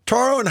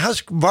 Toro and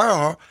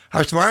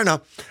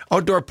Husqvarna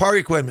outdoor power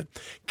equipment.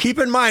 Keep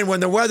in mind,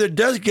 when the weather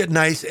does get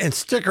nice and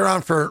stick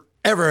around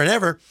forever and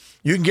ever,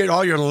 you can get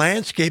all your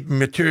landscaping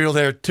material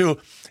there too,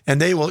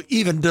 and they will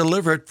even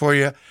deliver it for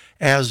you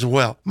as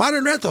well.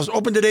 Modern Rentals,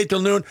 open today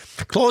till noon,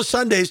 closed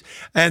Sundays,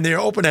 and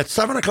they're open at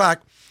 7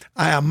 o'clock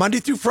Monday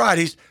through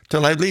Fridays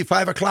till I leave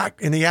 5 o'clock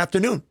in the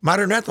afternoon.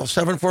 Modern Rentals,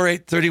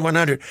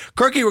 748-3100.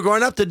 Corky, we're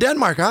going up to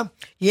Denmark, huh?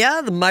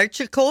 Yeah, the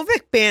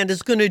Marchakovic Band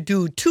is going to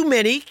do Too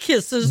Many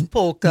Kisses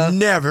polka.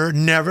 Never.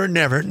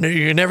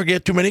 You never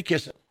get too many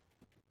kisses.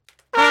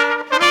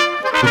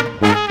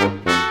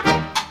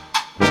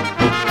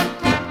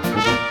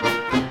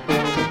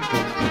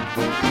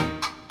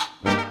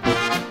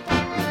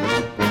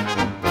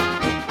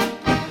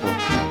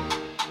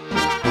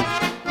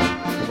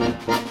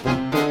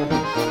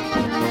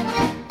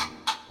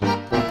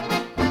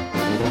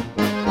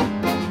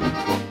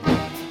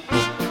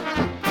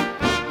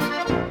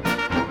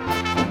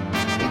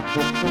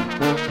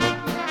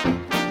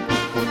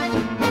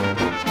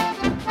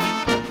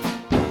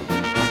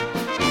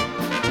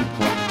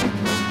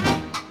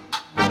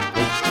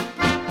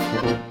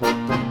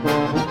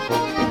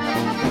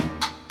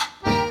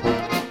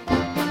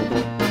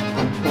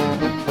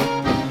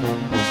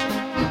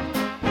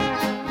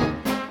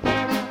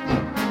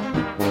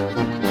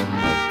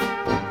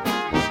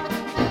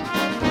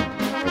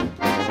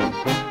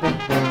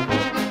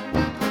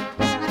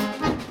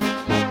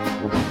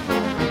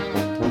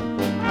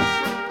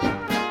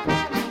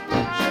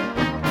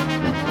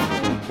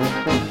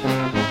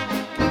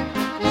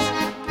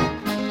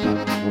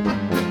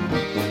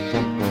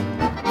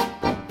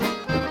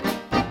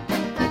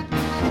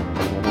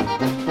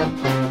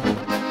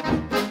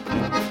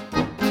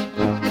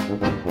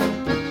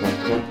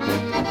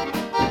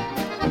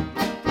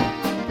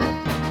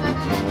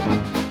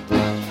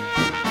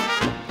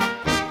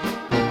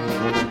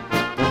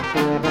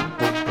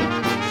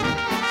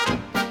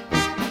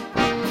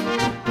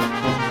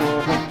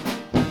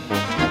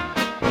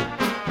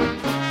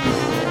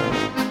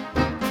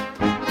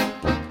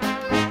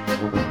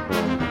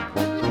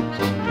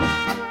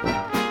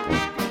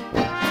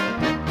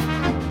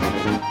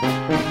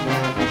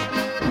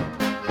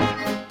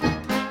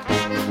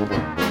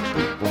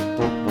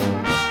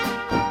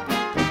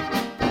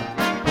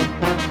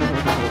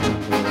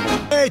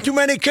 Too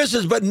Many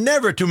Kisses, but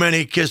Never Too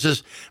Many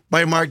Kisses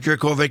by Mark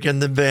Jerkovic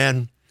and the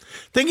band.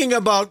 Thinking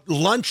about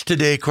lunch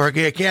today,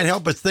 Corky, I can't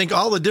help but think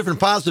all the different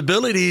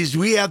possibilities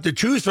we have to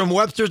choose from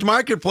Webster's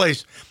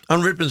Marketplace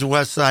on Rippon's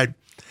West Side.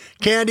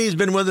 Candy's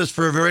been with us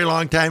for a very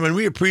long time, and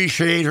we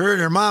appreciate her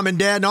and her mom and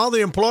dad and all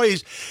the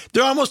employees.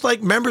 They're almost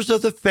like members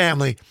of the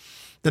family.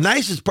 The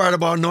nicest part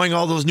about knowing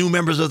all those new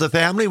members of the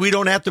family, we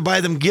don't have to buy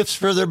them gifts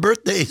for their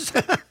birthdays,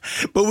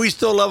 but we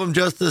still love them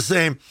just the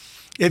same.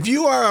 If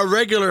you are a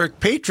regular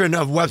patron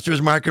of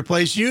Webster's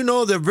Marketplace, you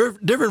know the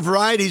different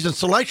varieties and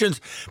selections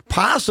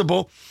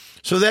possible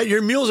so that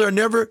your meals are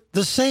never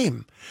the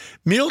same.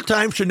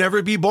 Mealtime should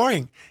never be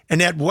boring.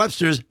 And at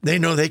Webster's, they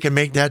know they can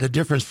make that a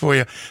difference for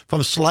you.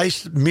 From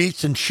sliced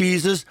meats and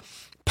cheeses,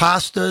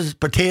 pastas,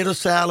 potato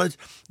salads,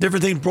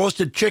 different things,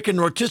 roasted chicken,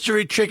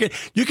 rotisserie chicken.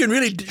 You can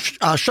really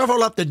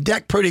shuffle up the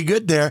deck pretty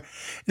good there.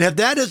 And if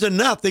that is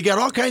enough, they got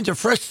all kinds of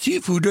fresh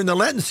seafood during the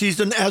Lenten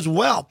season as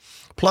well.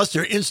 Plus,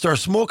 their in-store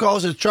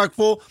smokehouse is chock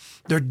full.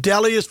 Their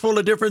deli is full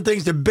of different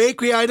things. The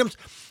bakery items.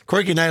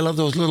 Corky and I love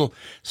those little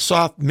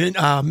soft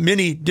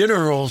mini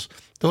dinner rolls.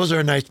 Those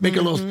are nice. Make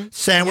a little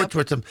sandwich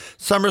with some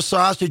summer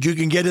sausage you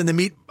can get in the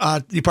meat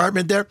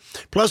department there.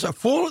 Plus, a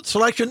full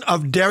selection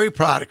of dairy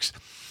products.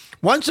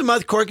 Once a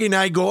month, Corky and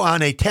I go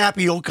on a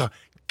tapioca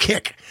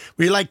kick.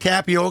 We like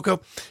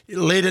tapioca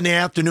late in the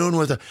afternoon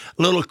with a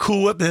little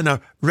Cool Whip and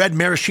a red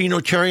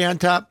maraschino cherry on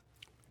top.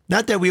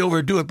 Not that we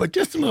overdo it, but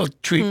just a little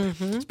treat,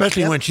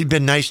 especially when she's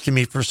been nice to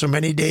me for so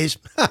many days.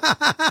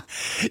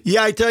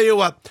 Yeah, I tell you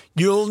what,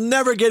 you'll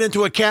never get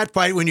into a cat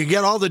fight when you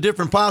get all the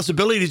different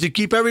possibilities to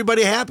keep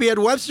everybody happy at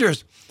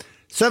Webster's.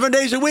 7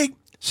 days a week,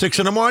 6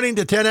 in the morning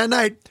to 10 at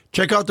night.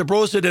 Check out the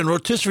roasted and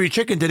rotisserie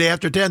chicken today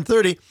after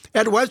 10:30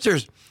 at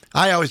Webster's.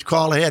 I always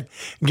call ahead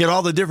and get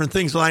all the different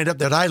things lined up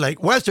that I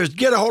like. Webster's,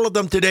 get a hold of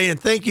them today, and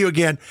thank you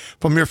again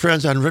from your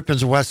friends on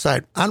Rippon's West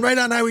Side. Right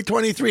on Highway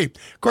 23.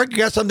 Cork, you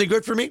got something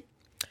good for me?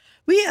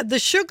 We had the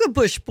Sugar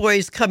Bush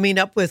Boys coming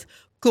up with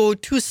Go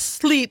to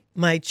Sleep,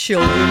 My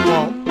Children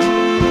Won't.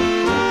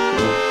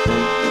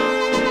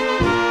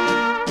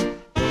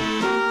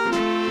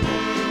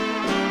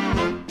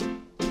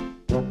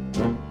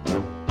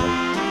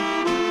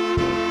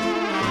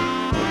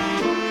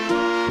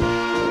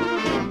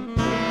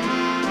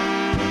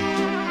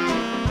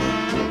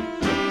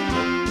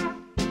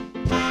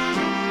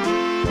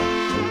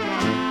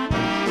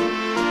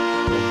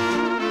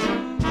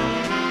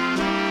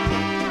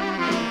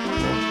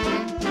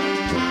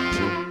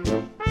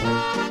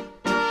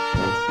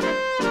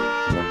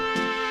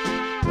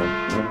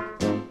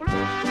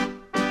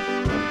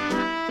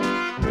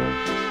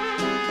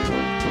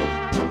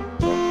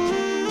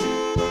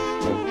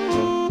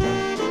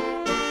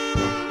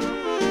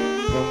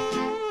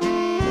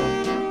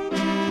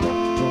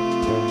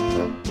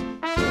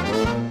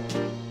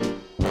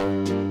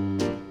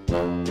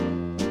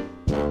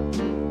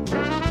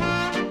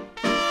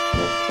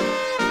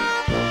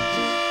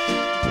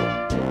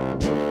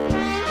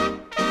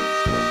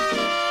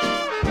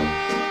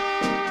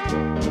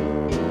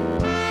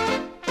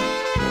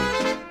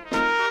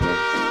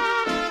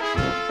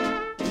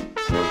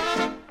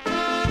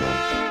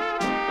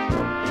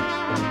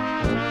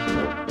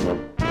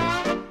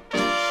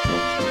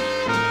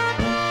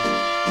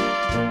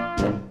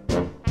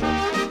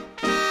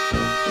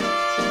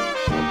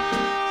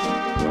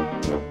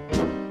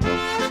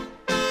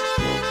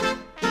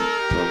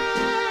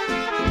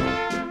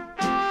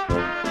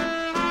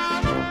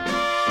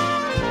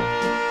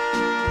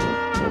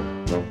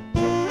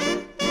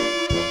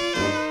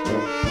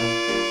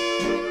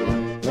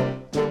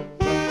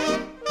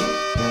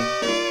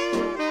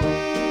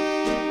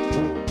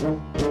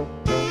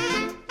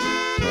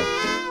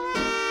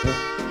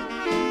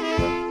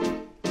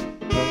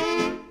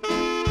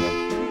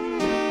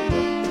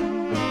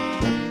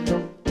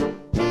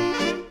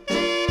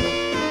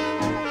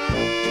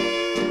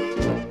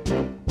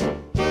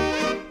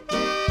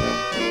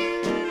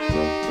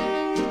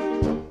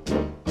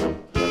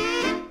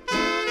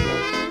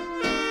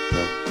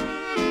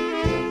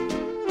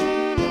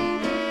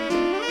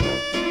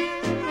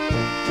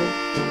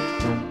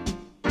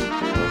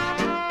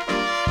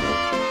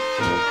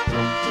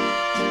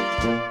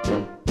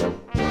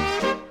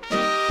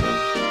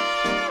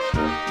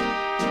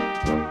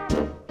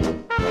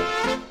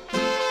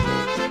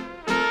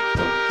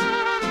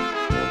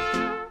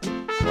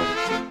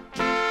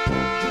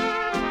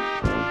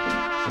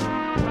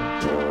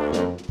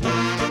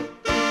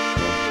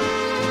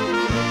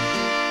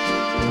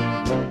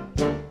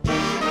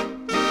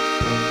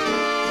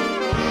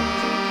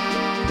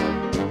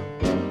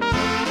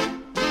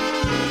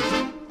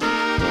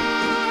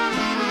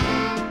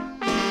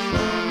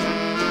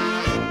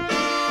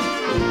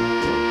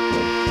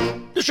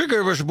 The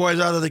Sugar Bush Boys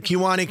out of the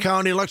Kewaunee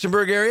County,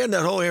 Luxembourg area, and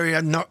that whole area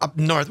up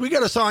north. We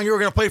got a song you were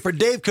going to play for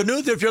Dave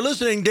Knuth. If you're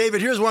listening,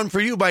 David, here's one for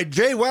you by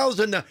Jay Wells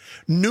and the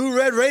New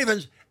Red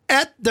Ravens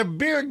at the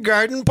Beer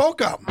Garden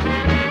Polka.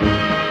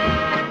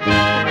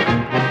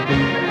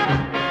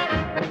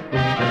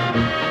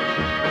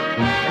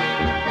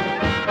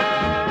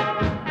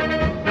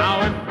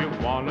 Now if you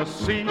want wanna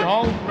see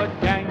all the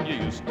gang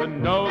you used to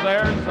know.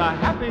 There's a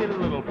happy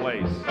little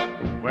place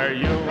where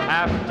you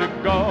have to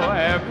go.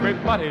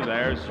 Everybody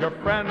there's your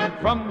friend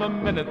from the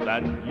minute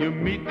that you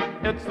meet.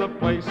 It's the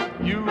place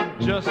you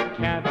just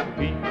can't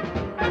beat.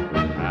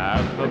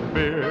 At the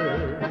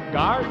beer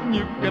garden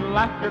you can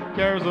laugh your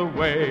cares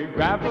away.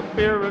 Grab a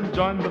beer and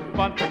join the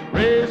fun.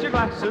 Raise your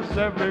glasses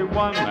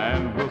everyone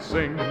and we'll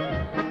sing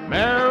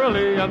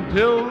merrily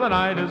until the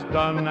night is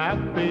done.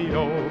 At the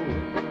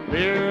old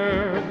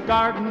beer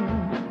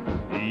garden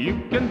you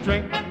can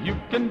drink, you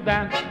can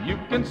dance, you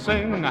can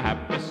sing a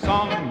happy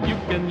song. You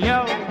can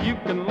yell, you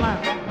can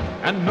laugh,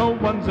 and no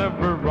one's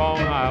ever wrong.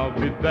 I'll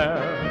be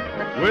there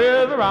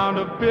with a round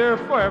of beer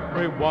for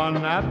everyone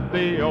at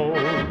the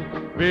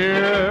old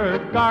beer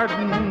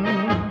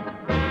garden.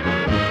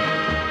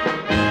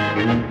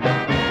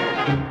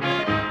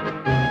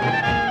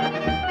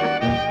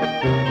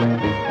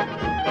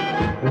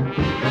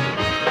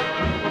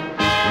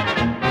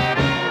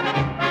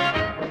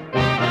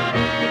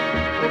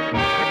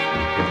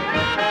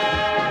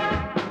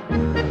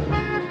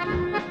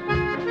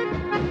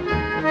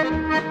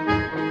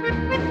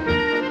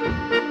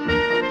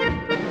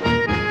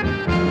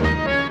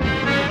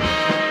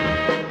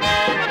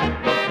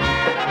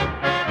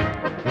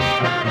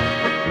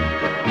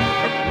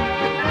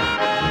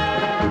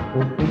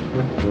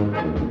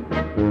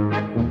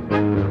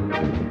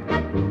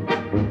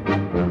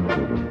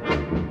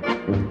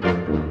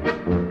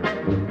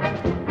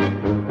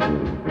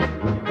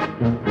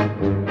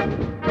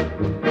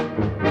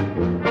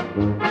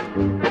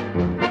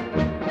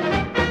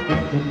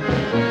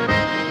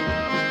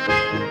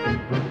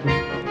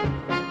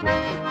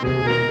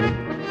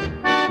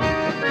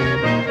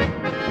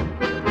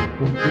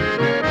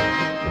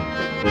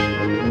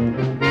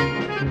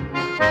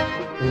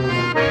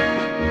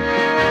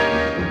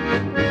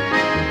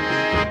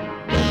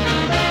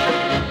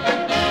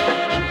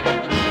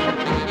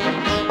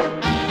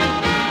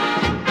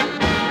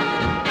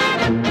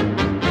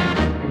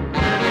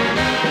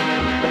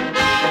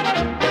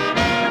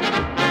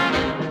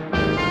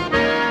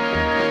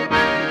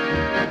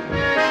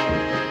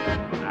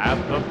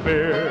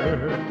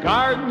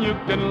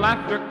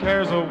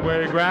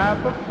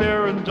 Grab a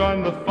beer and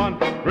join the fun.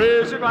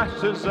 Raise your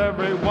glasses,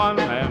 everyone,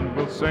 and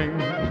we'll sing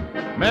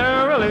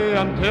merrily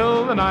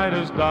until the night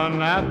is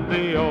done. At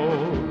the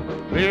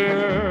old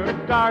beer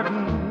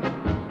garden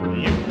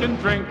you can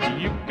drink,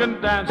 you can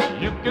dance,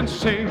 you can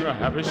sing a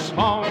happy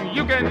song.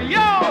 You can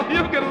yell,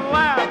 you can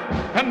laugh,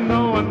 and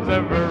no one's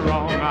ever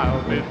wrong.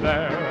 I'll be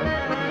there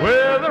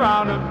with a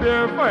round of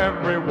beer for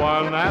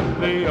everyone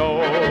at the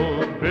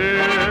old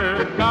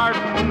beer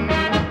garden.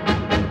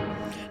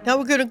 Now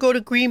we're going to go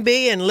to Green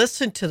Bay and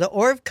listen to the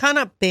Orv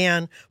Canup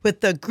Band with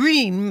the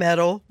Green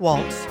Meadow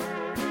Waltz.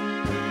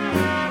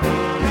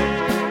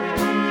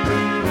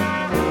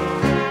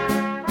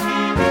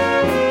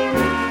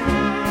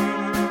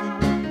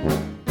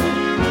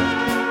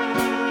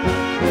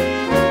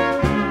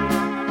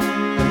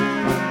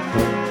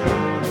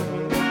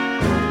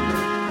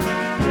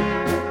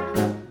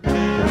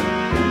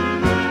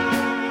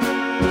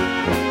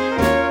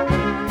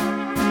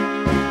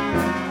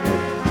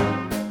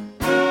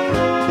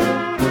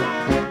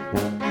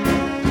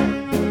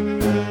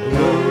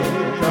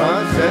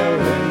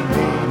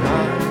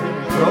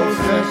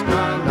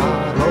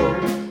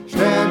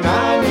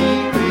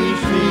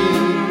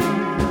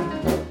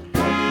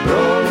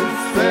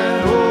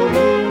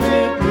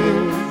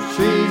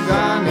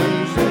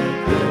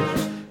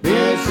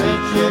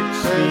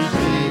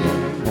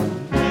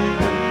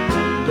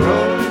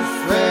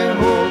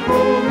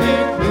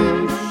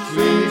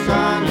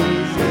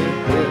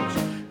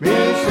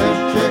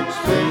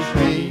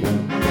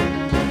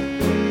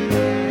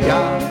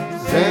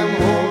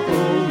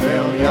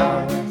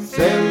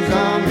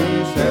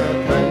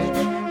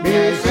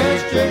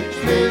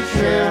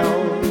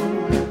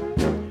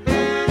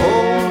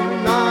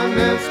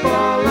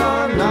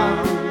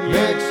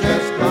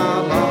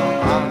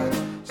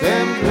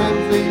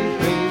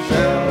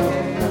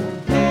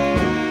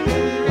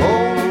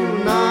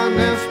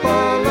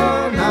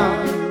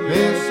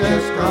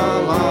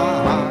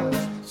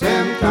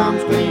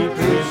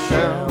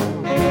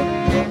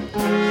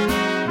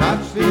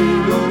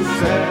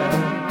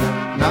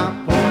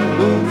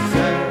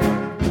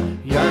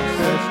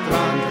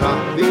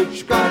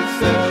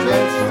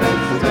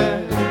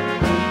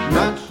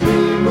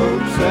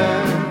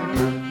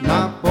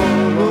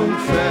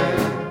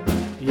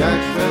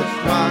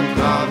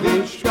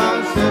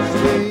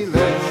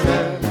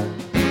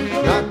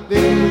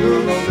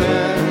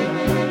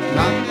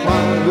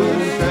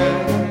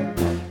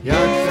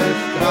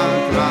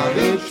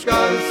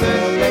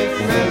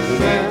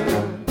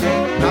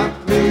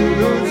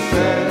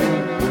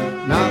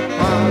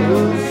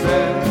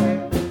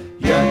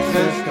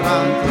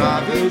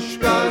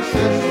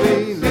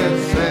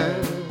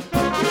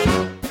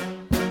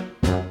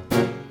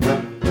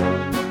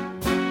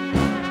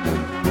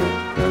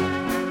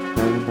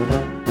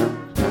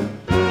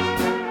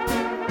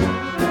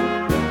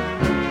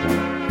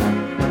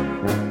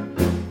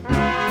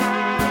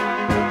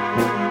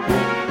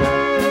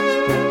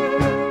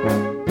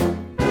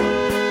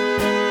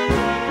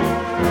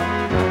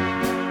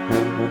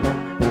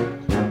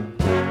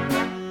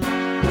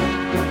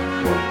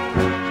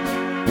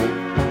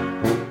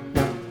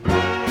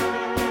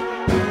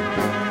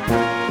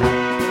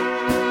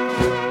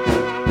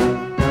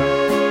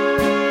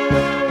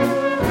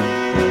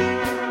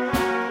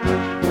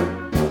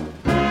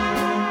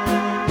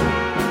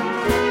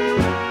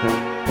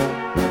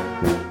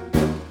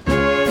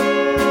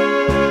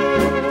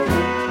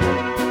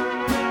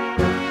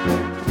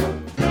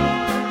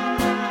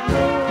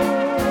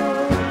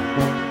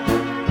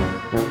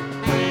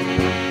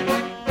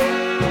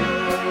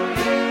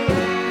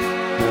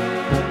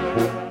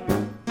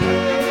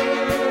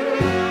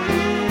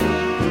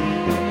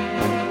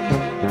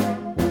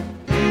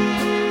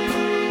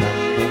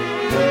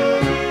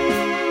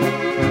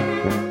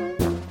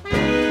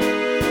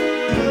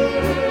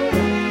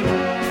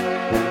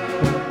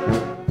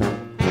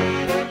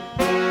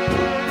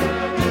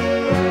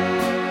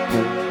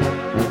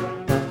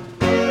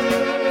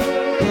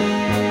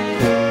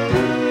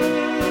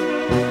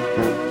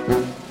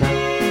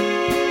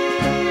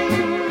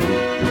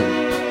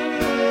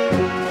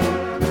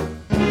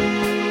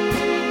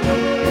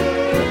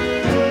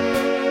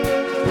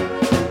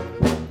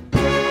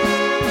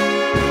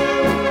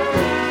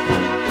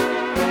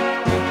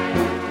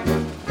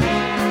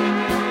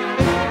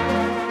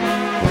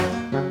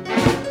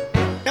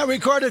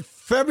 recorded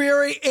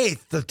February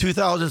 8th of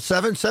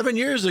 2007, 7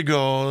 years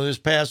ago this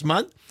past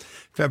month.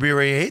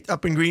 February 8th,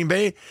 up in Green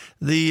Bay,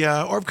 the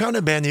Orb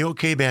County Band, the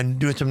OK Band,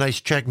 doing some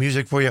nice Czech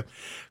music for you.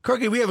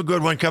 Corky, we have a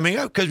good one coming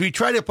up because we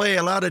try to play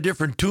a lot of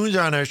different tunes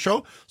on our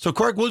show. So,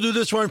 Cork, we'll do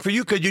this one for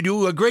you because you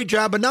do a great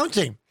job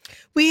announcing.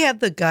 We have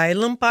the Guy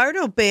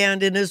Lombardo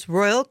Band and his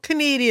Royal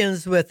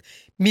Canadians with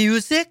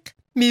Music,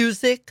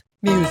 Music,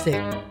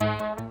 Music.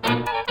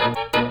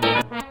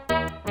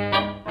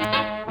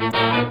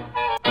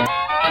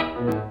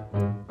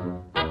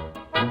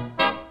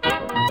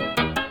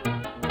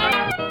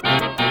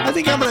 I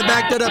think I'm going to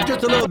back that up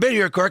just a little bit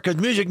here, Cork, because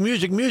music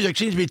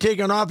seems to be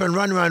taking off and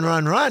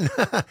run.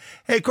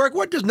 Hey, Cork,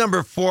 what does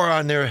number 4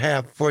 on there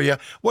have for you?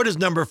 What is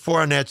number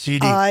 4 on that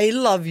CD? I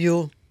Love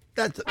You.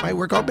 That might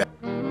work out better.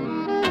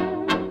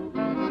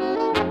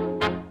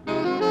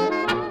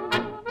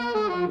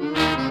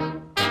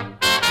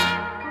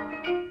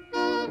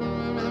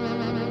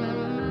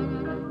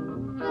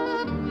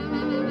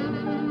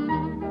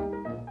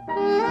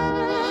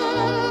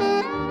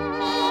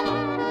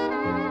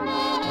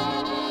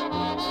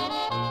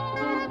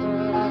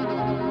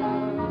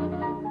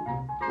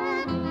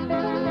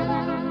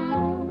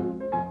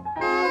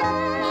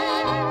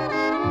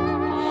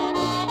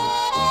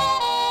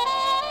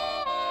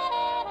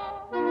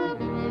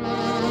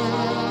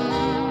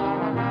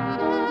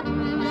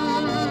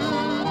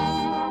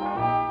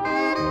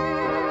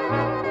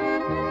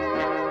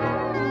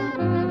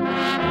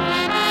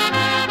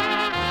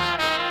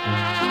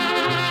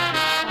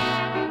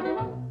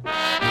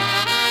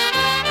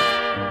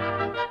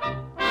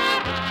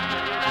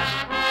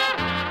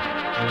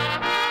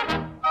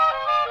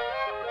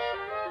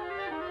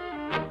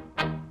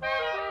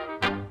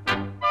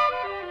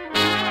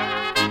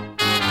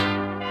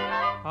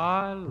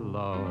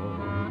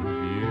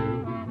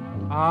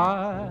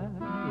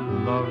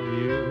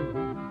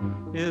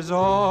 Is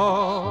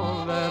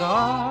all that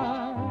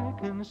I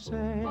can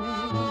say.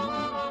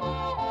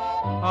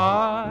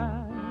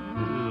 I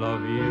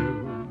love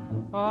you,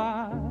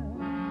 I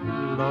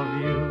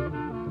love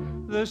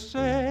you. The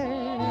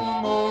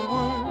same old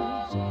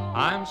words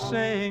I'm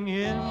saying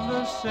in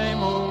the same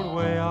old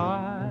way.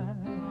 I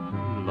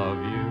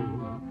love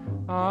you,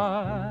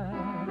 I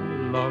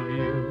love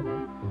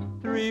you.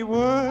 3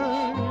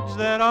 words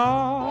that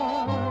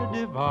are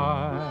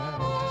divine.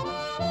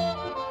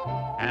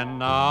 And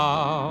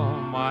now,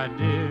 my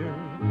dear,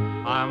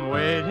 I'm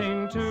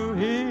waiting to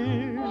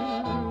hear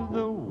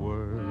the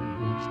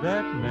words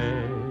that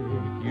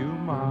make you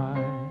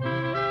mine.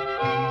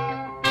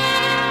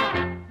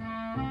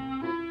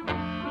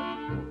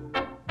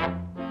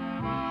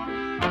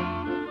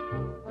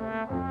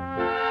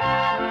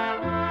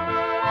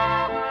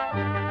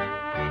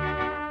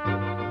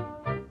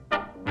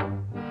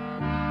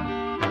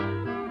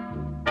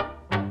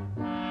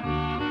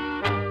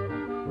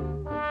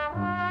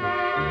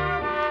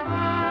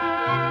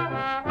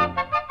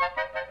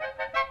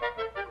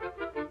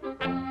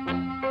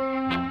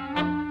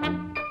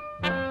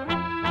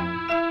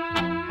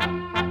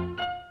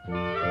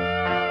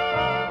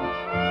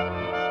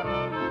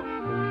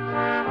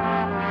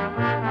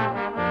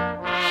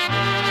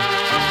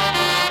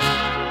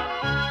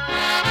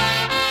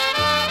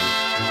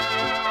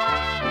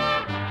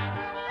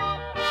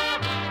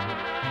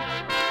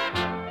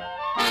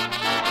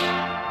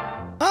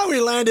 We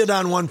landed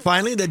on one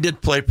finally that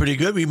did play pretty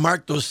good. We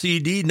marked those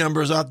CD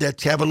numbers off that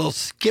have a little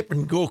skip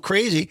and go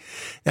crazy.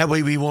 That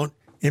way we won't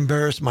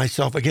embarrass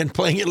myself again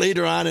playing it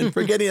later on and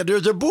forgetting that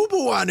there's a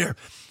boo-boo on there.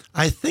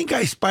 I think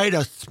I spied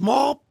a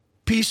small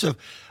piece of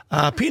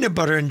peanut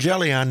butter and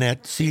jelly on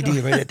that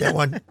CD right at that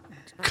one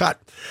cut.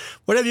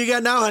 What have you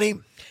got now, honey?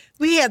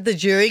 We have the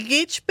Jerry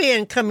Gage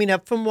Band coming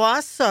up from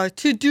Wausau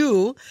to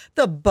do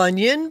the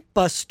Bunyan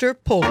Buster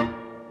Polka.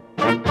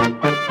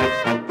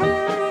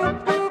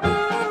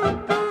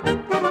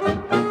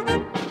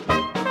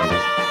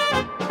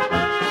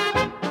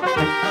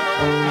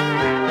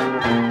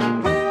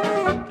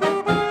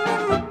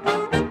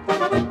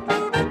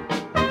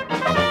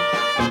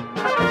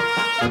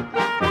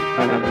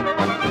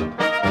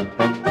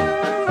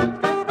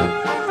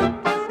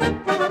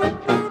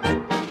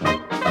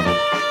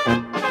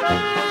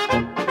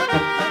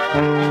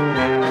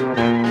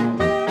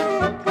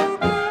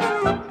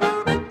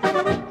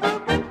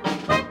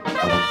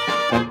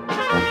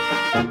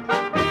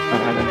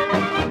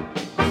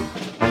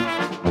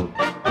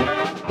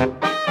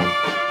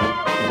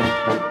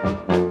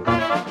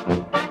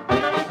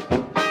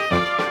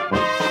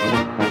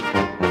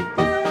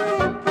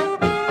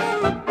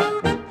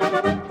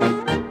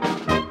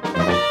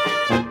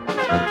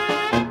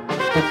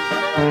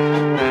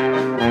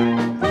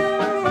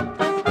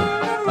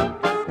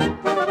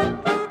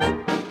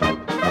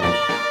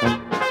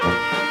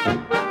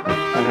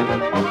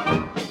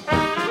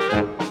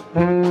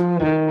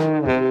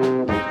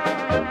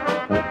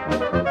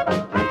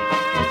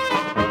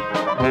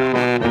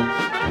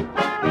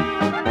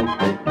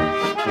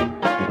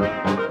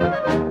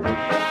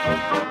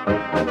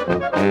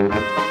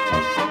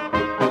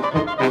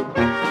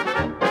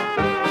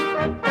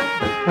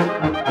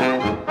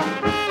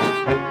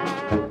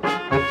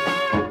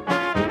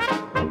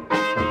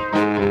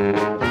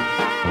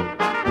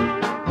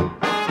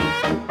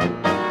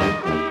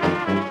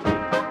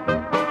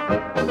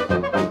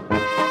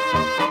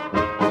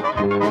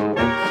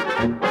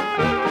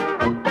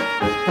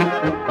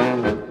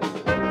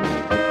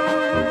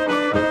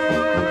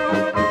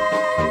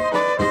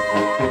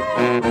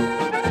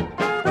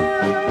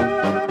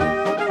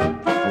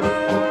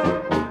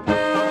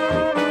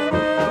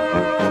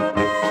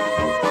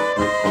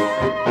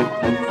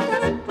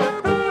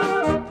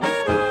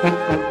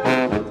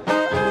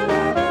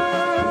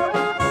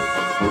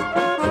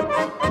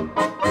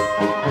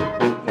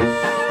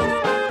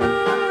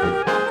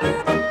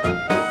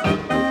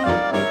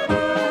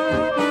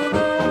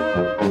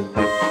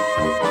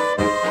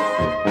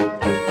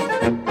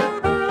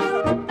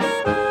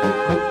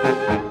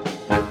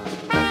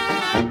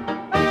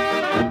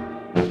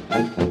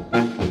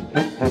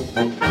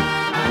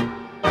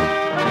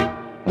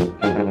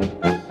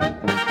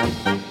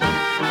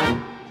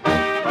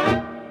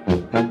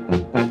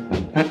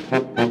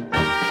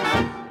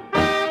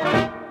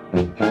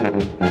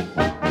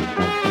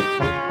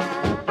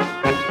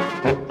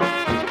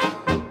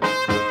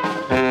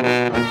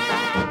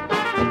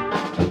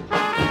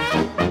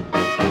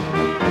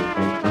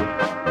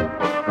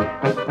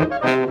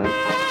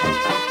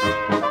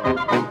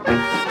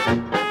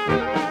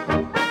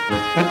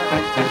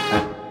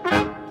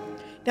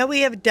 Now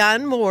we have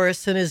Don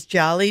Morris and his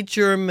Jolly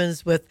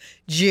Germans with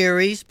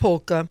Jerry's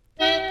Polka.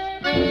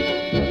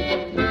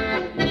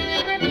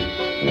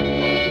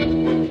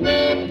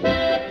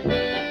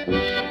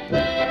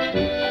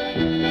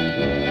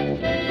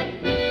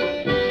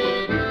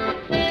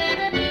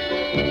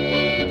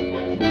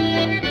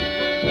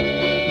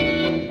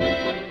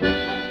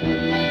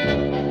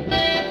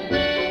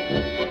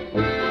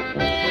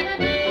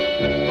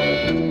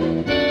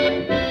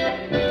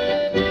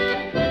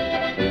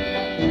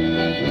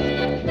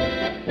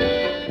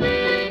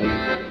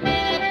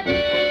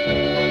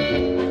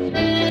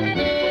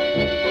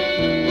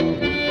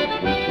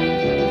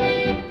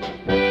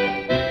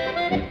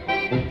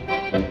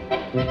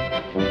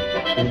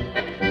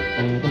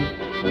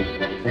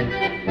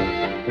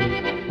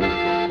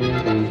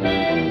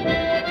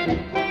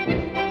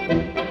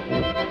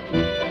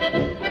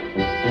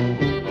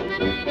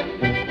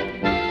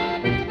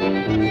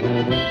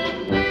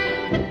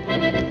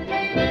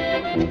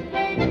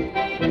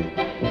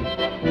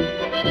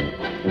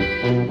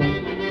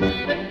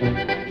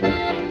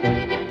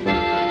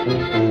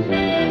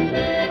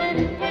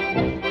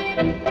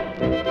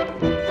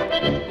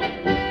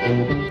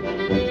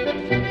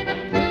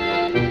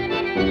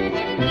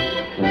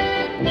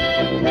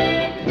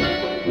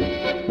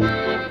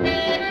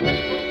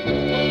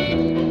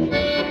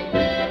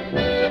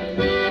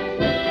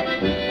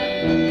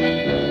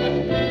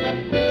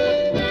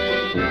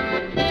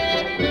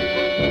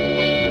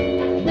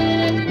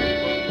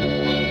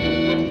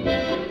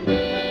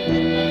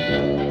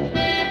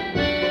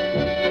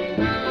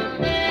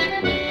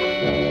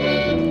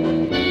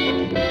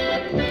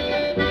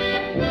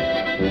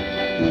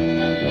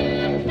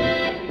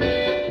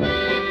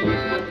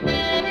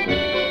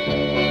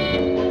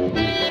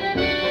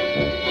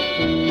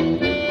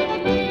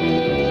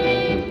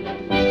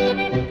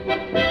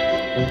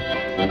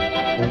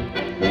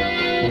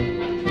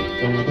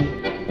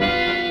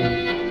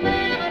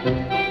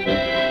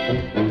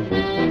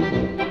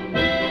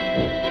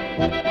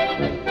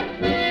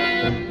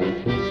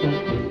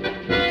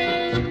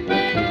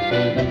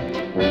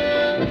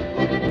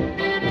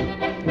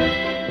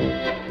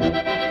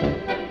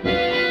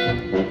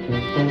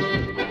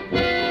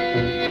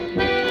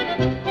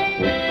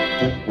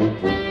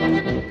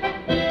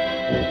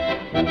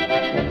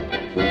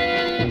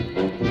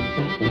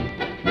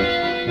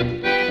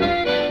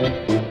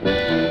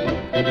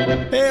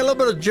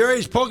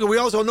 Jerry's Polka. We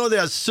also know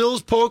that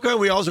Sill's Polka.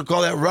 We also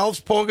call that Ralph's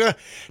Polka.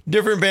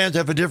 Different bands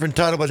have a different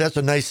title, but that's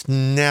a nice,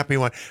 snappy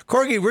one.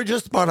 Corky, we're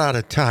just about out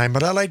of time,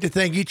 but I'd like to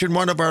thank each and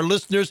one of our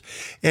listeners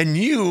and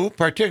you,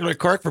 particularly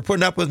Cork, for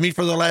putting up with me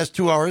for the last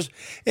 2 hours,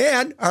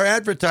 and our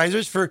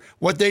advertisers for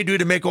what they do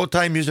to make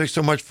old-time music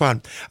so much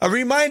fun. A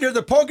reminder,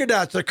 the Polka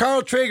Dots, the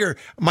Carl Traeger,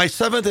 my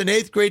 7th and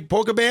 8th grade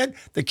polka band,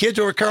 the kids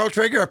over at Carl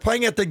Traeger are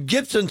playing at the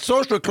Gibson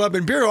Social Club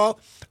in Beer Hall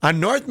on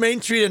North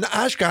Main Street in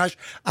Oshkosh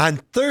on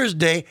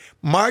Thursday,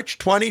 March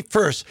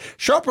 21st.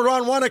 Show up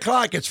around 1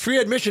 o'clock. It's free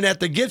admission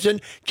at the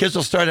Gibson. Kids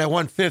will start at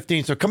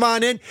 1:15. So come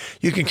on in.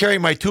 You can carry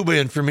my tuba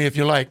in for me if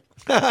you like.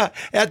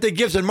 At the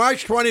Gibson,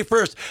 March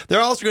 21st. They're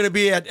also going to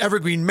be at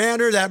Evergreen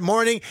Manor that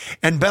morning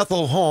and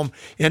Bethel Home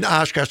in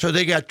Oshkosh. So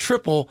they got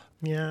triple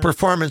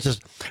performances.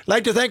 I'd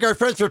like to thank our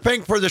friends for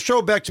paying for the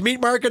show, Beck's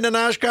Meat Market in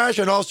Oshkosh,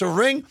 and also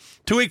Ring,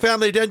 2 Week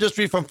Family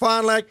Dentistry from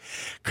Fond du Lac,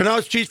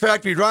 Canals Cheese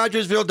Factory,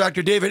 Rogersville,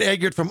 Dr. David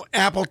Eggert from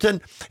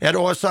Appleton at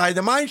OSI,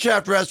 the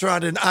Mineshaft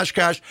Restaurant in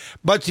Oshkosh,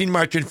 Budsing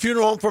Marchand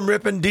Funeral Home from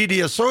Ripon,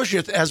 DD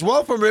Associates as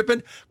well from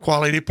Ripon,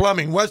 Quality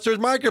Plumbing, Webster's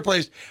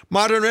Marketplace,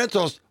 Modern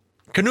Rentals,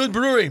 Canoe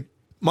Brewery,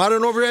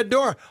 Modern Overhead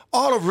Door,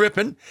 all of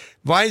Ripon,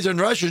 Vines and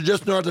Rush is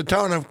just north of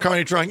town of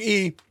County Trung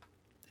E.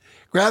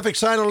 Graphic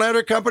Sign and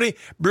Letter Company,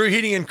 Brew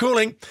Heating and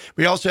Cooling.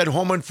 We also had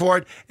Home and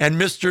Ford and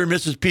Mr. and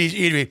Mrs. P's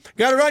Eatery.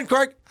 Got to run,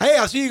 Cork. Hey,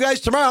 I'll see you guys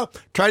tomorrow.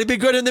 Try to be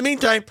good in the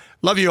meantime.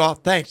 Love you all.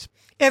 Thanks.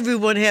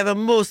 Everyone have a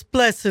most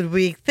blessed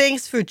week.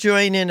 Thanks for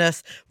joining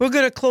us. We're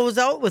going to close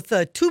out with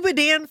the Tuba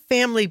Dan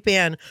Family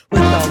Band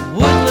with the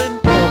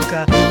Woodland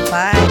Polka.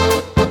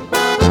 Bye.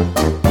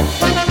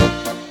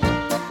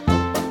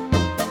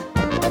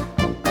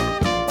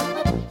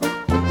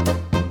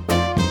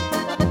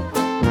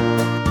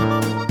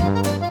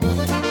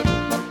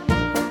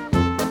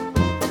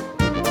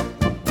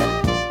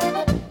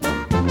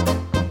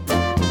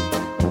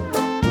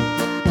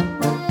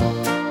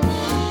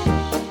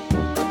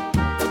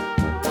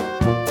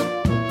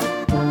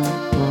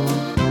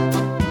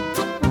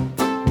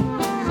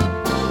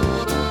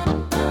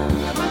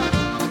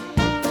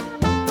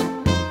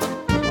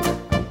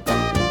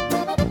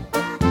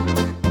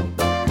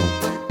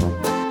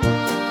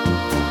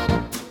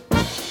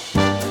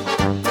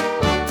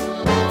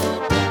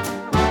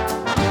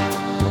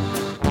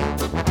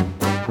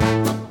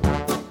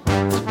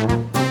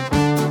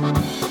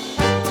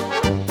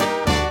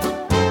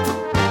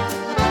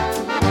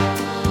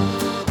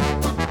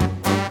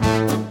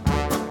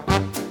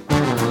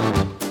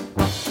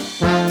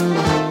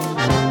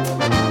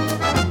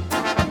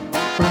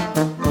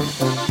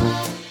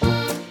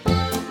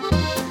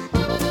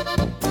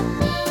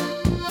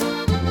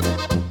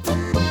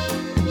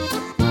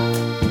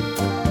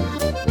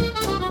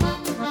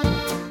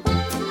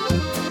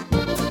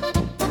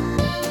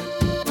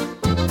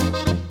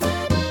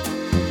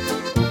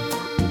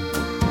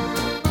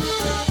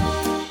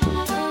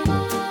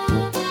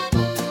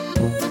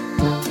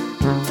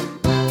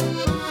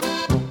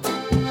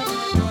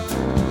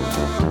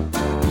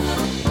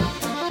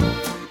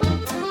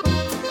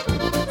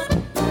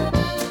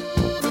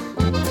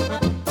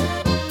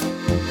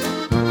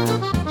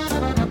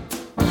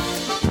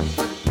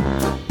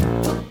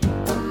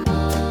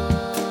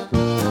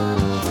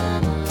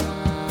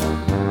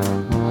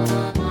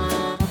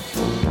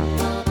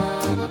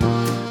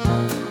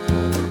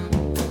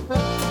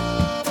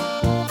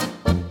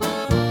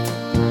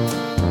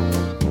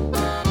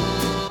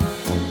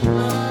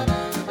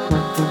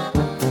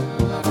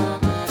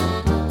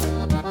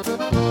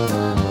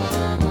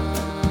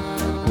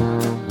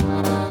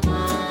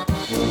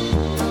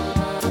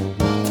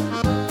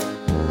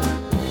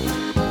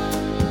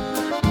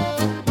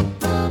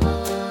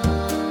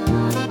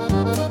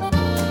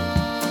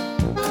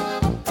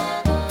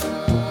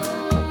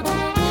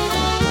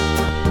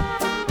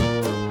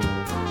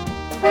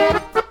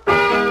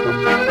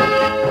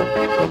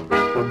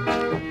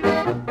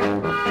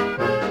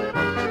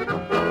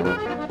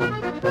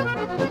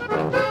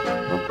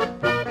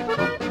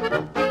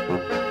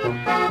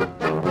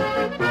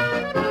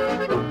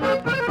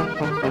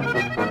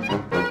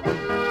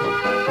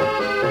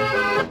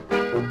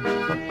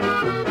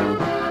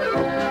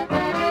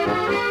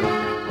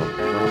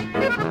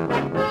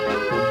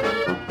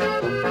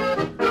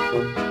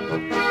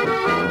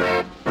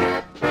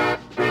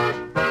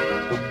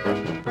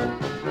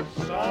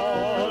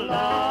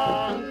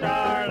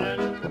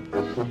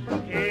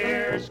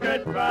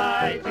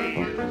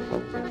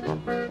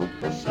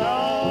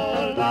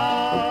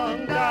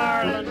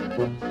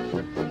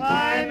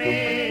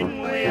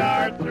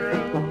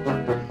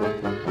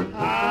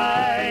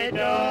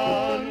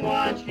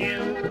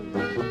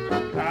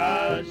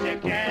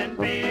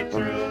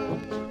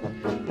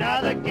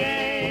 Now the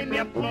game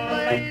you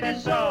played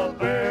is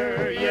over.